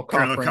Connell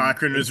Colonel Cochran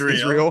Cochran is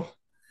is real. real?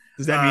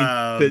 Does that mean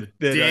that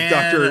Dan,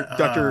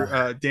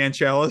 Doctor Dan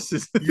Chalice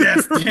is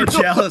yes, Dan real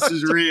Chalice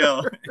is doctor?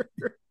 real,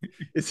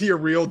 Is he a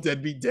real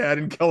deadbeat dad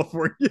in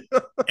California?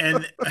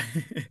 and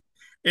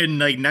in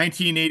like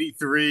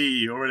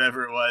 1983 or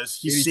whatever it was,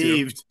 he 82.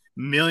 saved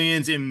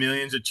millions and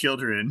millions of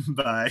children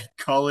by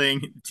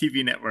calling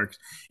TV networks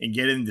and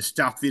getting them to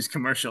stop these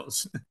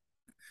commercials.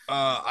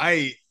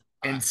 I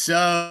And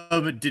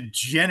some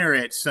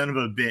degenerate son of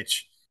a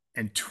bitch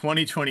in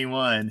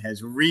 2021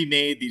 has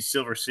remade these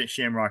silver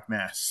shamrock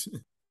masks.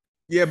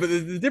 yeah, but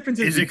the difference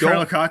is Is we it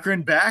Colonel don't.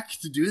 Cochran back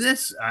to do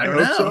this? I I don't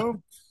hope know.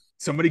 so.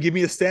 somebody give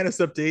me a status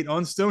update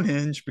on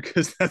Stonehenge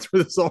because that's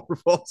where this all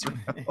revolves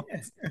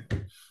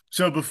around.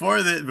 So before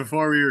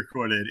we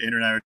recorded, Andrew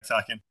and I were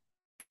talking,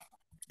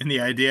 and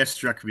the idea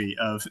struck me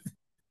of,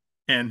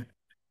 and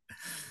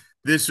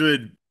this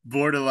would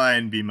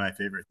borderline be my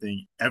favorite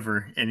thing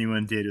ever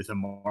anyone did with a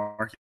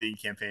marketing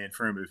campaign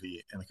for a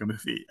movie, and like a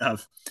movie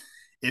of,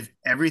 if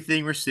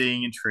everything we're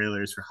seeing in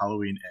trailers for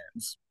Halloween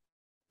Ends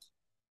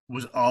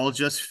was all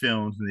just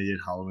filmed when they did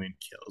Halloween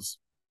Kills,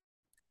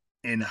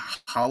 and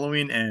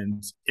Halloween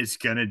Ends, it's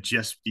gonna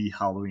just be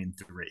Halloween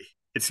 3.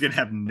 It's gonna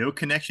have no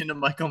connection to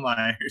Michael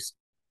Myers.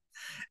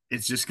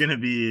 It's just gonna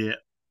be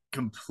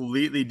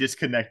completely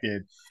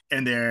disconnected.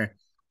 And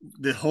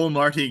the whole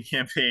marketing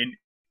campaign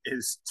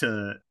is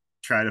to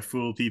try to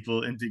fool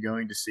people into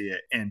going to see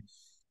it. And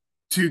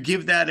to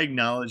give that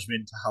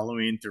acknowledgement to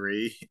Halloween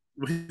 3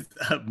 with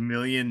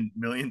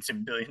millions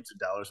and billions of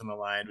dollars on the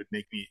line would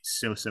make me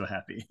so, so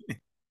happy.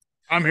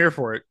 I'm here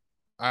for it.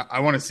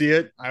 I want to see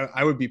it.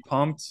 I would be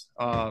pumped.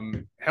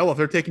 Hell, if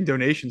they're taking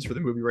donations for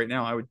the movie right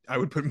now, I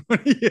would put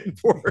money in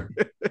for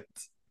it.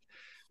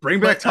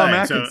 Bring back Tom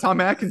Atkins. Tom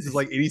Atkins is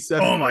like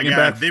 87. Oh my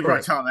god, they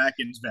brought Tom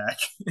Atkins back.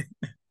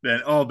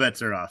 Then all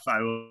bets are off.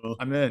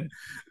 I'm in.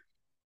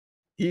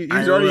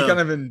 He's already kind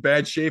of in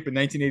bad shape in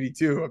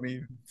 1982. I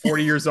mean,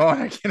 40 years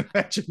on, I can't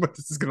imagine what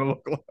this is going to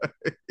look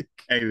like.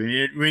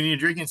 Hey, when you're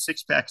drinking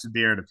 6 packs of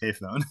beer at a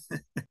payphone,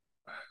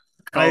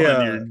 call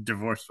in your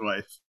divorced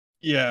wife.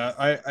 Yeah,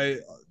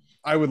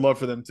 I would love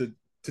for them to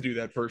do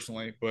that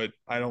personally, but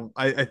I don't.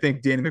 I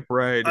think Danny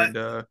McBride and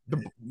the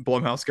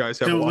Blumhouse guys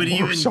have a lot more. So would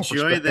you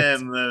enjoy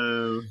them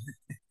though?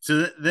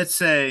 So let's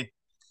say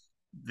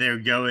they're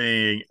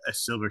going a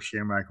Silver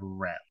Shamrock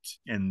route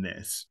in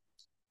this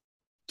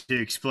to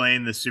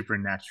explain the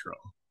supernatural.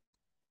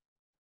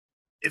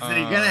 If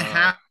they're gonna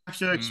have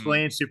to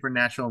explain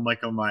supernatural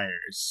Michael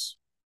Myers,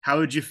 how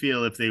would you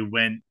feel if they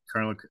went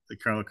Colonel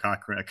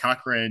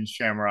Cochran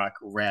Shamrock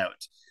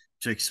route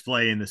to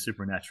explain the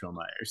supernatural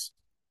Myers?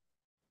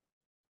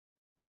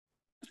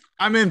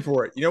 I'm in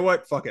for it. You know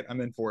what? Fuck it.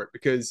 I'm in for it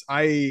because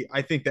I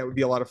think that would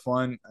be a lot of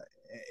fun.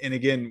 And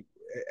again,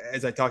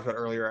 as I talked about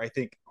earlier, I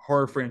think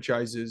horror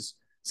franchises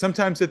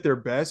sometimes at their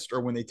best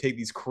are when they take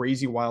these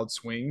crazy wild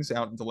swings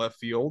out into left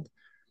field.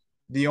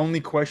 The only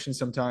question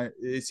sometimes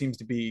it seems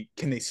to be,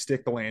 can they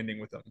stick the landing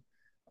with them?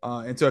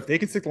 And so if they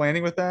can stick the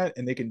landing with that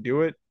and they can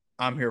do it,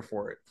 I'm here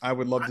for it. I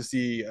would love to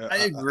see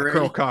a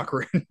Colonel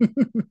Cochran.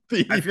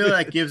 I feel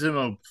that gives them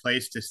a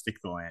place to stick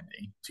the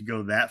landing, to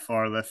go that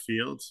far left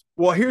field.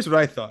 Well, here's what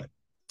I thought.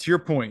 To your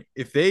point,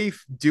 if they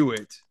do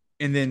it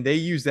and then they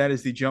use that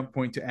as the jump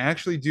point to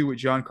actually do what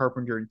John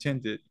Carpenter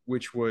intended,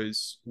 which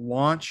was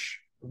relaunch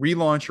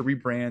or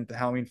rebrand the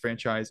Halloween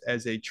franchise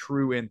as a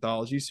true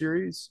anthology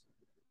series,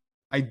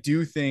 I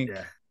do think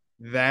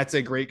that's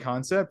a great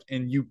concept.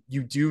 And you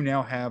do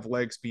now have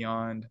legs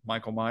beyond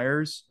Michael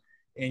Myers,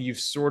 and you've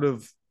sort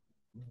of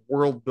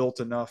world built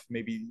enough,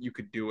 maybe you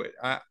could do it.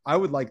 I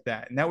would like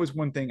that. And that was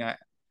one thing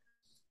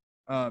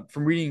from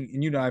reading,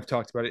 and you and I have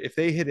talked about it. If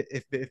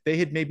they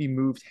had maybe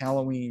moved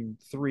Halloween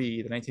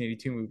 3, the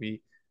 1982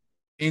 movie,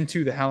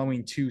 into the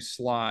Halloween 2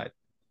 slot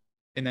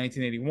in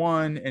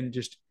 1981 and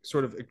just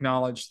sort of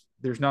acknowledged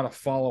there's not a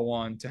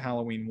follow-on to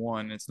Halloween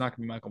 1. It's not going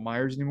to be Michael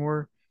Myers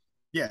anymore.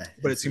 Yeah,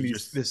 but it's going to be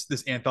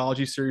this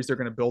anthology series they're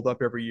going to build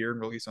up every year and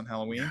release on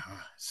Halloween.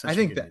 I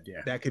think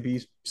that could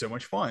be so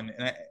much fun.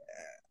 And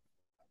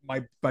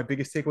my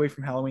biggest takeaway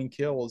from Halloween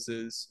Kills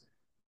is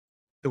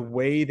the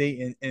way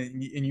they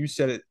and you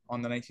said it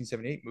on the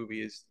 1978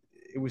 movie is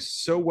it was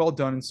so well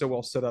done and so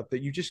well set up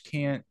that you just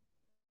can't.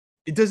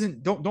 It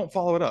doesn't. Don't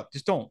follow it up.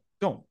 Just don't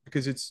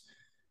because it's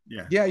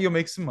you'll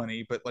make some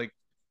money, but like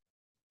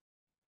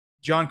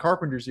John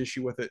Carpenter's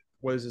issue with it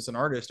was as an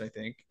artist, I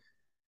think.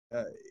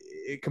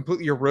 It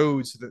completely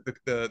erodes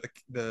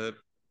the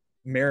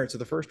merits of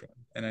the first one.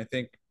 And I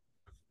think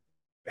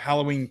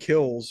Halloween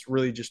Kills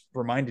really just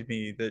reminded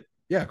me that,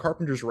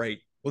 Carpenter's right.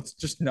 Let's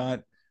just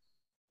not,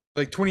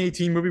 like,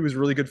 2018 movie was a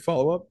really good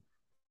follow-up.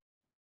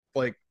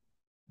 Like,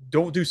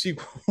 don't do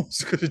sequels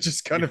because it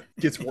just kind of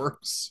gets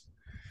worse.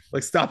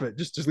 Like, stop it.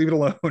 Just leave it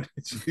alone.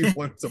 Just leave it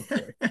alone at some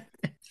point.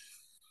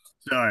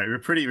 So, all right,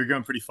 we're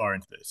going pretty far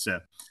into this. So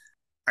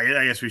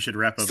I guess we should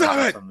wrap up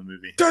on the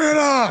movie. Turn it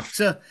off.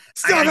 So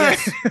stop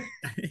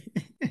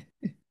it.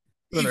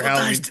 Another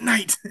Halloween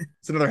tonight.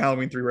 It's another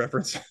Halloween 3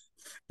 reference.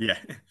 Yeah.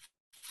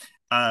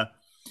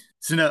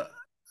 So no,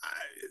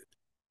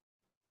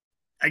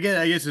 I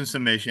guess in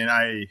summation,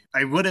 I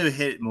would have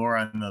hit more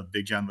on the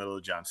Big John Little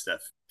John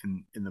stuff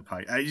in the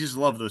podcast. I just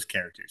love those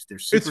characters. They're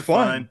super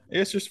fun.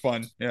 It's just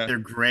fun. Yeah, they're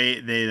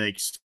great. They like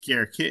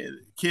scare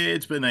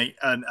kids, but like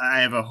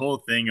I have a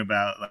whole thing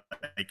about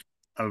like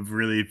a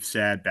really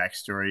sad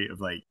backstory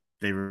of like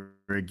they were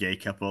a gay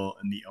couple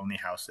and the only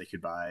house they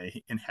could buy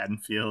in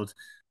Haddonfield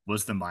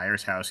was the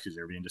Myers house because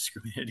they were being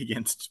discriminated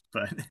against.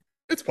 But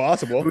it's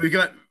possible.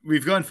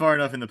 We've gone far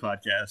enough in the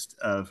podcast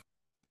of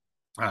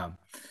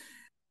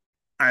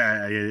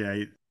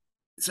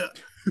so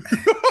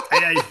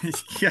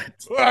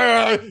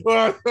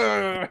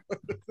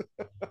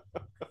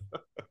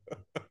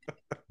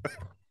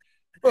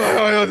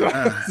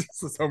Uh,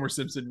 It's Homer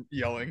Simpson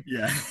yelling.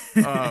 yeah.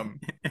 Um,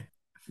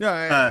 no,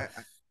 uh,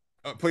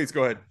 please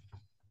go ahead.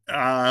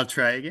 I'll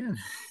try again.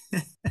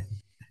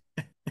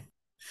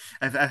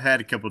 I've had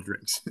a couple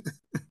drinks,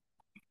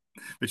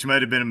 which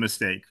might have been a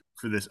mistake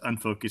for this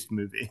unfocused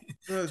movie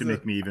to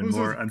make me even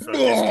more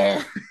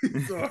unfocused.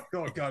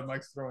 Oh God,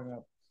 Mike's throwing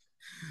up.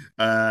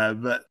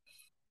 But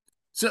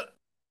so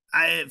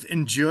I've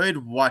enjoyed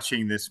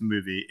watching this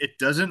movie. It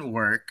doesn't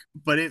work,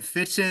 but it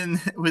fits in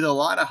with a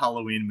lot of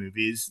Halloween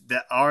movies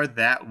that are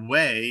that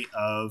way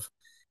of,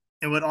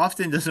 and what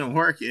often doesn't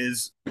work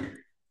is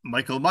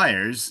Michael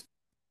Myers.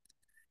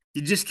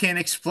 You just can't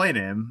explain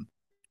him.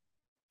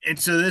 And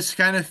so this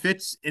kind of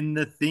fits in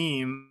the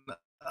theme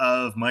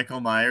of Michael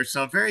Myers.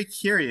 So I'm very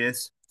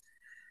curious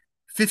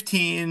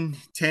 10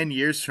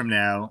 years from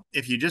now,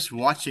 if you're just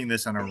watching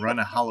this on a run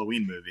of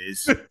Halloween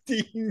movies.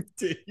 15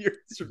 years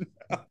from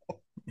now.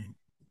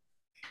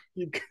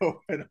 You go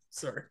ahead. I'm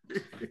sorry.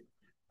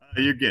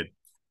 You're good.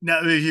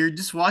 Now, if you're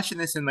just watching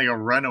this in like a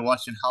run of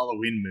watching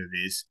Halloween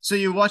movies, so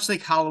you watch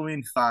like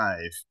Halloween 5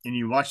 and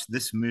you watch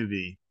this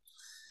movie,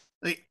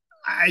 like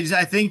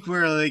I think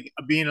we're like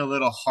being a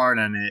little hard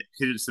on it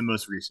because it's the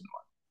most recent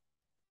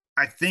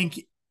one. I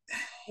think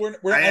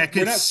I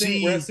could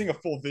see. We're not seeing a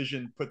full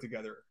vision put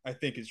together. I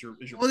think is your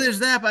Well, point. there's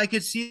that, but I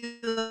could see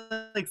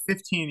like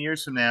 15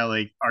 years from now,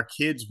 like our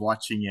kids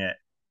watching it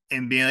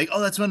and being like, "Oh,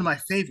 that's one of my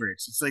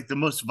favorites. It's like the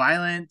most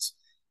violent.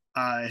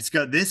 It's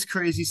got this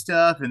crazy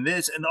stuff and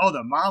this, and oh,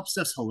 the mob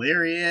stuff's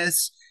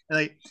hilarious." And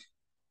like,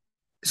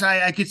 so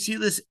I could see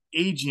this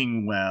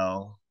aging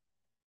well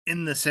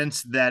in the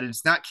sense that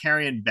it's not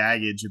carrying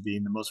baggage of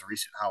being the most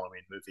recent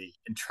Halloween movie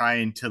and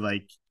trying to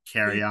like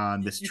carry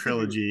on this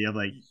trilogy of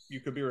like you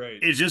could be right.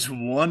 it's just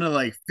one of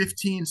like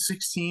 15,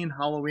 16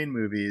 Halloween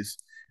movies.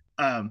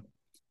 Um,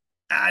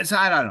 I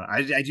don't know.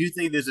 I do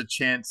think there's a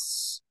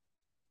chance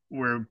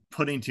we're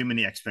putting too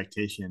many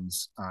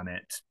expectations on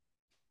it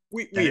that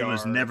We it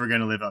was are. never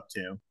going to live up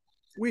to.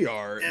 We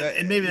are.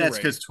 And maybe that's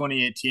right. because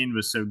 2018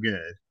 was so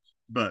good.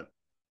 But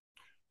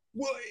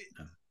well,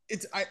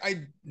 it's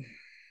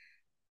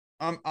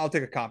I'll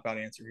take a cop out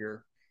answer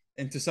here,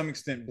 and to some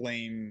extent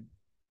blame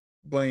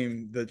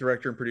the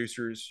director and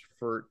producers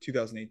for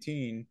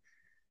 2018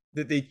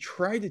 that they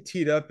tried to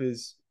tee it up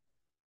is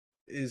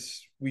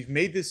we've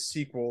made this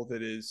sequel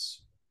that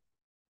is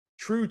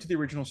true to the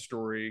original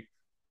story,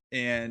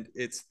 and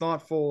it's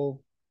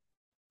thoughtful,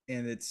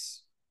 and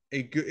it's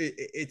a good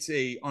it's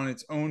a on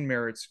its own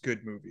merits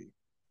good movie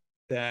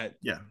that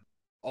yeah,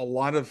 a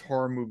lot of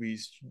horror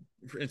movies,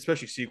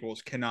 especially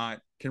sequels, can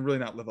really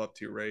not live up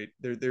to. Right?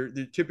 They're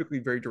typically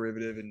very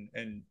derivative,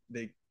 and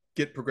they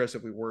get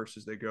progressively worse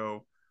as they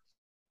go.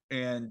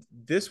 And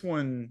this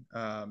one,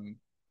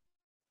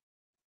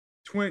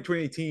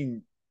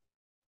 2018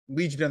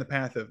 leads you down the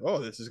path of, oh,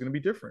 this is going to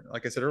be different.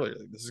 Like I said earlier,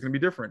 like, this is going to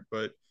be different,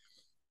 but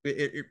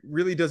it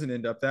really doesn't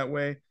end up that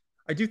way.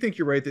 I do think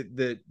you're right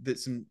that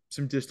some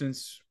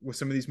distance with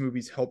some of these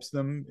movies helps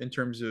them in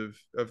terms of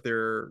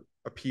their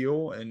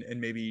appeal, and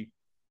maybe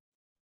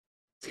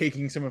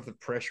taking some of the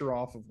pressure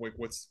off of like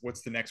what's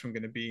the next one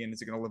going to be, and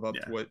is it going to live up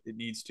to what it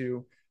needs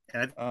to.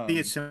 and I think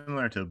it's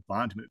similar to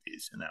Bond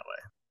movies in that way.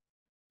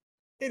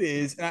 It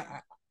is, and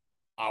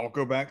I'll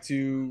go back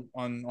to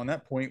on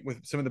that point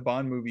with some of the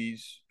Bond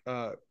movies.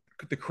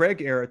 The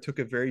Craig era took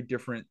a very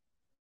different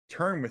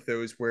turn with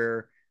those,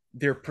 where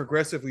they're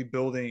progressively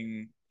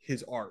building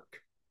his arc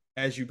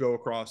as you go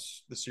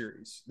across the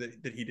series that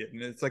he did,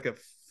 and it's like a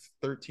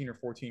 13 or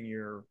 14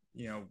 year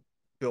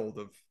build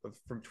of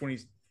from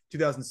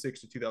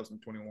 2006 to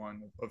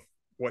 2021 of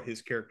what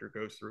his character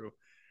goes through.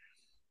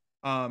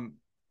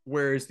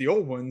 Whereas the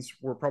old ones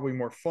were probably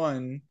more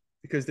fun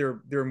because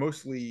they're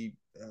mostly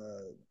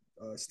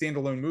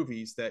standalone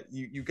movies that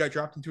you got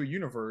dropped into a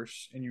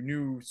universe, and you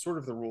knew sort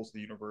of the rules of the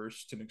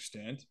universe to an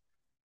extent,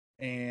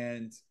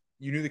 and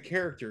you knew the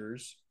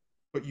characters,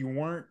 but you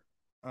weren't.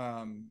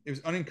 It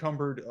was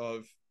unencumbered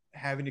of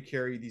having to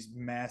carry these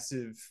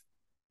massive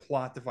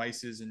plot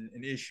devices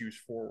and issues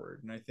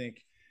forward. And I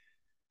think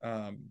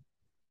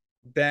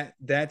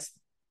that's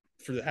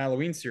for the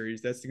Halloween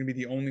series. That's going to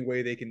be the only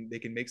way they can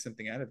make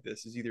something out of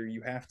this. Is either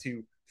you have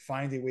to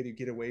find a way to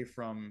get away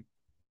from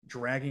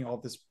dragging all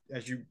this,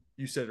 as you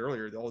said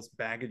earlier, all this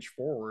baggage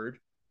forward,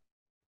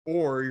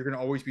 or you're going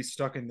to always be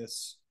stuck in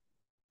this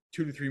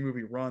 2 to 3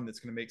 movie run that's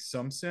going to make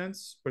some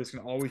sense, but it's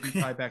going to always be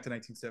tied back to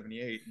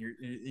 1978,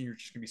 and you're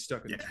just going to be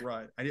stuck in this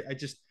rut. I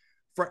just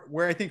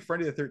where I think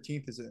Friday the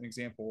 13th is an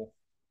example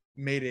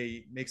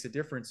makes a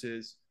difference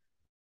is,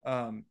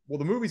 well,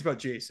 the movie's about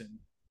Jason,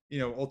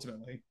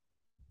 ultimately,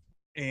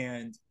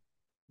 and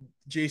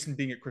Jason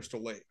being at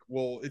Crystal Lake.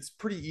 Well, it's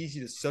pretty easy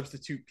to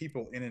substitute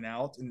people in and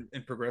out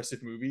in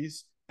progressive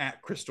movies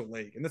at Crystal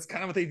Lake, and that's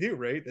kind of what they do,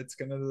 right? That's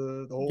kind of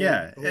the whole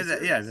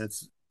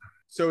That's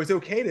so it's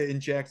okay to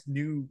inject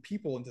new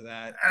people into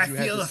that. I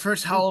feel the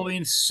first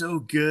Halloween's so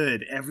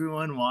good.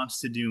 Everyone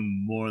wants to do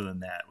more than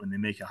that when they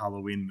make a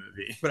Halloween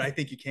movie. But I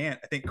think you can't.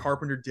 I think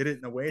Carpenter did it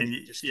in a way that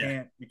you just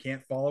can't. You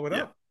can't follow it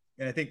up.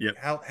 And I think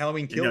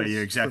Halloween Kills.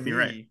 You're exactly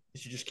right.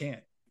 You just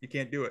can't. You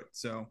can't do it.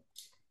 So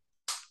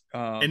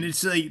And Um,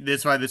 it's like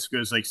that's why this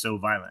goes like so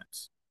violent,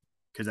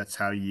 because that's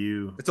how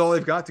you. it's all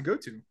they've got to go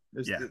to.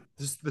 Yeah,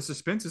 The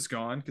suspense is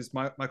gone because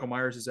Michael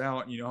Myers is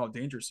out, and you know how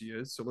dangerous he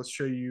is. So let's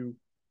show you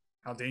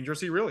how dangerous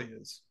he really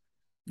is.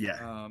 yeah.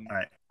 Um, All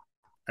right,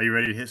 are you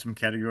ready to hit some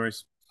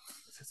categories?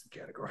 let's hit some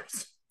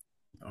categories.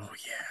 Oh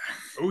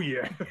Oh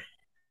yeah.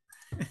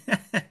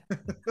 yeah.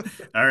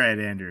 All right,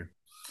 Andrew.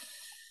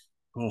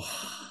 Oh,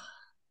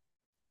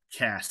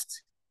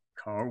 cast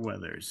Carl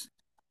Weathers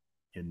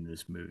in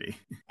this movie,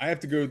 I have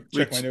to go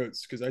check my which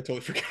notes because I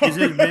totally is forgot.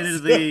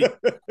 admittedly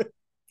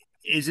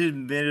is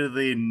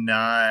admittedly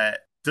not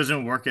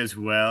doesn't work as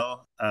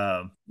well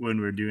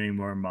when we're doing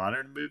more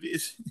modern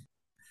movies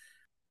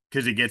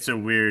because it gets a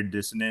weird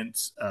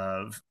dissonance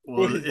of,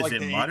 well, With is like it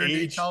the modern day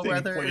age Carl thing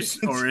plays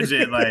Weathers, or into is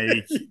it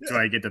like, yeah. do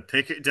I get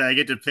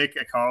to pick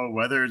a Carl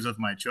Weathers of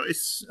my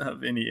choice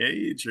of any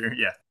age, or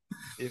yeah,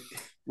 If,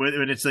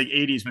 when it's like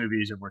 80s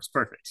movies, it works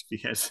perfect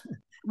because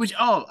which,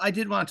 oh, I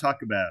did want to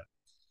talk about.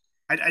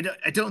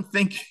 I don't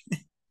think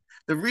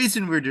the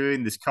reason we're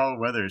doing this Carl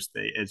Weathers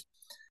thing is,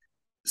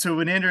 so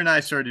when Andrew and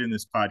I started doing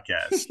this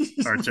podcast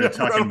or started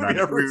I talking don't think about we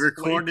it, ever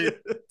explained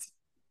it.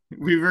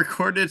 we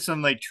recorded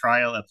some like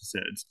trial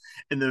episodes,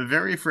 and the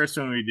very first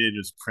one we did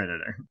was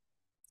Predator,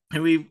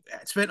 and we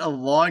spent a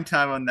long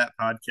time on that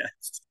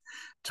podcast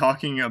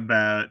talking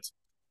about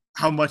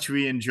how much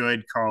we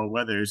enjoyed Carl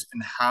Weathers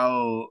and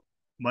how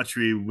much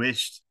we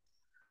wished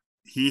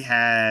he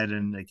had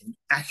an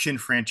action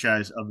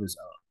franchise of his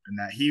own, and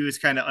that he was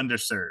kind of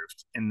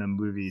underserved in the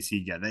movies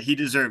he got, that he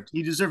deserved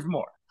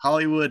more.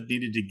 Hollywood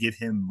needed to give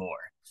him more.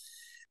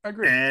 I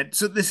agree. And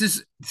so this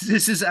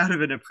is out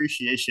of an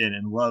appreciation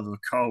and love of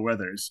Carl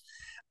Weathers.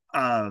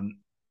 Um,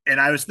 and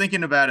I was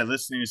thinking about it,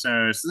 listening to some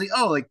of it, like,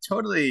 oh, like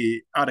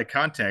totally out of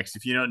context.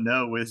 If you don't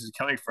know where this is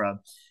coming from,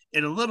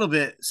 it a little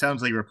bit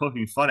sounds like we're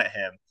poking fun at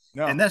him,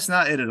 and No, that's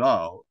not it at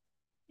all.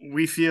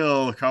 We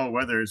feel Carl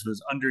Weathers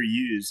was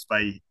underused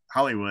by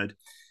Hollywood,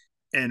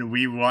 and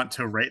we want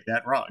to right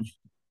that wrong.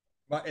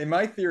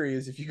 my theory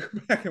is if you go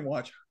back and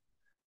watch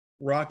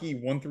Rocky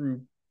 1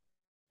 through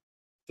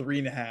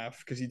 3.5,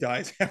 because he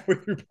dies halfway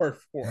through part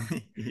 4,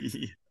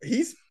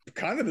 he's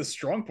kind of the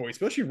strong point,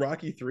 especially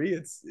Rocky 3.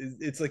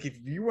 It's like if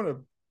you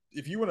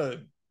want to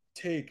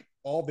take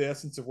all the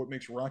essence of what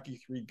makes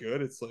Rocky 3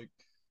 good, it's like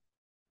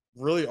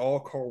really all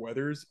Carl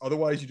Weathers.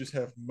 Otherwise, you just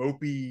have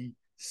mopey,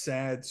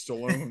 sad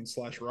Stallone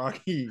slash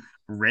Rocky,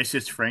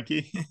 Racist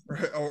Frankie.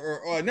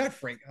 or not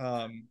Frank.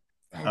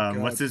 Oh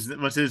What's god.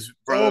 his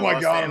Oh my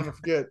brother-in-law's god. I'm name? gonna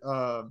forget.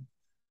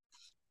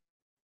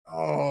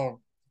 Oh,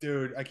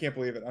 dude, I can't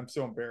believe it. I'm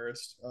so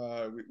embarrassed.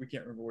 We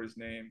can't remember what his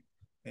name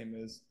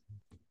is.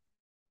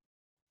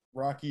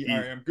 Rocky. All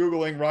He, right, I'm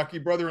googling Rocky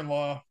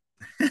brother-in-law.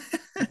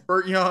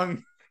 Burt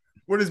Young.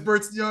 What is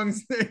Burt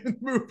Young's name in the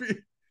movie?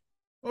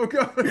 Oh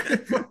god, I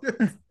can't find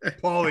it.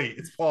 Paulie.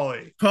 It's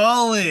Paulie.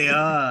 Paulie.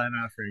 Ah,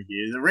 not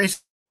Frankie. The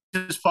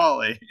racist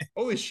Paulie.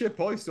 Holy shit,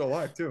 Paulie's still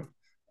alive too.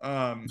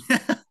 Um.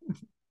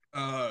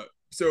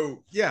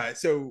 So yeah.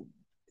 So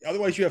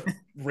otherwise, you have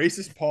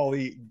racist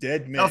Paulie,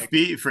 dead Tough Mick.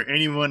 beat for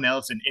anyone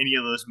else in any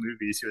of those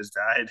movies who has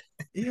died.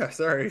 Yeah.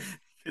 Sorry.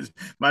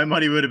 My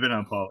money would have been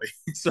on Paulie.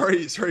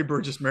 Sorry,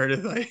 Burgess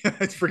Meredith.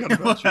 I forgot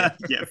about you.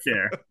 Yeah,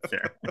 fair,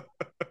 fair.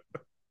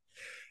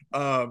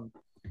 Um,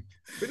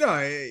 but no,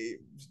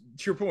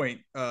 to your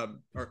point,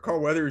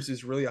 Carl Weathers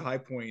is really a high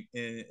point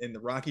in the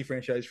Rocky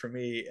franchise for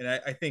me, and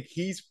I think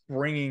he's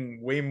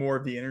bringing way more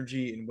of the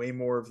energy and way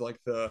more of like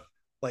the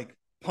like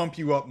pump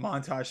you up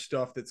montage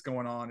stuff that's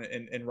going on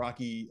in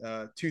Rocky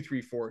 2,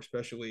 3, 4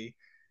 especially,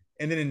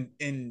 and then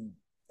in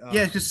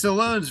Yeah, because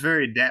Stallone's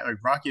very down. Like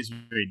Rocky's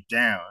very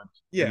down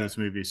in yeah, those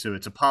movies, so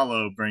it's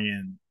Apollo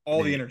bringing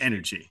all the the energy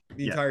energy.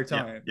 the Yeah, entire yeah,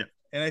 time, yeah.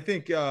 and I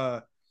think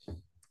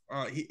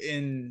he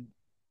in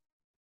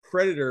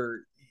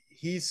Predator,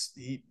 I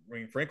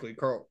mean, frankly,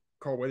 Carl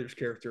Weathers'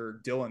 character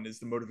Dylan is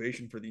the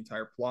motivation for the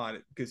entire plot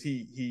because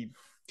he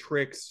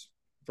tricks,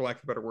 for lack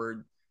of a better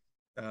word,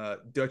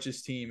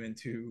 Dutch's team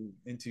into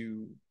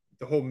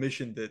the whole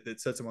mission that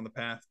sets him on the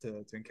path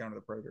to encounter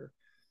the Predator.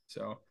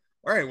 So,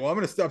 all right, well, I'm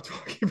going to stop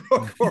talking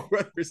about Carl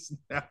Weathers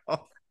now.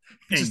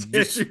 And Just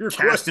answer just your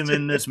cast him question.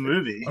 in this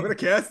movie. I'm going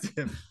to cast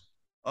him.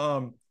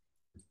 Um,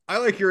 I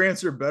like your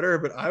answer better,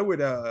 but I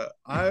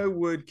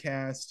would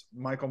cast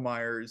Michael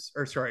Myers,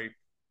 or sorry,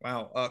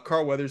 wow,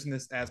 Carl Weathers in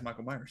this as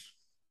Michael Myers.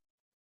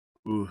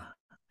 Ooh,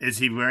 is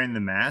he wearing the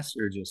mask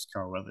or just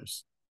Carl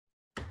Weathers?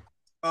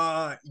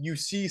 You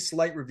see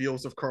slight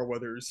reveals of Carl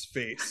Weathers'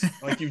 face,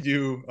 like you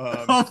do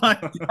Oh my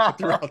god!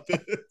 throughout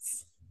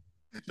this.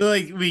 So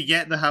like we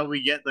get the how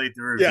we get like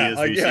the Yeah, reveals.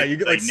 We see you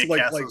get like Nick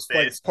Castle's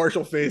like face.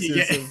 partial You faces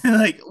get of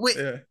like, wait,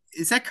 yeah.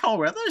 is that Carl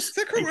Weathers? Is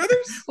that Carl Like,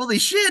 Weathers? holy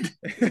shit!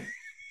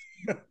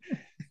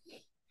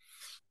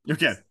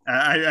 Okay,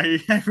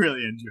 I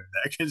really enjoyed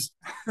that because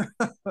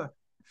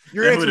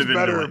Your that would answer's have been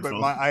better, but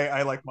delightful.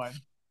 I like mine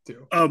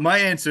too. Oh, my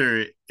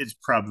answer is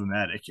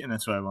problematic, and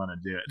that's why I want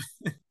to do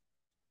it.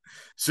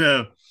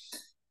 So,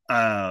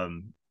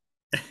 um,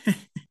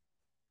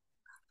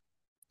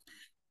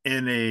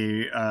 in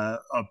a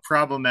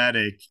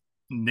problematic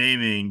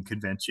naming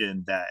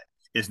convention that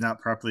is not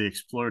properly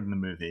explored in the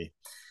movie.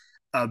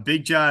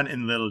 Big John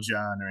and Little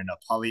John are in a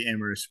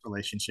polyamorous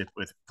relationship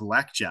with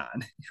Black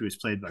John, who is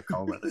played by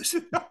Carl Weathers.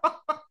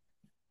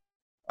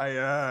 I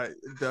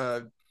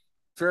the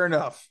fair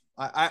enough.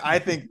 I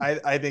think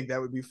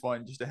that would be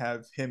fun just to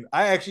have him.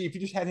 I actually, if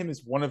you just had him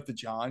as one of the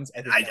Johns,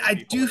 I think that would I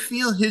be do hilarious.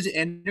 feel his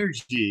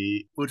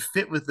energy would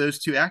fit with those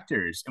two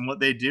actors and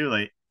what they do.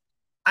 Like,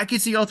 I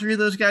could see all three of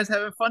those guys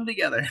having fun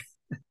together.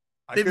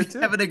 I They'd be could too.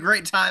 having a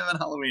great time on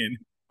Halloween.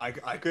 I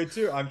could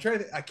too. I'm trying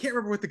to. I can't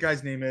remember what the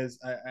guy's name is.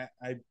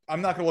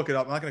 I'm not gonna look it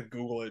up. I'm not gonna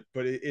Google it.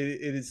 But it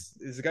is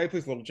the guy who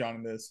plays Little John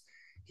in this.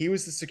 He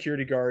was the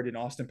security guard in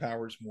Austin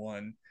Powers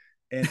 1,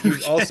 and he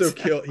was also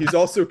killed. He was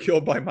also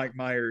killed by Mike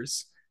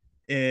Myers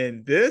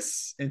in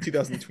this in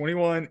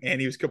 2021,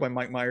 and he was killed by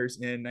Mike Myers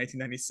in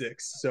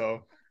 1996. So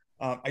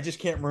I just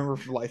can't remember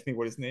for the life of me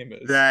what his name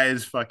is. That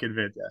is fucking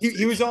fantastic.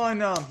 He was on.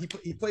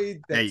 He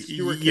played that Hey,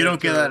 Stewart you don't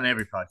get that in character.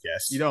 every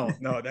podcast. You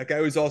don't. No, that guy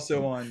was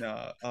also on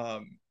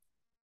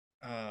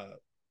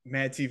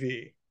Mad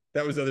TV.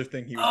 That was the other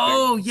thing he was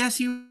Oh, big yes,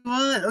 he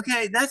was.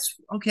 Okay, that's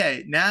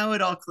okay. Now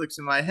it all clicks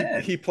in my on.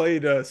 head. He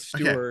played Okay.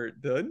 Stewart.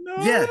 The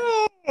Yeah.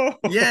 no.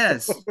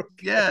 Yes.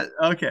 Yeah.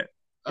 Okay.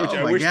 Which Oh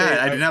I my wish god, they.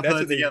 I did not That's put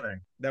what it they.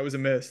 together. That was a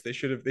miss. They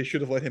should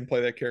have let him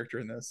play that character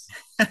in this.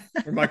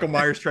 Where Michael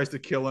Myers tries to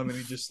kill him and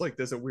he just like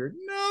does a weird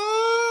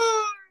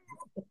no.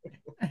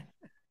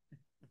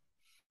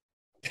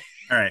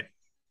 All right,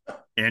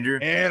 Andrew.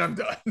 And I'm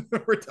done.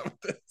 We're done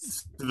with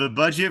this. The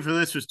budget for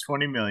this was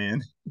 20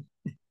 million.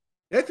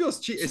 That feels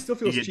cheap. It still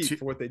feels get cheap two-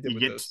 for what they did you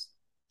with get- this.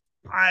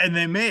 And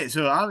they made it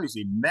so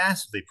obviously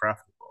massively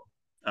profitable.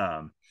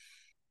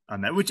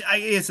 On that, which I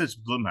guess that's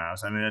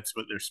Blumhouse. I mean, that's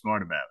what they're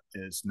smart about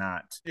is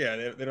not Yeah,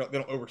 they don't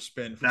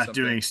overspend for not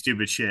something. doing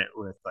stupid shit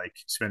with like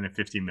spending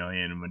 50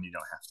 million when you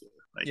don't have to.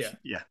 Like,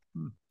 yeah.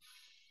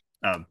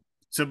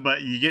 So,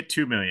 but you get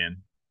 2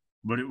 million.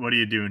 What are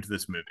you doing to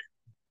this movie?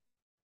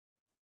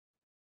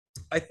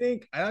 I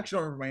think I actually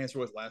don't remember my answer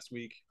was last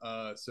week.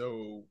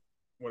 So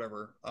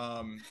whatever.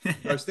 I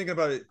was thinking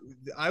about it.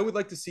 I would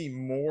like to see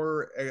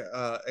more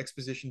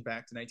exposition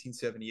back to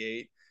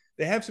 1978.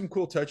 They have some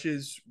cool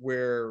touches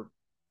where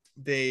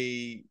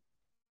they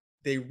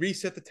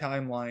reset the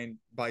timeline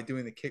by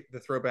doing the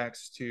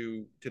throwbacks to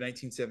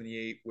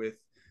 1978 with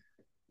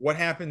what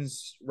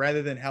happens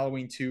rather than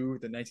Halloween 2,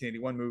 the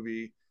 1981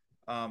 movie.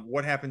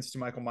 What happens to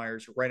Michael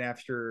Myers right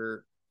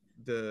after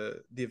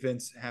the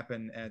events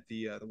happen at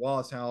the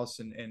Wallace house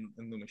and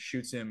Loomis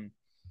shoots him.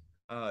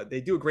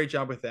 They do a great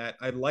job with that.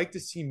 I'd like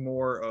to see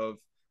more of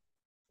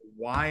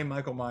why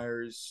Michael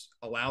Myers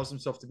allows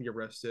himself to be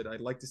arrested.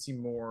 I'd like to see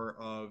more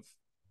of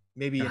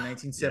maybe in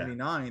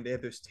 1979 they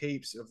have those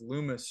tapes of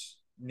Loomis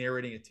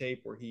narrating a tape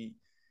where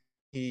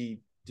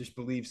he just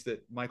believes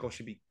that Michael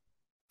should be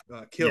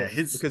killed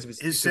because of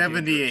his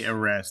 78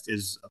 arrest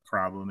is a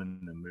problem in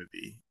the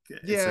movie.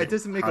 Yeah, like, it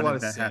doesn't make a lot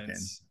of sense. Happen?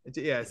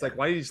 It's like,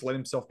 why did he just let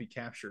himself be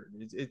captured?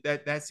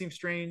 That seems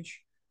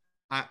strange.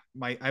 I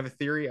have a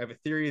theory. I have a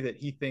theory that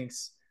he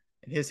thinks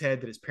in his head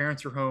that his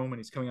parents are home and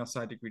he's coming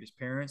outside to greet his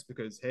parents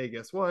because, hey,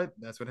 guess what?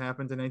 That's what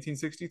happened in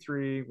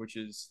 1963, which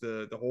is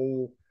the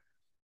whole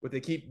what they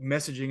keep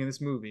messaging in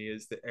this movie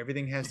is that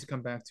everything has to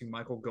come back to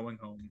Michael going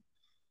home.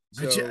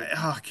 Which,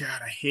 oh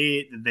god, I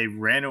hate that they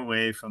ran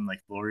away from like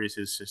Gloria's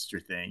his sister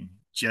thing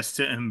just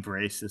to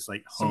embrace this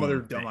like some other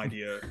thing. dumb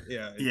idea.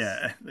 Yeah,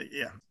 yeah.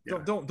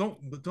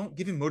 Don't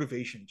give him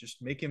motivation.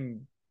 Just make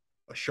him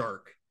a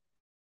shark,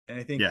 and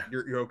I think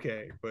you're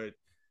okay. But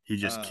he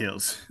just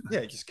kills.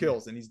 Yeah, he just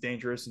kills, and he's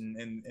dangerous,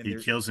 and he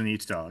kills and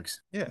eats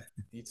dogs. Yeah,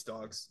 eats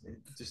dogs.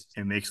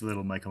 It makes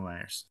little Michael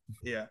Myers.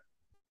 Yeah,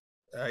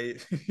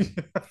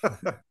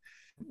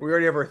 we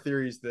already have our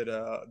theories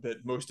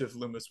that most of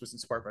Loomis was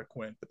inspired by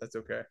Quint, but that's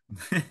okay.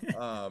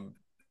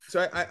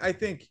 So I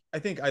think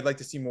I'd like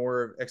to see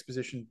more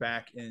exposition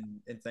back in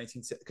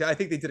 1970. I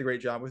think they did a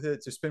great job with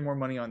it. So spend more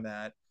money on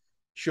that.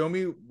 Show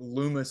me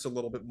Loomis a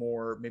little bit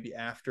more, maybe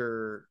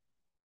after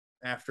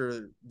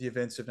the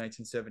events of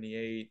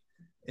 1978,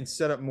 and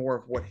set up more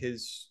of what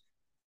his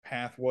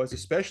path was,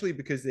 especially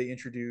because they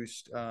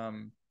introduced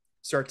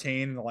Sartain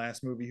in the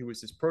last movie, who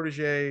was his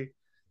protege.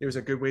 There was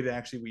a good way to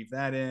actually weave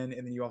that in,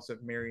 and then you also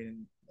have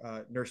Marion,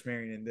 Nurse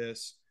Marion, in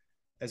this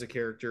as a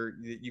character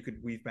that you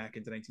could weave back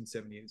into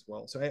 1978 as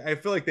well. So I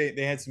feel like they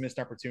had some missed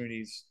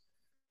opportunities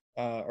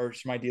or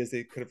some ideas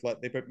they could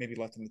have maybe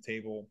left on the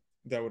table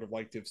that I would have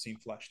liked to have seen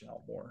fleshed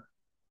out more.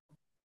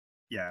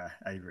 Yeah,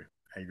 I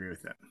agree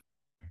with that.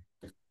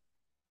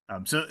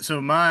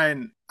 So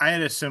mine, I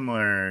had a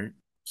similar,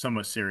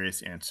 somewhat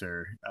serious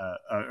answer,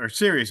 or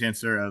serious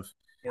answer of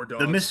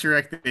the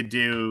misdirect they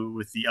do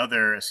with the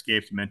other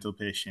escaped mental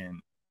patient.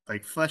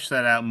 Like flesh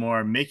that out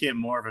more, make it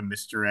more of a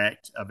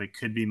misdirect of it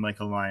could be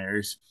Michael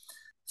Myers.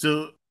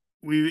 So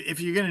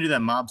if you're gonna do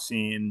that mob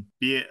scene,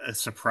 be it a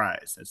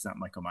surprise that's not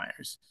Michael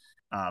Myers.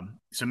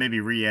 So maybe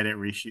re-edit,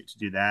 reshoot to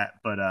do that,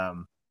 but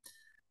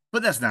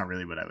that's not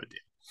really what I would do.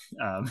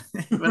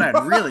 What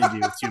I'd really do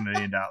with $2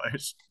 million.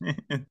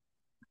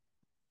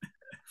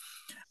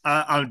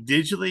 I'm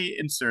digitally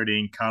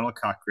inserting Connell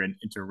Cochran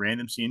into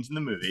random scenes in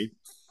the movie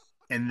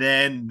And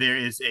then there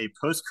is a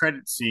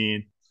post-credit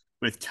scene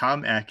with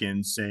Tom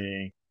Atkins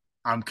saying,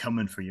 "I'm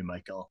coming for you,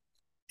 Michael."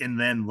 And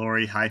then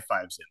Laurie high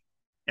fives him.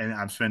 And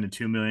I'm spending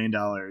 $2 million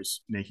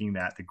making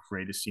that the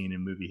greatest scene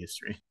in movie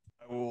history.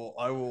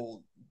 I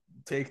will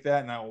take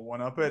that and I will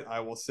one up it. I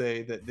will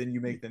say that then you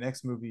make the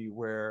next movie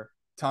where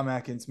Tom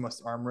Atkins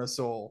must arm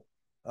wrestle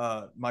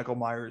Michael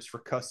Myers for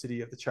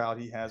custody of the child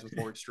he has with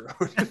Laurie Strode.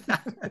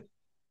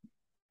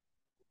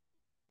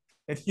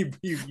 And you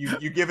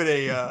give it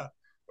a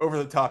over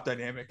the top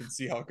dynamic and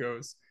see how it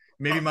goes.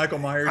 Maybe Michael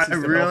Myers I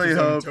has developed really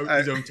hope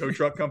his own tow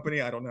truck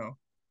company. I don't know.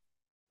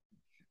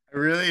 I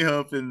really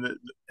hope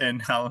in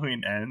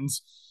Halloween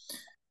Ends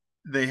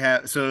they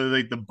have so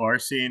like the bar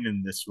scene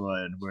in this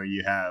one where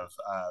you have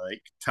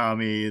like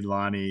Tommy,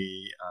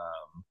 Lonnie,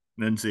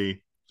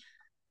 Lindsay.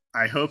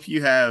 I hope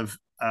you have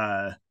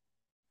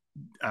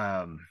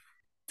um,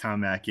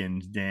 Tom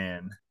Atkins,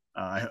 Dan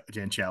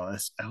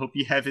Chalice. I hope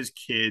you have his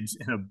kids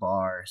in a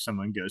bar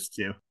someone goes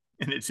to,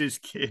 and it's his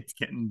kids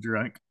getting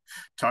drunk,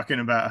 talking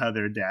about how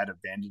their dad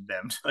abandoned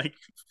them to like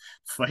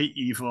fight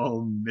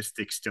evil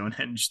mystic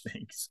Stonehenge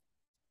things.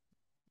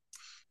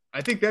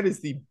 I think that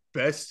is the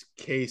best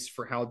case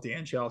for how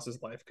Dan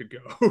Chalice's life could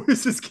go.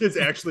 Is his kids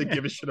actually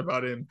give a shit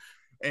about him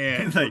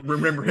and Like,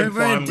 remember him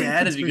remember fondly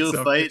dad for as we doing go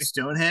something. fight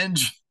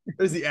Stonehenge?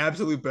 That is the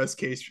absolute best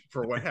case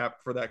for what happened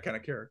for that kind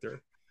of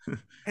character.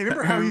 Hey,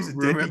 remember how he's a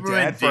deadbeat remember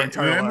dad for our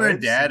entire remember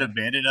lives? dad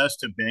abandoned us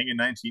to bang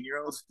a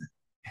 19-year-old?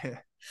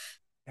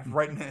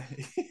 Right now.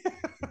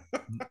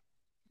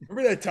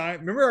 Remember that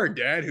time? Remember our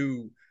dad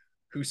who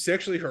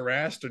sexually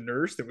harassed a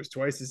nurse that was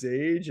twice his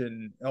age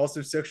and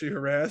also sexually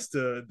harassed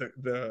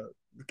the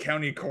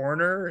county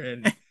coroner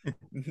and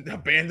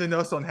abandoned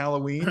us on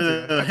Halloween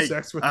to have Like,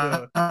 sex with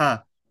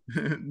the.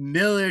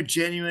 Miller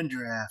Genuine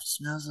Draft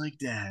smells like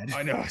dad.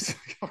 I know.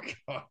 Oh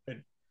God.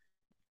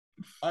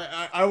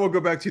 I will go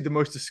back to the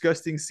most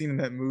disgusting scene in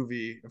that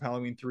movie of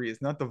Halloween 3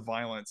 is not the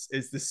violence,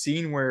 it's the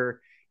scene where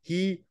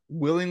he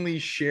willingly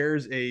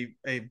shares a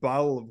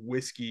bottle of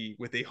whiskey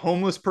with a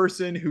homeless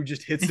person who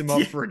just hits him up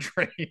Yeah. for a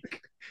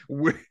drink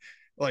with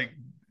like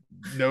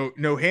no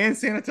hand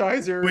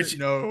sanitizer, Which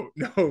no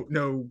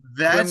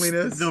that's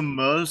cleanliness. the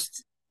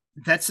most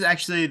that's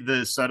actually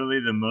the subtly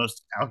the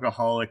most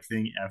alcoholic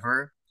thing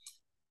ever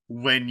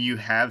when you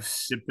have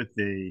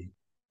sympathy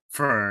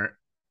for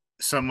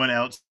someone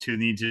else who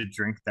needs to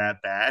drink that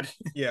bad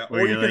Yeah,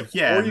 where you're like,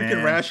 yeah, or you can man,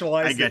 I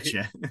rationalize that get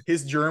you.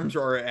 his germs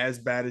are as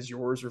bad as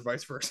yours or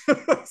vice versa.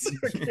 So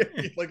it can't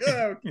be like,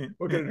 oh,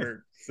 what could it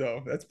hurt?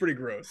 So that's pretty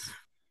gross. All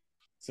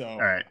So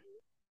right,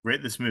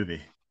 rate this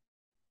movie.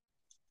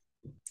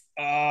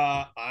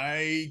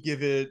 I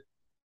give it,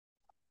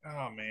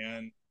 oh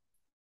man,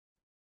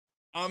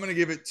 I'm gonna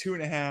give it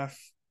 2.5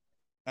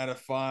 out of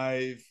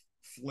 5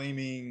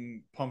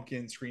 flaming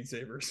pumpkin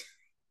screensavers.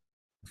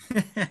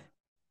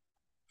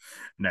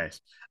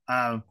 Nice.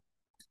 um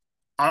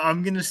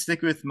I'm gonna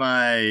stick with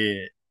my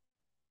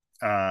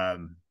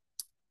um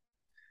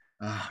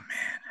oh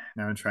man,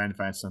 now I'm trying to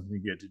find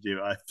something good to do.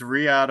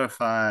 3 out of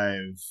 5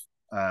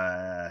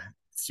 uh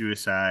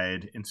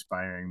suicide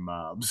inspiring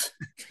mobs.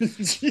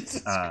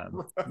 Jesus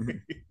um Christ.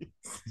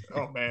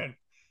 Oh man,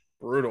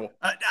 brutal.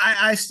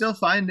 I still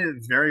find it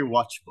very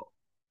watchable.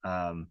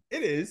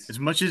 It is. As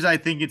much as I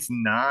think it's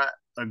not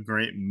a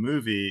great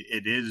movie,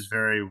 it is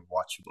very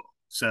watchable.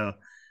 So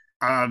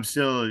I'm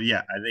still,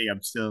 yeah, I think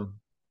I'm still.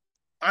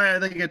 I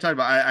think I talked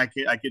about.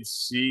 I could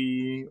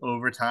see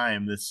over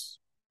time this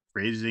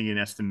raising in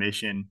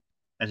estimation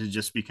as it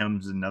just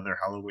becomes another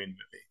Halloween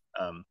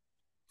movie.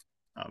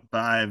 But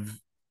I've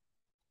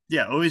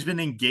yeah always been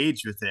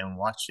engaged with it and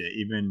watched it,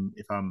 even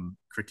if I'm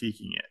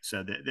critiquing it.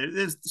 So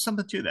there's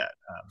something to that.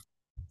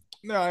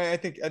 No, I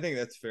think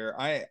that's fair.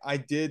 I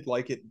did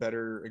like it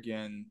better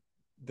again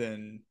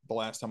than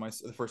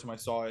the first time I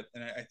saw it,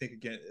 and I think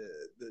again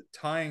the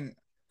tying.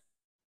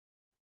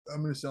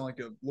 I'm going to sound like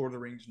a Lord of the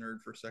Rings nerd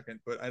for a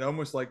second, but I'd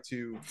almost like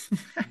to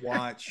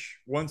watch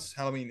once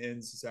Halloween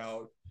ends is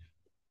out,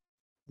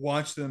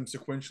 watch them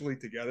sequentially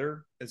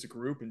together as a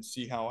group and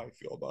see how I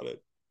feel about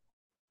it.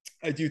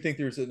 I do think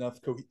there's enough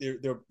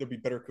there'll be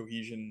better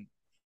cohesion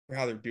for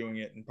how they're doing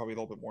it and probably a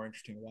little bit more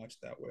interesting to watch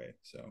that way.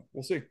 So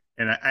we'll see.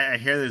 And I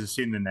hear there's a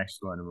scene in the next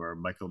one where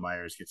Michael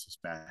Myers gets his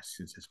mask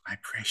and says, "My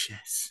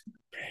precious."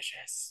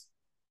 Precious,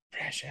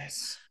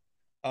 precious.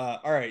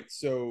 All right,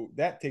 so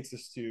that takes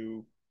us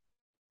to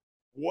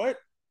what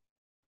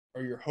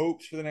are your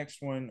hopes for the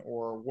next one,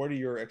 or what are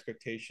your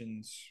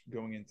expectations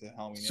going into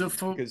Halloween So Ends?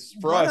 for Because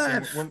for what us,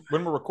 and I've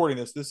when we're recording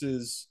this, this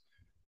is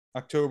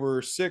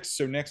October 6th,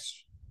 so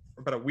next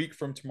about a week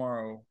from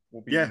tomorrow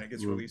will be when yeah, it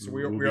gets released. So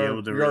we'll be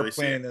able to we are really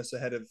see it. planning this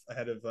ahead of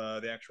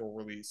the actual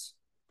release.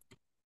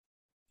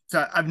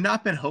 So I've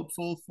not been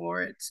hopeful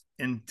for it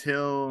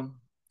until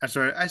I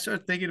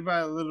started thinking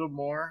about it a little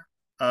more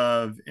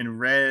of and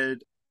read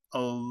a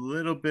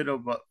little bit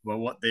of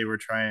what they were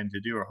trying to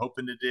do or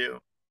hoping to do.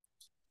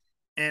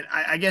 And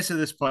I guess at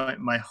this point,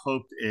 my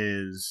hope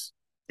is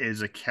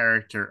a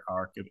character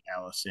arc of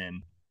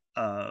Allison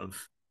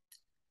of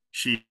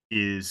she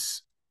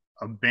is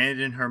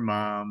abandoned her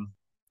mom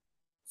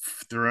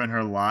throwing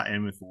her lot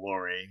in with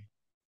Laurie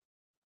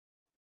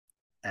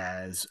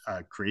as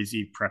a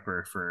crazy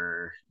prepper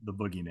for the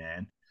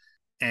boogeyman.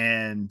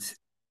 And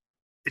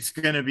it's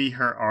going to be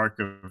her arc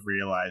of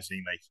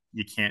realizing like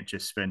you can't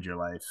just spend your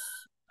life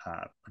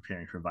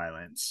preparing for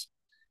violence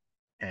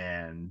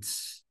and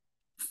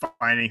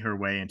finding her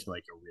way into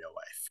like a real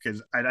life.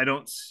 Because I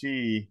don't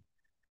see,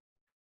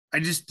 I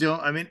just don't.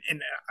 I mean,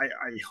 and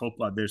I hope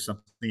there's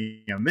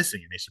something I'm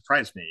missing, and they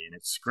surprise me, and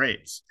it's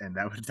great, and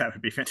that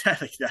would be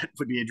fantastic. That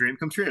would be a dream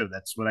come true.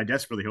 That's what I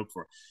desperately hope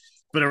for.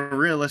 But a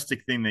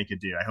realistic thing they could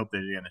do. I hope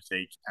they're going to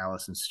take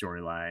Allison's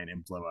storyline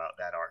and blow out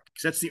that arc,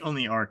 because that's the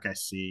only arc I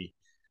see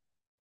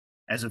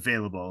as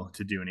available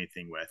to do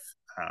anything with,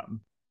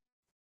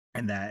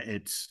 and that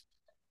it's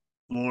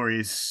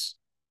Laurie's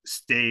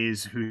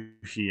stays who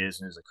she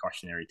is and is a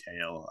cautionary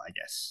tale, I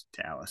guess,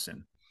 to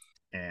Allison,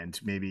 and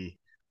maybe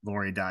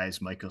Laurie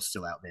dies, Michael's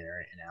still out there,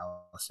 and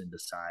Allison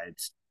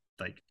decides,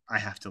 like, I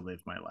have to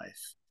live my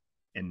life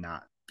and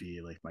not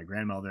be like my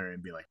grandmother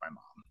and be like my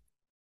mom.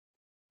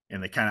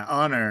 And they kind of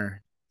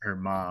honor her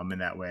mom in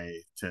that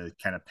way to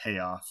kind of pay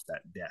off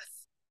that death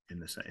in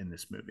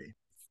this movie.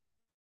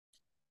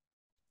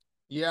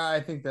 Yeah,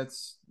 I think that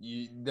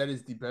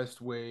is the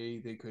best way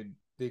they could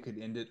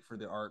end it for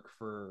the arc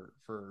for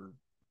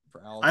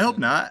I hope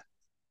Allison. not.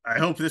 I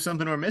hope there's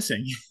something we're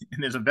missing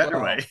and there's a better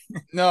way.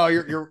 Well, no,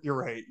 you're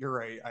right. You're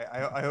right.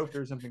 I hope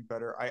there's something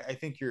better. I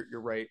think you're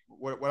right.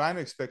 What I'm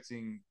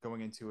expecting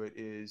going into it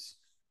is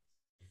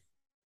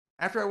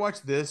after I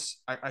watch this,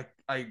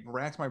 I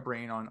racked my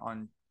brain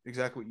on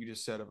exactly what you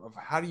just said of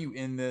how do you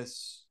end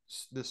this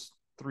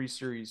three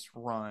series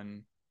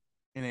run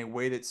in a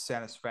way that's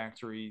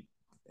satisfactory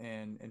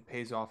and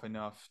pays off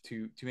enough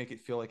to make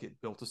it feel like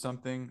it built to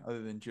something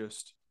other than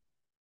just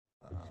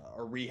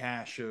a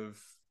rehash of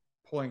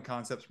pulling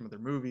concepts from other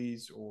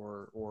movies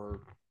or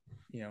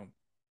you know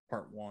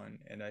part one.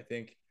 And I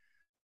think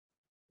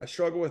I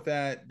struggle with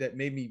that. That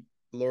made me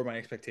lower my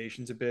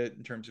expectations a bit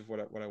in terms of what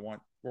I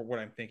want or what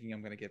I'm thinking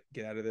I'm going to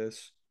get out of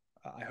this.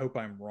 I hope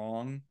I'm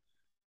wrong,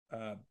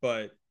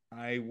 but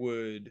I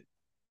would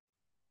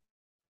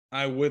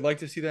like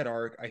to see that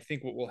arc. I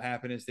think what will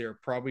happen is they're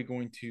probably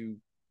going to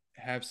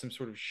have some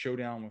sort of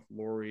showdown with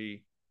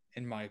Laurie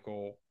and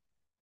Michael,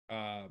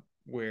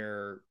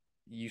 where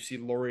you see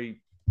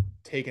Laurie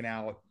taken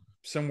out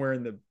somewhere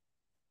in the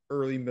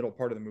early middle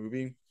part of the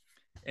movie,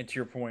 and to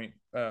your point,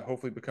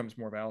 hopefully becomes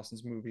more of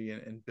Allison's movie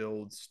and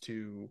builds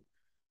to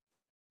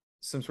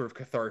some sort of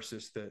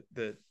catharsis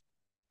that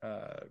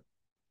uh,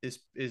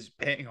 is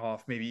paying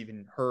off maybe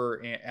even her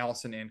and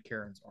Allison and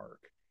Karen's arc.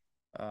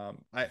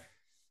 I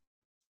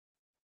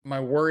My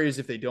worry is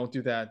if they don't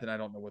do that, then I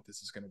don't know what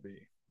this is going to be.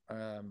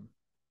 Um,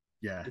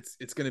 Yeah.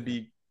 it's going to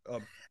be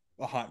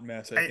a hot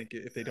mess. I I, think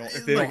if they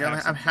look, don't I'm, have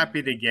I'm something.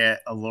 happy to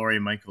get a Laurie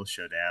Michael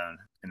showdown,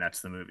 and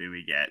that's the movie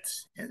we get.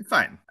 And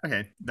fine.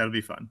 Okay. That'll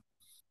be fun.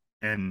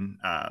 And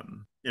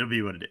it'll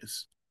be what it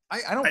is.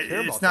 I don't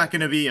care It's about not that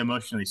going to though. be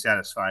emotionally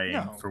satisfying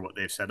No, for what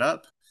they've set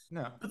up,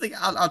 no. but like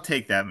I'll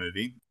take that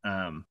movie.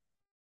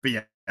 But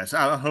yeah, so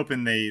I'm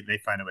hoping they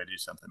find a way to do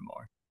something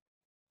more.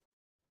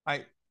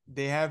 I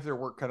They have their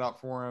work cut out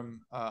for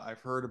them.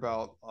 I've heard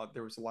about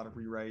there was a lot of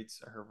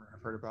rewrites.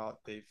 I've heard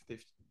about they've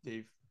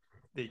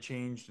they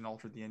changed and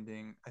altered the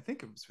ending. I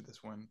think it was for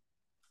this one.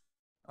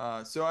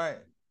 So I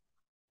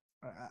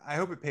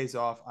hope it pays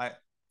off. I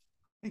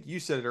think you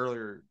said it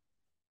earlier,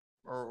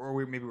 or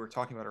maybe we were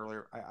talking about it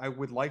earlier. I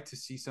would like to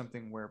see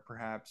something where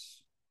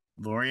perhaps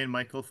Laurie and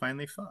Michael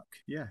finally fuck.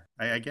 Yeah,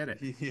 I get it.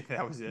 yeah,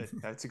 that was it.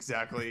 That's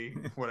exactly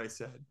what I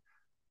said.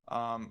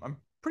 I'm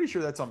pretty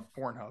sure that's on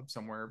Pornhub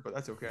somewhere, but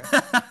that's okay.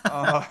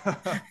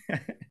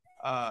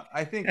 Uh,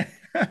 I think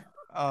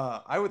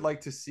I would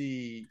like to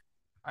see.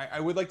 I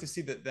would like to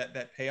see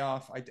that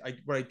payoff.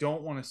 What I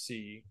don't want to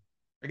see.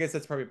 I guess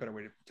that's probably a better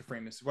way to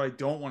frame this. What I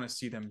don't want to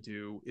see them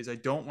do is I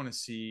don't want to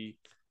see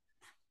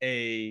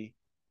a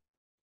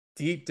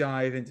deep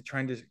dive into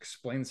trying to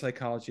explain the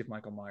psychology of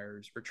Michael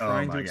Myers or Oh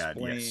trying to my god,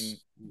 explain yes.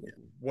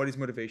 what his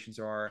motivations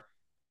are.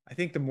 I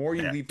think the more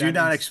you Yeah. leave Do that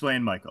not in,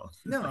 explain Michael.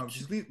 no, Like,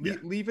 just yeah.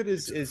 leave it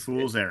It's a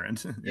fool's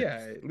errand. Yeah.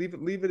 yeah,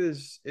 leave it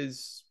as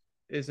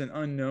is an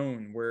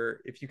unknown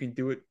where if you can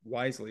do it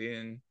wisely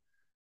and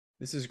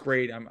this is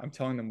great. I'm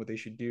telling them what they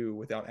should do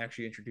without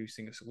actually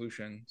introducing a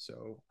solution.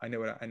 So I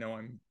know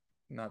I'm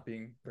not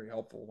being very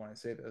helpful when I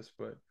say this,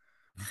 but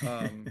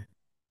um,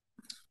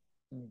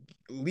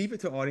 leave it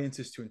to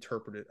audiences to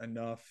interpret it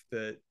enough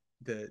that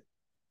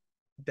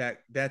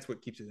that's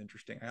what keeps it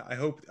interesting. I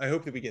hope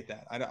that we get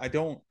that. I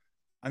don't.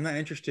 I'm not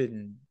interested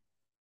in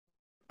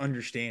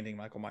understanding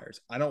Michael Myers.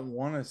 I don't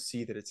want to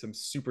see that it's some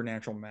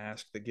supernatural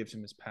mask that gives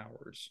him his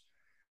powers.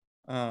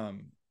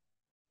 Um,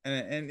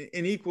 and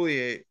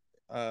equally,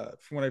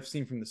 from what I've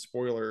seen from the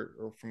spoiler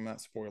or from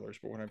not spoilers,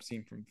 but what I've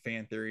seen from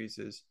fan theories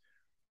is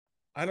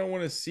I don't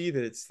want to see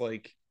that it's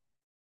like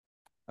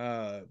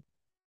uh,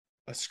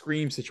 a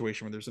Scream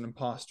situation where there's an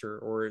imposter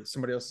or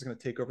somebody else is going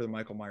to take over the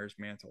Michael Myers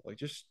mantle. Like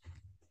just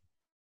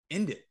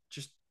end it.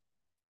 Just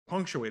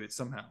punctuate it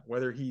somehow.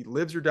 Whether he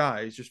lives or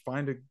dies, just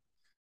find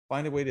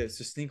find a way to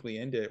succinctly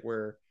end it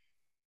where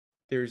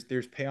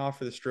there's payoff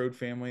for the Strode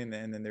family, and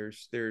then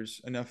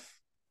there's enough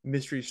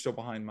mystery still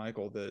behind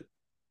Michael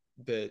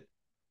that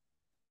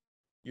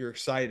you're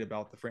excited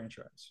about the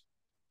franchise.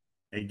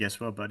 Hey,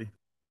 guess what, buddy?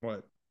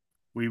 What?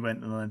 We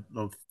went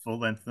the full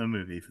length of the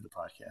movie for the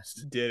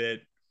podcast. Did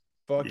it?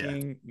 Yeah.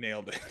 Fucking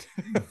nailed it.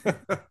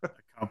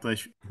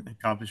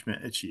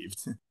 Accomplishment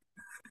achieved.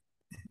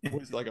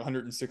 Was it like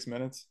 106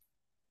 minutes?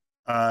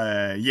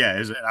 Yeah, it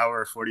was an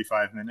hour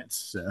 45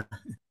 minutes. So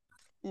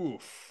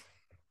Oof.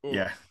 Oof.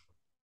 yeah,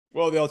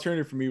 Well, the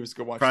alternative for me was to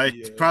go watch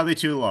probably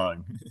too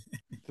long.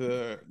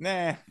 I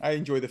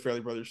enjoy the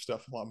Fairley Brothers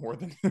stuff a lot more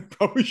than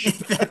probably should.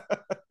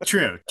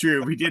 True.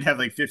 We did have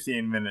like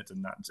 15 minutes of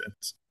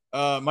nonsense.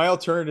 My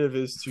alternative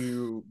is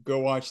to go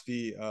watch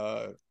the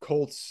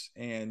Colts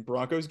and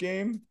Broncos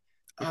game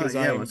because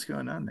what's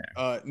going on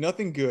there?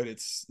 Nothing good.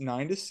 It's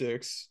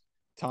 9-6,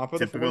 top of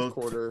the fourth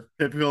quarter.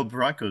 Typical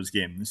Broncos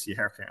game this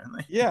year,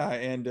 apparently. Yeah,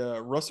 and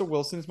Russell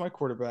Wilson is my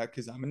quarterback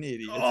because I'm an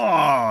idiot.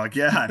 Oh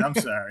God, I'm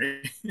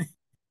sorry.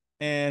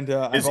 And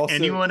is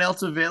anyone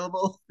else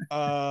available?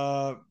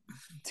 Tannehill.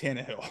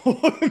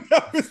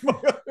 That was my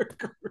other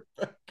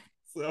quarterback.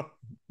 So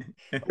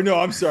no,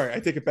 I'm sorry. I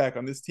take it back.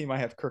 On this team, I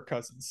have Kirk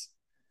Cousins.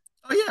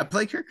 Oh yeah,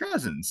 play Kirk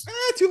Cousins.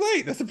 Too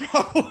late. That's a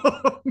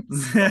problem.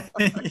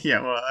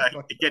 Yeah, well,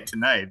 I get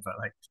tonight, but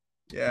like,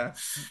 yeah.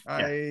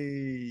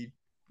 I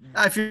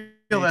feel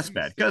less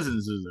bad.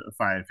 Cousins is a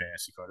fine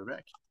fantasy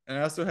quarterback, and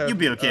I also have you'll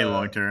be okay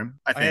long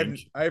term. I think.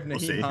 I have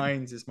Naheem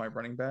Hines as my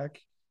running back,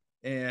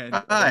 and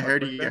I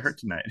heard he got hurt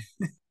tonight.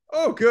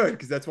 Oh, good,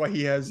 because that's why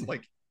he has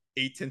like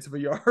 0.8 of a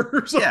yard.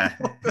 Or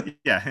something.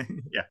 Yeah.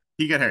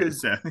 He got hurt.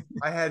 So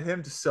I had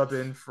him to sub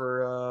in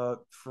for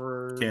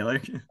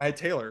Taylor. I had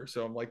Taylor,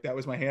 so I'm like, that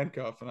was my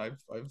handcuff, and I've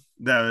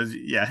that was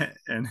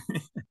and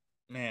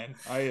man,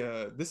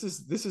 this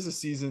is a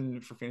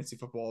season for fantasy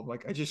football.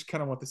 Like, I just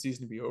kind of want the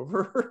season to be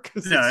over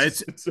because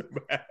it's so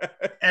bad.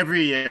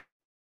 Every year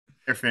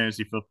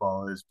fantasy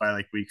football is by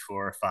like week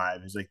 4 or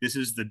 5. It's like, this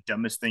is the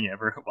dumbest thing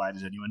ever. Why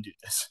does anyone do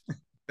this?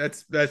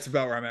 That's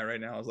about where I'm at right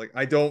now. I was like,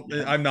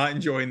 I'm not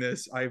enjoying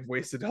this. I've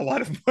wasted a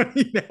lot of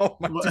money now.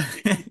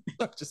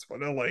 I just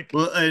want to like.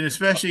 Well, and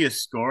especially if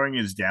scoring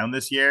is down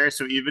this year,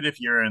 so even if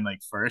you're in like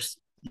first,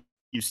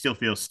 you still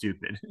feel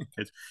stupid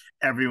because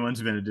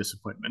everyone's been a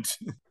disappointment.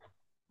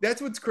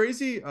 That's what's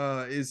crazy.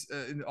 Is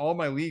in all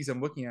my leagues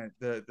I'm looking at,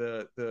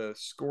 the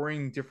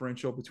scoring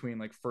differential between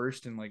like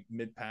first and like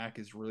mid pack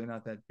is really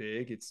not that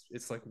big.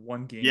 It's like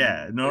one game.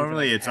 Yeah,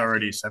 normally it's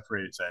already game.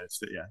 Separated. So it's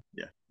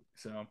yeah.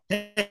 So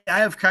hey, I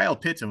have Kyle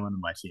Pitts in one of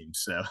my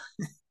teams. So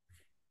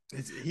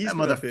he's that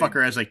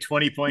motherfucker has like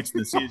 20 points in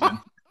the season.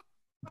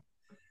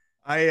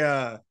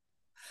 I've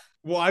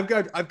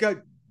got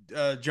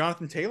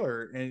Jonathan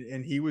Taylor,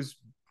 and he was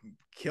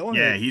killing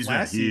it he's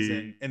last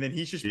season, and then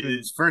he's just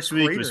his first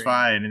week was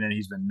fine, and then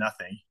he's been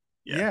nothing.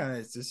 Yeah,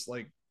 it's just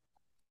like.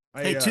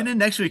 Hey, tune in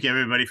next week,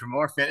 everybody, for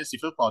more fantasy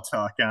football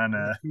talk on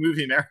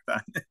Movie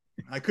Marathon.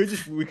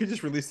 we could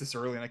just release this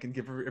early, and I can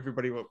give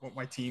everybody what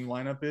my team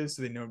lineup is,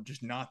 so they know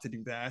just not to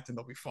do that, and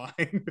they'll be fine.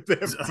 If they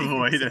have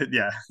avoid it,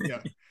 yeah.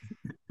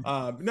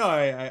 No,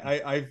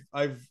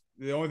 I've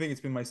the only thing that's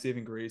been my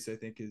saving grace, I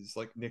think, is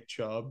like Nick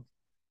Chubb,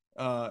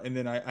 and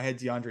then I had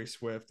DeAndre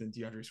Swift, and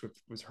DeAndre Swift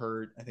was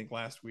hurt, I think,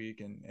 last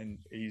week, and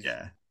he's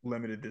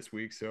limited this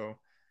week, so.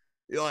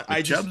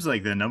 Chubb's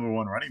like the number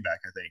 1 running back,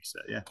 I think. So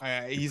yeah,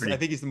 I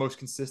think he's the most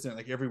consistent.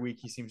 Like every week,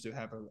 he seems to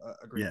have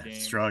a great game.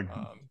 Strong.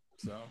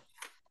 So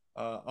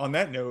on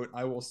that note,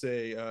 I will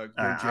say,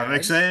 I'm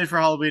excited for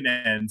Halloween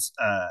Ends.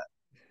 Are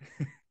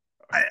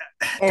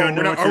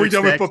we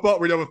done with football?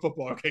 We're done with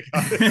football. Okay.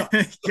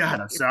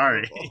 God, I'm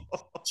sorry.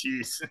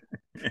 Jeez.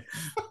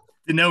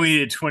 Didn't know we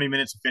needed 20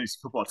 minutes of fantasy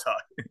football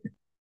talk.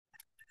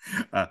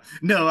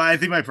 No, I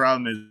think my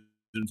problem is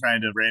I'm trying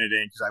to rein it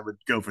in because I would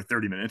go for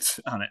 30 minutes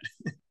on it.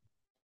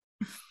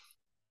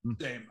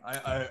 Same.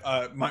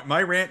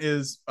 My rant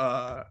is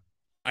I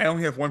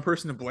only have one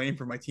person to blame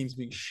for my teams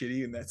being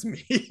shitty, and that's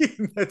me.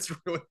 That's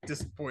really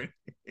disappointing.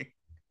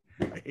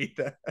 I hate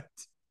that.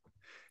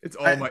 It's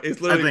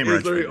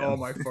literally all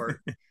my fault.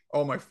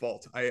 All my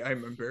fault.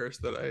 I'm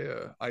embarrassed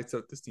that I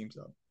set this teams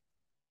up.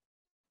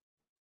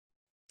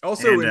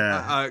 Also,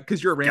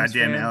 because you're a Rams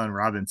goddamn fan, Allen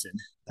Robinson.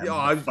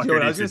 I was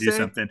gonna say,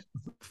 something.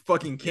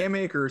 Fucking Cam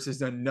Akers has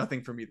done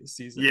nothing for me this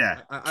season. Yeah,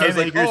 Cam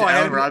Akers,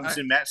 Allen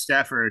Robinson, Matt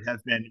Stafford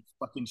have been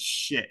fucking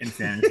shit in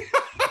fantasy.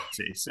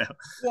 So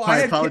my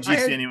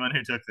apologies to anyone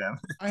who took them.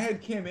 I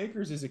had Cam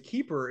Akers as a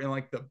keeper in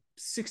like the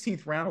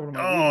 16th round of one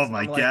of my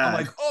leagues. My God! I'm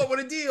like, oh, what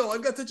a deal!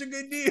 I've got such a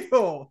good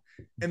deal.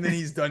 And then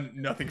he's done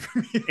nothing for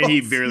me. And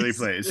he barely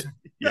plays.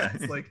 Yeah,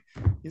 it's like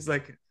he's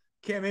like.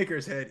 Cam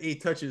Akers had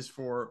 8 touches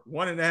for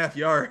 1.5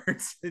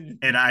 yards. And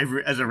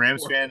as a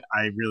Rams fan,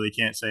 I really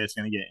can't say it's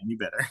going to get any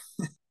better.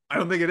 I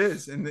don't think it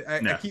is. And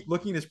I keep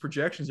looking at his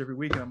projections every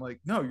week, and I'm like,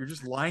 no, you're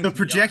just lying. The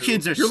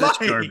projections are such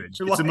garbage.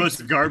 It's the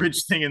most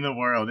garbage thing in the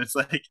world. It's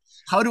like,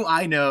 how do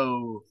I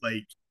know,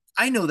 like,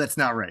 I know that's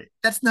not right.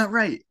 That's not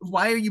right.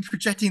 Why are you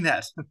projecting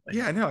that? Like,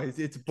 Yeah, no,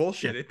 it's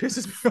bullshit. yeah, It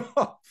pisses me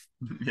off.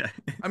 yeah,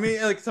 I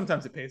mean, like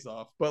sometimes it pays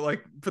off, but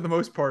like for the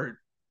most part,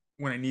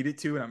 when I need it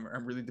to, and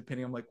I'm really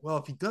depending, I'm like, well,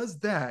 if he does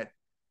that,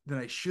 then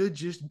I should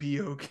just be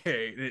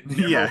okay. And it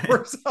never yeah.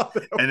 works out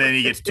that And then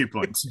he gets way. 2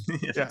 points.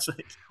 Yeah, It's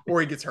like,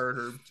 or he gets hurt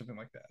or something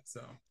like that.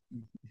 So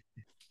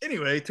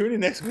anyway, tune in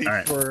next week all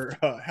right. for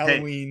Hey,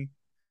 Halloween.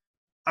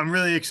 I'm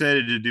really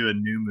excited to do a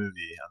new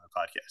movie on the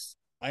podcast.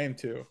 I am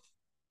too.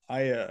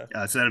 I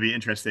So that'll be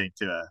interesting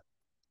to.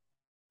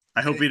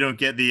 I hope we don't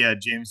get the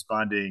James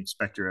Bonding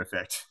Spectre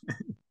effect,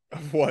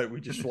 what we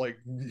just like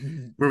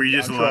where we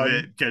just love it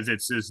downtrodden. because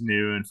it's just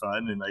new and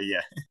fun, and like,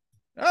 yeah,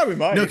 Oh, we no,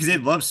 might. because they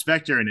loved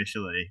Spectre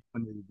initially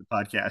when they did the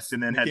podcast,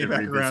 and then They had came to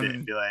back around revisit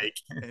and be like,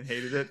 and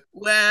hated it.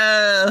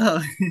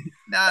 well,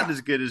 not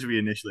as good as we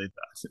initially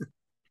thought.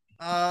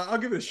 I'll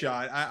give it a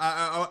shot.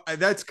 I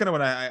that's kind of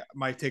what I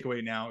my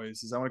takeaway now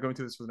is I want to go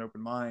into this with an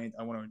open mind.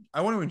 I want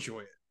to enjoy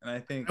it, and I I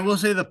think will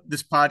say that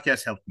this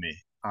podcast helped me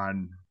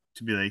on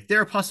to be like, there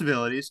are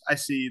possibilities. I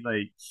see,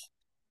 like,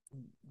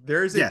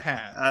 there is a yeah,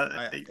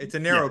 path. It's a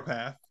yeah, narrow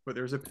path, but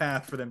there's a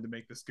path for them to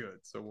make this good.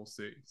 So we'll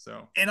see.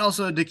 So and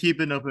also to keep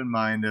an open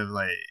mind of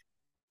like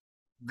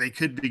they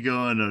could be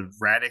going a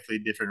radically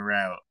different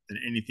route than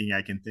anything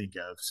I can think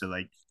of. So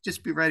like,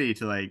 just be ready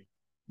to like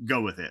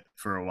go with it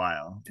for a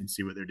while and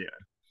see what they're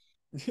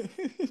doing.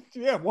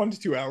 yeah, 1 to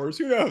 2 hours.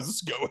 Who knows?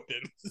 Let's go with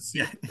it. Let's see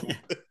Yeah, what we yeah.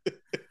 go with.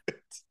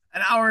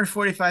 An hour and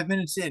 45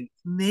 minutes in,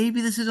 maybe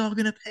this is all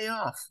gonna pay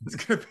off. It's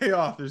gonna pay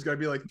off. There's gonna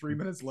be like 3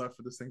 minutes left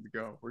for this thing to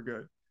go. We're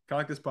good. Kind of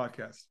like this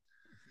podcast.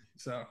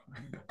 So,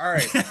 all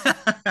right.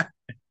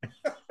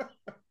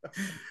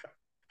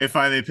 It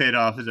finally paid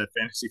off as a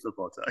fantasy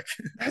football talk.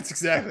 That's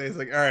exactly. It's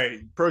like, all right.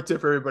 Pro tip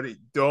for everybody: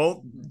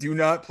 do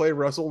not play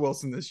Russell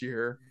Wilson this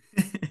year.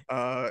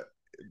 Uh,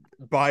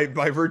 by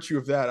virtue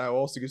of that, I will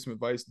also give some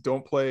advice.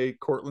 Don't play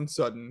Cortland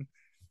Sutton,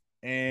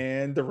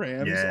 and the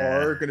Rams Yeah.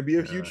 are going to be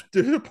a huge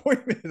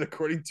disappointment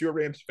according to a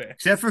Rams fan.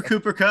 Except for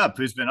Cooper Kupp,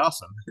 who's been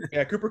awesome.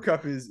 Yeah, Cooper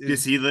Kupp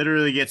Because he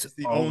literally gets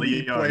the all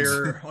only the yards.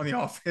 player on the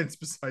offense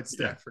besides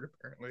Yeah. Stafford,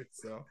 apparently.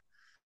 So,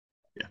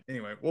 yeah.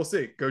 Anyway, we'll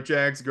see. Go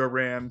Jags, go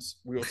Rams.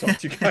 We will talk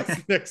to you guys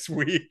next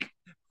week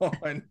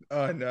on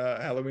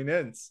Halloween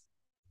Ends.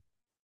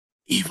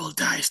 Evil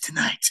dies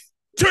tonight.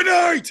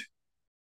 Tonight.